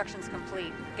reconstruction's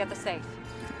complete. Get the safe.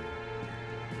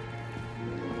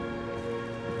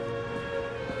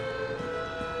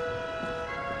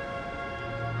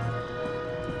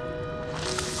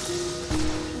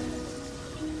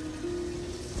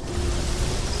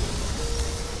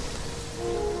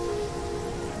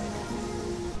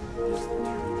 His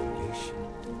determination.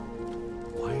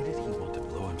 Why did he want to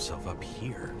blow himself up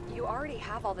here? You already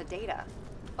have all the data.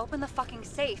 Open the fucking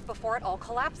safe before it all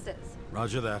collapses.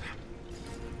 Roger that.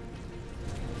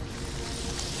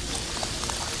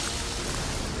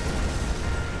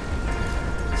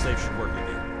 The safe should work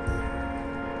again.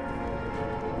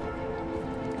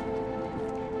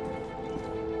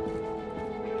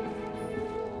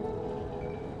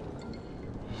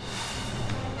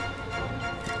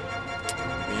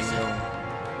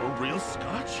 A real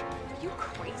scotch? Are you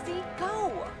crazy?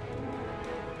 Go!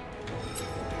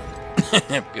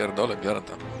 Pierdolę, biorę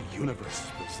to. The universe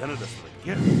has presented us with a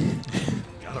gift.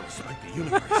 Gotta respect the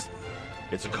universe.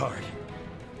 It's a card.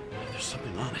 There's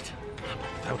something on it, but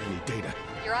without any data.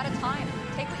 You're out of time.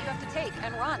 Take what you have to take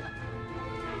and run.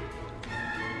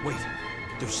 Wait,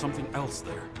 there's something else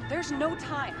there. There's no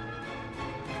time.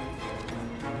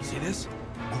 See this?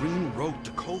 Green Road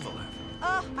to Kovalev.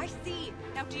 I see.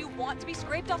 Now, do you want to be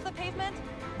scraped off the pavement?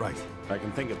 Right. I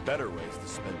can think of better ways to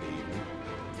spend the evening.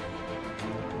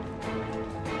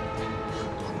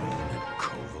 Crane and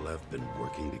Kovalev been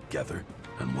working together?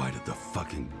 And why did the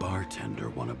fucking bartender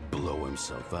want to blow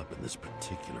himself up in this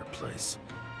particular place?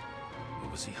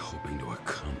 What was he hoping to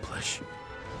accomplish?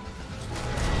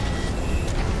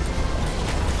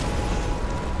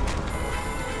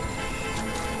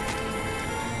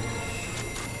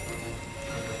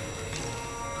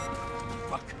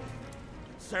 Fuck.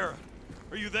 Sarah,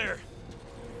 are you there?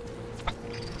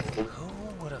 Who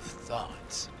would have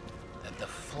thought that the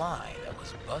fly that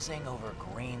was buzzing over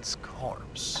Green's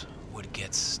corpse would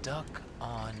get stuck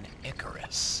on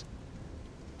Icarus?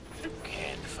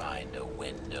 Can't find a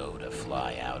window to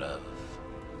fly out of.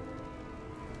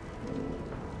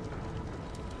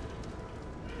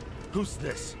 Who's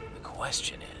this? The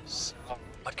question is,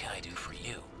 what can I do for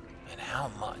you? And how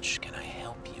much can I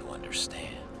help you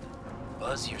understand?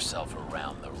 Buzz yourself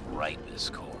around the Ripus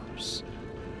corpse,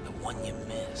 the one you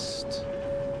missed.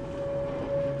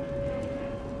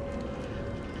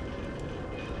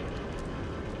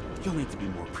 You'll need to be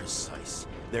more precise.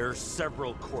 There are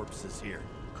several corpses here.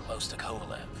 Close to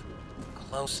Kovalev.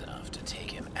 Close enough to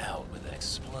take him out with an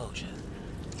explosion.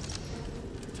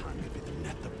 The time could be the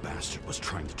net the bastard was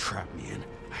trying to trap me in.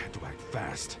 I had to act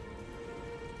fast.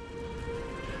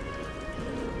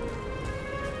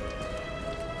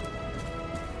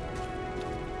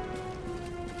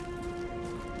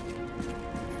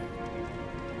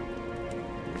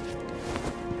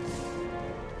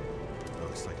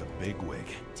 Looks like a bigwig.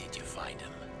 Did you find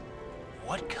him?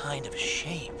 What kind of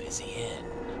shape is he in?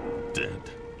 Dead.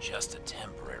 Just a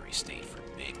temporary state for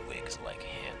bigwigs like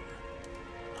him,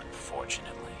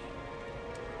 unfortunately.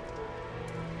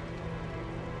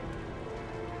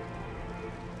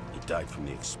 He died from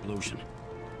the explosion.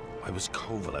 Why was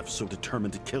Kovalev so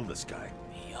determined to kill this guy?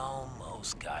 He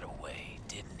almost got away,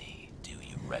 didn't he? Do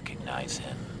you recognize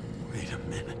him? Wait a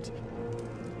minute.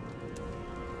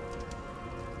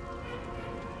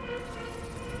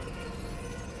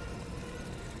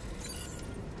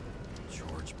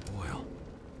 George Boyle,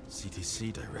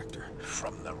 CTC director.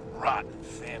 From the rotten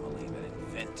family that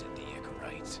invented the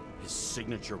Icarite. His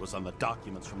signature was on the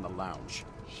documents from the lounge.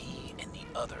 He and the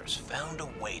others found a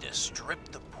way to strip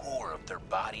the poor of their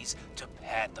bodies to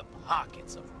pad the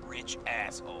pockets of rich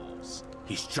assholes.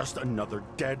 He's just another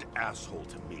dead asshole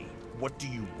to me. What do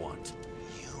you want?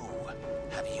 You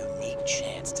have a unique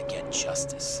chance to get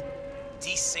justice.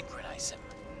 Desynchronize him.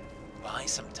 Buy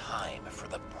some time for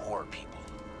the poor people.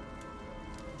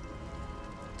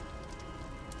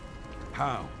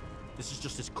 How? This is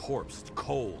just his corpse. It's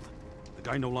cold. The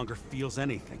guy no longer feels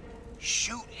anything.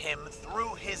 Shoot him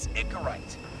through his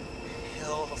Icarite.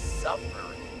 He'll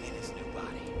suffer in his new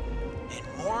body. And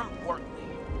more importantly,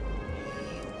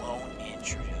 he won't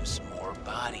introduce more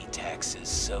body taxes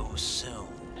so soon.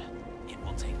 It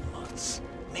will take months,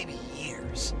 maybe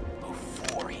years,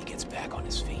 before he gets back on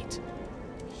his feet.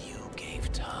 You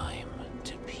gave time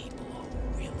to people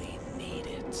who really need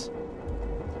it.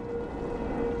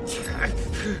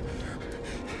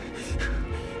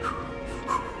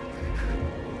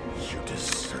 You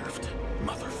deserved it,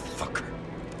 motherfucker.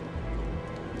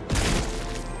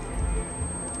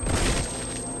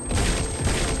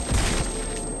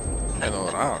 No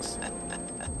raz.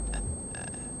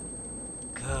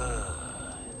 Good.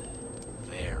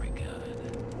 Very good.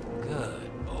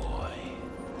 Good boy.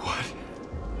 What?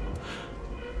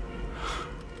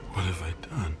 What have I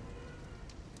done?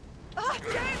 Ah,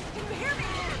 James, can you hear me?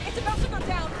 It's about to go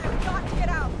down. You've got to get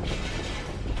out.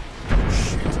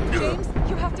 Shit. James,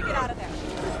 you have to get out of there.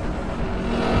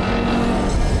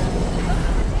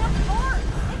 Open the damn door.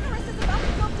 Icarus is about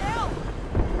to go down.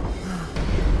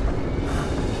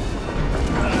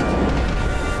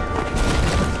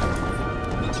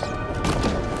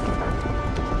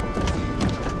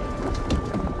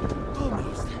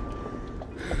 Almost.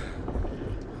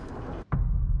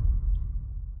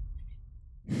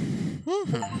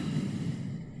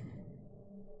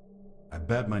 I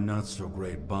bet my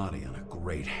not-so-great body on a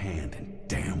great hand, and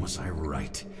damn was I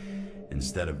right.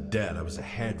 Instead of dead, I was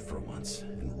ahead for once,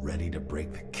 and ready to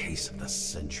break the case of the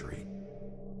century.